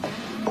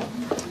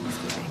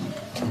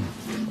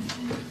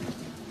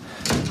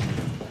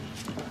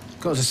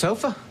 Got us a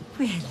sofa.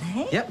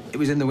 Really? Yep, it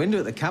was in the window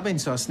at the cabin,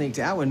 so I sneaked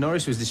it out when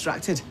Norris was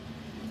distracted.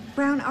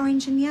 Brown,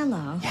 orange and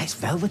yellow? Yeah, it's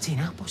velveteen.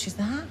 How posh is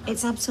that?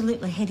 It's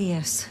absolutely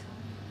hideous.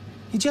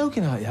 You're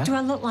joking, aren't you? Do I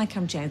look like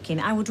I'm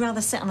joking? I would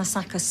rather sit on a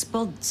sack of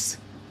spuds.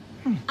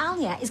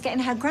 Alia is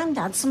getting her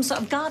granddad some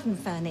sort of garden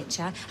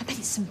furniture. I bet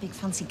it's some big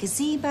fancy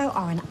gazebo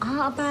or an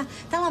arbour.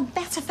 They'll have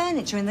better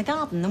furniture in the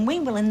garden than we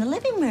will in the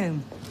living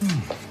room.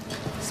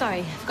 Sorry,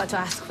 I forgot to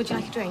ask. Would you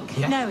like a drink?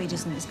 Yeah. No, he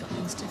doesn't. He's got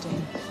things to do.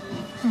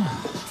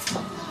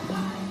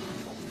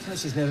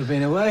 She's never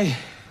been away.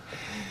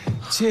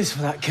 Cheers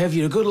for that, Kev.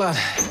 You're a good lad.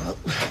 Well,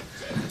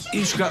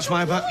 you scratch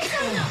my back.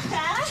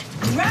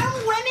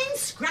 Grown women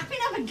scrapping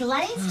up a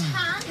glazed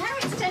hand, hair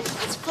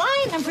extensions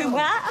flying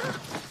everywhere.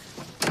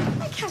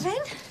 Hi,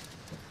 Kevin.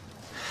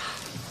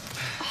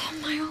 Oh,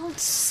 my old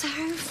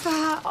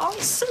sofa. Oh,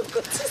 it's so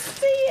good to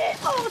see it.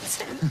 Oh,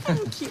 Tim,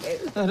 thank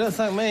you. No, don't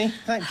thank me.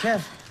 Thank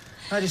Kev.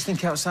 I just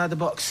think outside the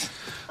box.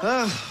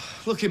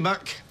 Looking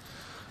back,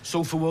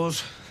 sofa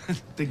wars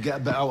did get a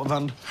bit out of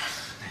hand.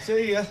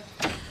 See ya.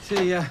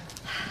 See ya.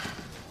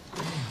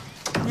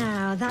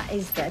 Now, that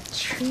is the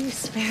true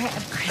spirit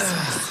of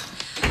Christmas.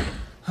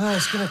 Oh,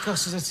 it's going to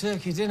cost us a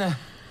turkey dinner.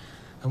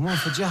 And one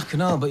for Jack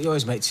and all, but you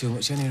always make too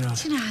much any road.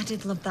 Do you know, I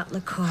did love that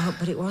liqueur,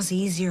 but it was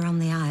easier on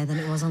the eye than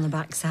it was on the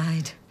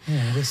backside.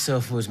 Yeah, this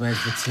sofa was made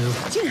for two.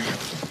 Do you know,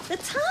 the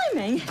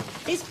timing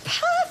is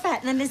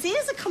perfect. And then his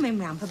ears are coming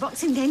round for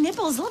Boxing Day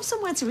nibbles. Love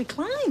somewhere to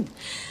recline.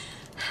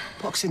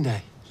 Boxing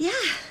Day? Yeah,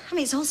 I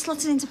mean, it's all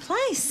slotted into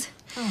place.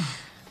 Oh.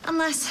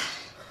 Unless,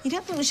 you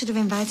don't think we should have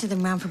invited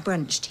them round for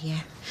brunch, do you?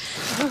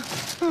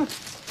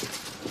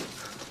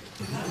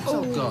 What's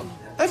all gone?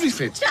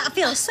 Everything. Do you know, I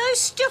feel so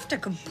stuffed I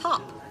could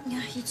pop.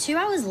 Yeah, you're 2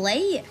 hours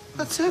late.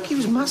 That turkey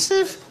was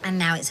massive. And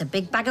now it's a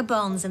big bag of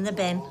bones in the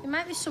bin. There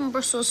might be some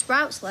Brussels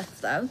sprouts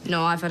left, though.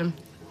 No, I've had them.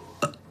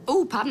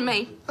 Oh, pardon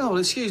me. Oh, well,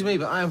 excuse me,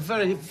 but I am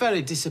very,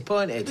 very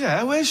disappointed.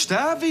 Yeah, we're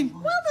starving.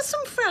 Well, there's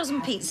some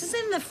frozen pizzas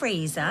in the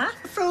freezer.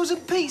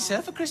 Frozen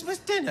pizza for Christmas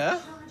dinner?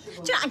 Do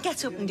you know, I'd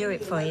get up and do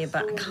it for you,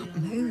 but I can't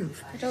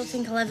move. I don't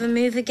think I'll ever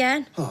move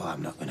again. Oh,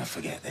 I'm not going to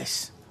forget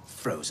this.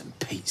 Frozen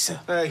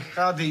pizza. Hey,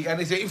 I'll eat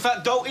anything. In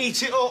fact, don't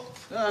eat it up.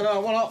 No, I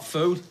want hot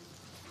food.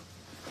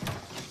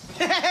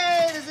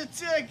 Hey, there's a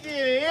turkey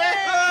in here.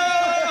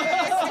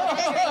 Come on,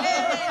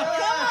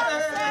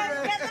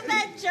 sir, get the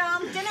veg,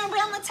 John. Dinner will be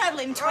on the table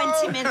in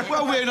 20 minutes.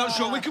 Well, we're not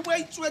sure. We can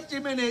wait 20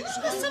 minutes.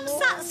 There's some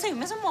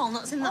satsumas and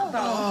walnuts in that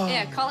bowl.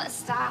 Yeah, call it a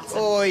start.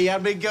 Oh, you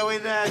had me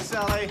going there,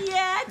 Sally.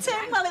 Yeah,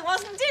 Tim, well, it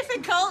wasn't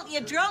difficult.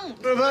 You're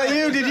drunk. What about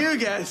you? Did you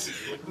guess?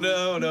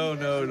 No.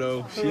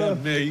 She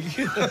had me.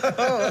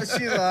 Oh, what's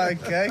she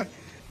like, eh?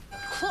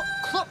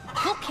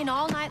 Clucking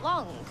all night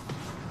long.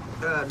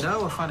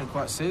 No, I find it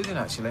quite soothing,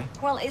 actually.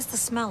 Well, it's the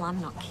smell I'm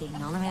not keen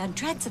on. I mean, I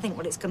dread to think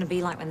what it's going to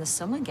be like when the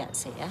summer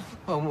gets here.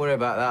 Well, don't worry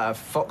about that. A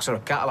fox or a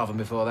cat will have them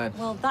before then.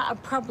 Well,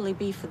 that'd probably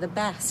be for the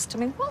best. I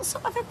mean, what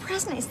sort of a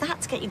present is that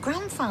to get your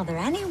grandfather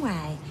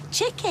anyway?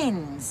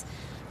 Chickens.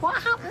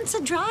 What happened to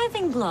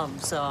driving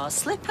gloves or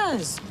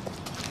slippers?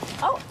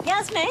 Oh,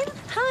 Yasmin.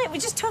 Hi, we're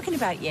just talking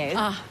about you.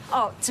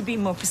 Oh, to be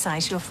more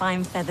precise, your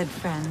fine feathered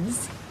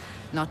friends.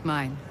 Not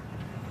mine.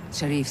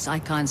 Sharif's, I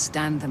can't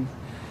stand them.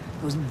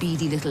 Those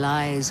beady little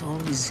eyes,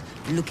 always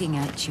looking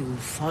at you,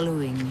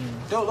 following you.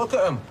 Don't look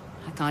at them.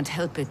 I can't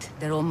help it.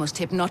 They're almost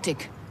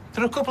hypnotic.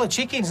 They're a couple of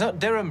chickens, not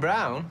Durham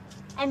Brown.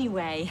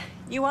 Anyway,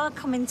 you are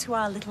coming to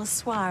our little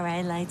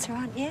soiree later,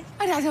 aren't you?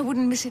 I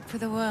wouldn't miss it for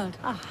the world.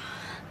 Oh.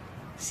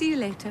 See you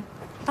later.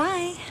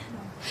 Bye.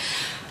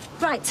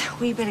 Right,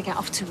 we better get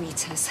off to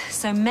Rita's.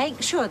 So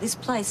make sure this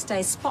place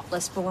stays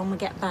spotless for when we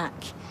get back.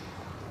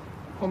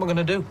 What am I going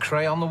to do?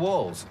 Cray on the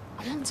walls?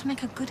 I want to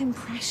make a good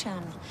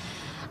impression.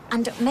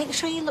 And make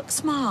sure you look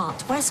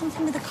smart. Wear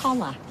something with a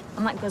collar.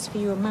 And that goes for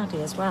you and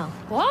Maddie as well.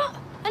 What?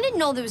 I didn't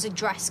know there was a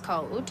dress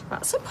code.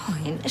 That's the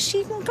point. Has she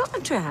even got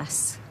a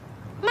dress?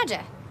 Maddie,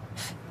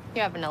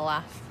 you're having a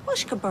laugh. Well,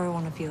 she could borrow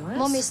one of yours.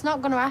 Mum, it's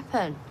not going to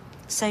happen.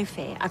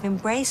 Sophie, I've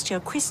embraced your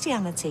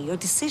Christianity, your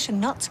decision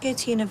not to go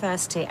to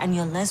university, and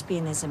your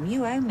lesbianism.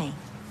 You owe me.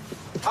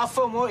 Have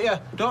fun, won't you?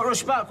 Don't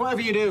rush back,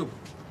 whatever you do.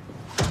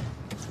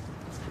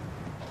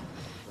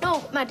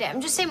 No, Maddie,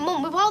 I'm just saying,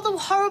 Mum, with all the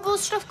horrible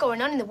stuff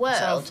going on in the world...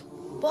 Soph.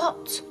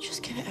 What?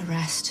 Just give it a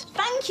rest.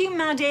 Thank you,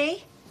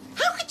 Maddie.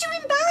 How could you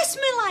embarrass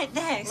me like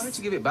this? Why don't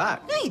you give it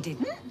back? No, you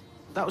didn't.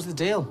 That was the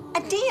deal.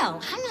 A deal?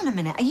 Hang on a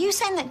minute. Are you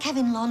saying that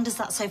Kevin launders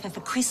that sofa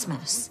for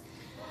Christmas?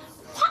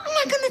 What am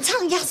I going to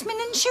tell Yasmin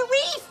and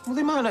Sharif? Well,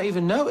 they might not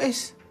even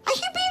notice. Are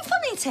you being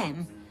funny,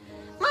 Tim?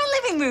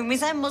 My living room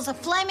resembles a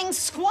flaming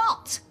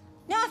squat.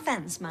 No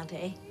offence,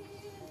 Maddie.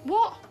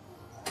 What?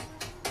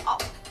 Oh,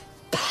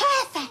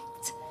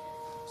 perfect.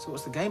 So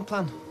what's the game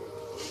plan?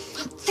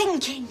 I'm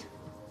thinking.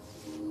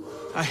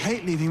 I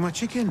hate leaving my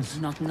chickens.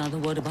 Not another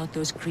word about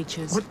those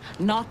creatures. What?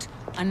 Not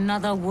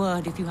another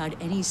word. If you had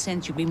any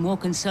sense, you'd be more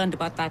concerned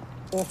about that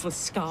awful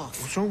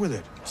scarf. What's wrong with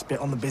it? It's a bit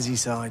on the busy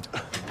side.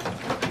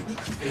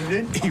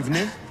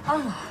 Evening.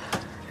 Oh.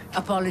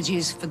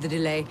 Apologies for the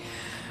delay.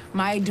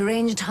 My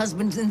deranged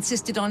husband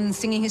insisted on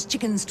singing his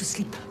chickens to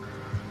sleep.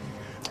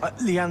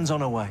 Leanne's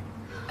on her way.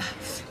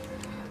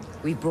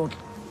 We brought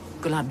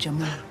gulab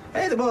jamun.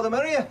 Hey, the more the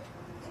merrier.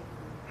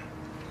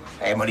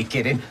 Hey, I'm only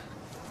kidding.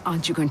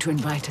 Aren't you going to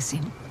invite us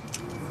in?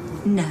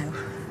 No.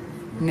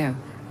 No.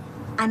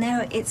 I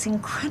know it's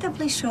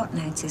incredibly short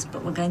notice,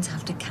 but we're going to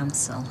have to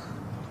cancel.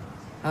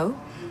 Oh?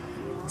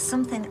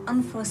 Something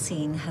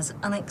unforeseen has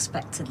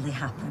unexpectedly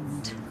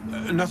happened.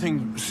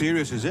 Nothing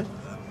serious, is it?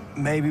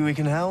 Maybe we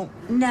can help?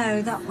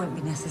 No, that won't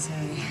be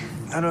necessary.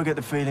 I don't get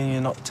the feeling you're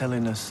not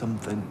telling us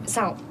something.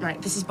 Sal,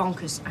 right, this is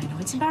bonkers. I know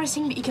it's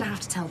embarrassing, but you're gonna have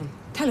to tell them.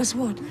 Tell us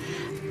what?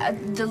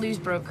 The loose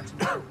broke.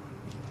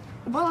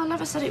 Well, I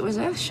never said it was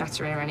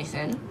earth-shattering or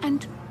anything.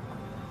 And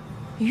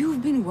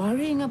you've been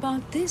worrying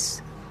about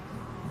this?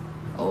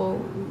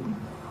 Oh,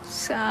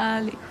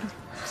 Sally.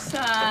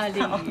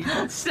 Sally.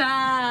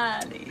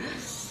 Sally.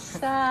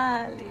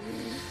 Sally.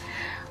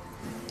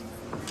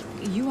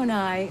 You and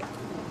I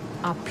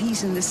are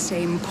peas in the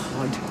same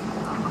pod.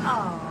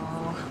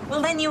 Oh,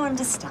 well, then you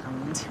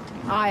understand.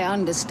 I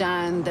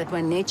understand that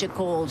when nature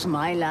calls,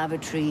 my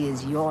lavatory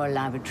is your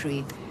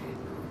lavatory.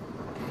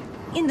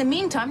 In the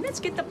meantime, let's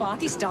get the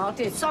party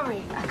started.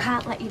 Sorry, I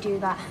can't let you do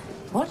that.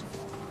 What?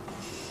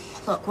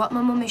 Look, what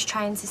my mum is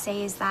trying to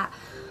say is that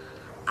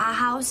our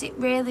house, it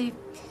really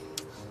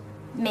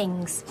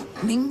mings.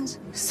 Mings?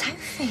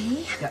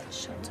 Sophie? Yeah,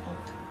 shut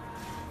up.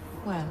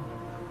 Well,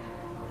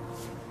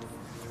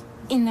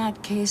 in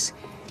that case,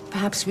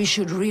 perhaps we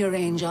should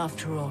rearrange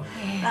after all.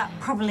 Yeah. That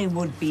probably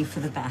would be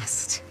for the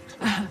best.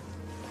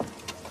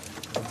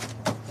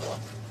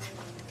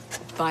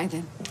 Bye,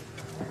 then.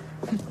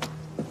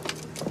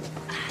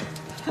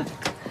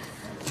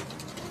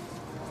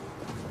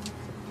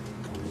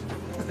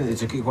 I think they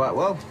took it quite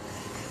well.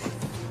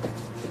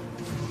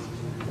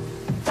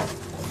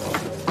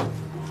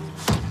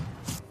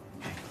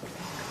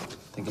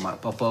 Think I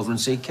might pop over and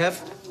see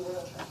Kev?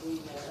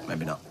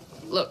 Maybe not.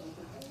 Look,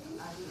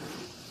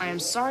 I am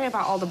sorry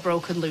about all the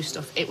broken loose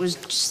stuff. It was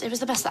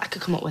the best that I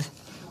could come up with.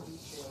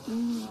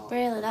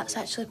 Really, that's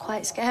actually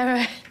quite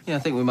scary. Yeah, I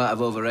think we might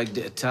have over-egged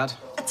it a tad.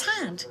 A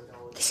tad?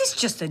 This is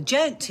just a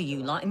joke to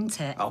you lot, isn't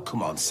it? Oh,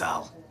 come on,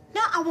 Sal.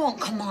 No, I won't.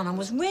 Come on. I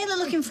was really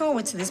looking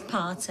forward to this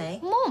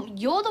party. Mum,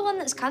 you're the one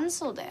that's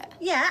cancelled it.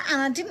 Yeah,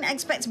 and I didn't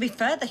expect to be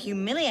further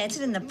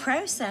humiliated in the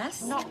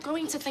process. Not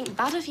going to think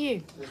bad of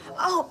you.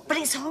 Oh, but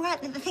it's all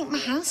right that they think my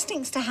house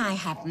stinks to high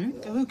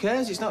heaven. Who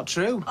cares? It's not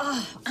true.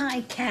 Oh,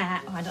 I care.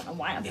 Oh, I don't know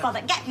why I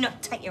bother. No,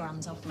 take your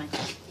hands off me.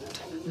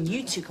 And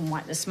you two can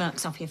wipe the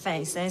smokes off your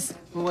faces.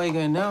 Well, where are you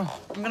going now?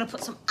 I'm going to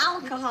put some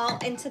alcohol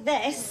into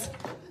this,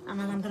 and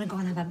then I'm going to go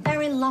and have a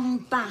very long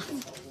bath.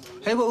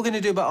 Hey, what are we going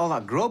to do about all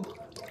that grub?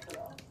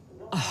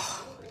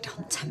 Oh,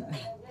 don't tempt me.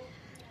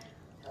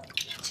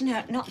 Do you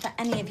know, not that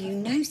any of you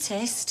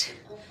noticed,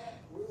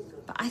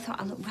 but I thought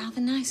I looked rather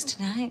nice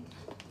tonight.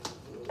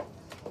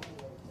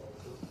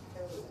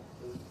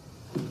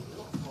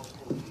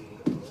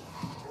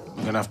 I'm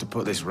going to have to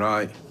put this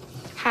right.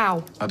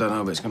 How? I don't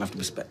know, but it's going to have to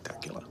be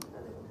spectacular.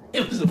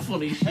 It was a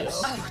funny show.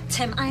 Oh,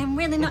 Tim, I am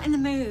really not in the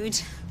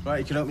mood. Right,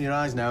 you can open your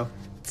eyes now.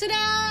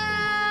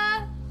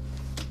 Ta-da!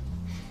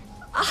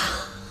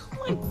 Oh,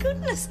 my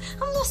goodness,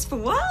 I'm lost for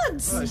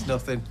words. Oh, it's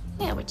nothing.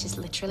 Yeah, which is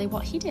literally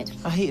what he did.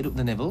 I heated up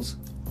the nibbles.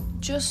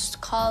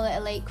 Just call it a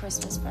late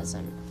Christmas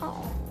present.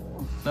 Oh.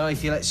 Now,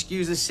 if you'll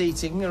excuse the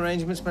seating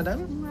arrangements,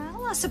 madame.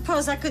 Well, I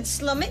suppose I could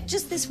slum it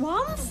just this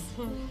once.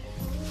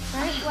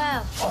 Right,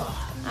 well,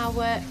 our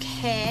work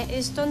here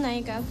is done. There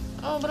you go.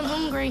 Oh, but I'm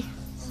hungry.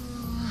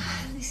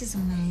 Oh, this is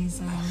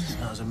amazing. It's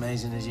not as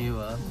amazing as you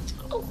are.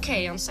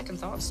 Okay, on second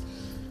thoughts.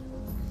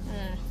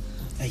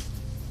 Hey,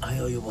 I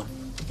owe you one.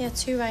 Yeah,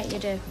 too right you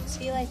do.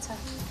 See you later.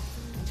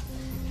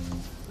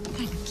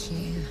 Thank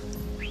you.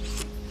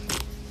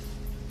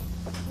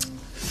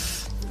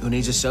 Who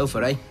needs a sofa,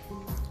 eh?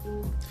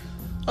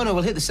 Oh, no,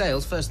 we'll hit the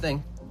sales first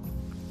thing.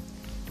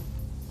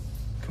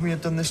 Can we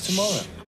have done this tomorrow?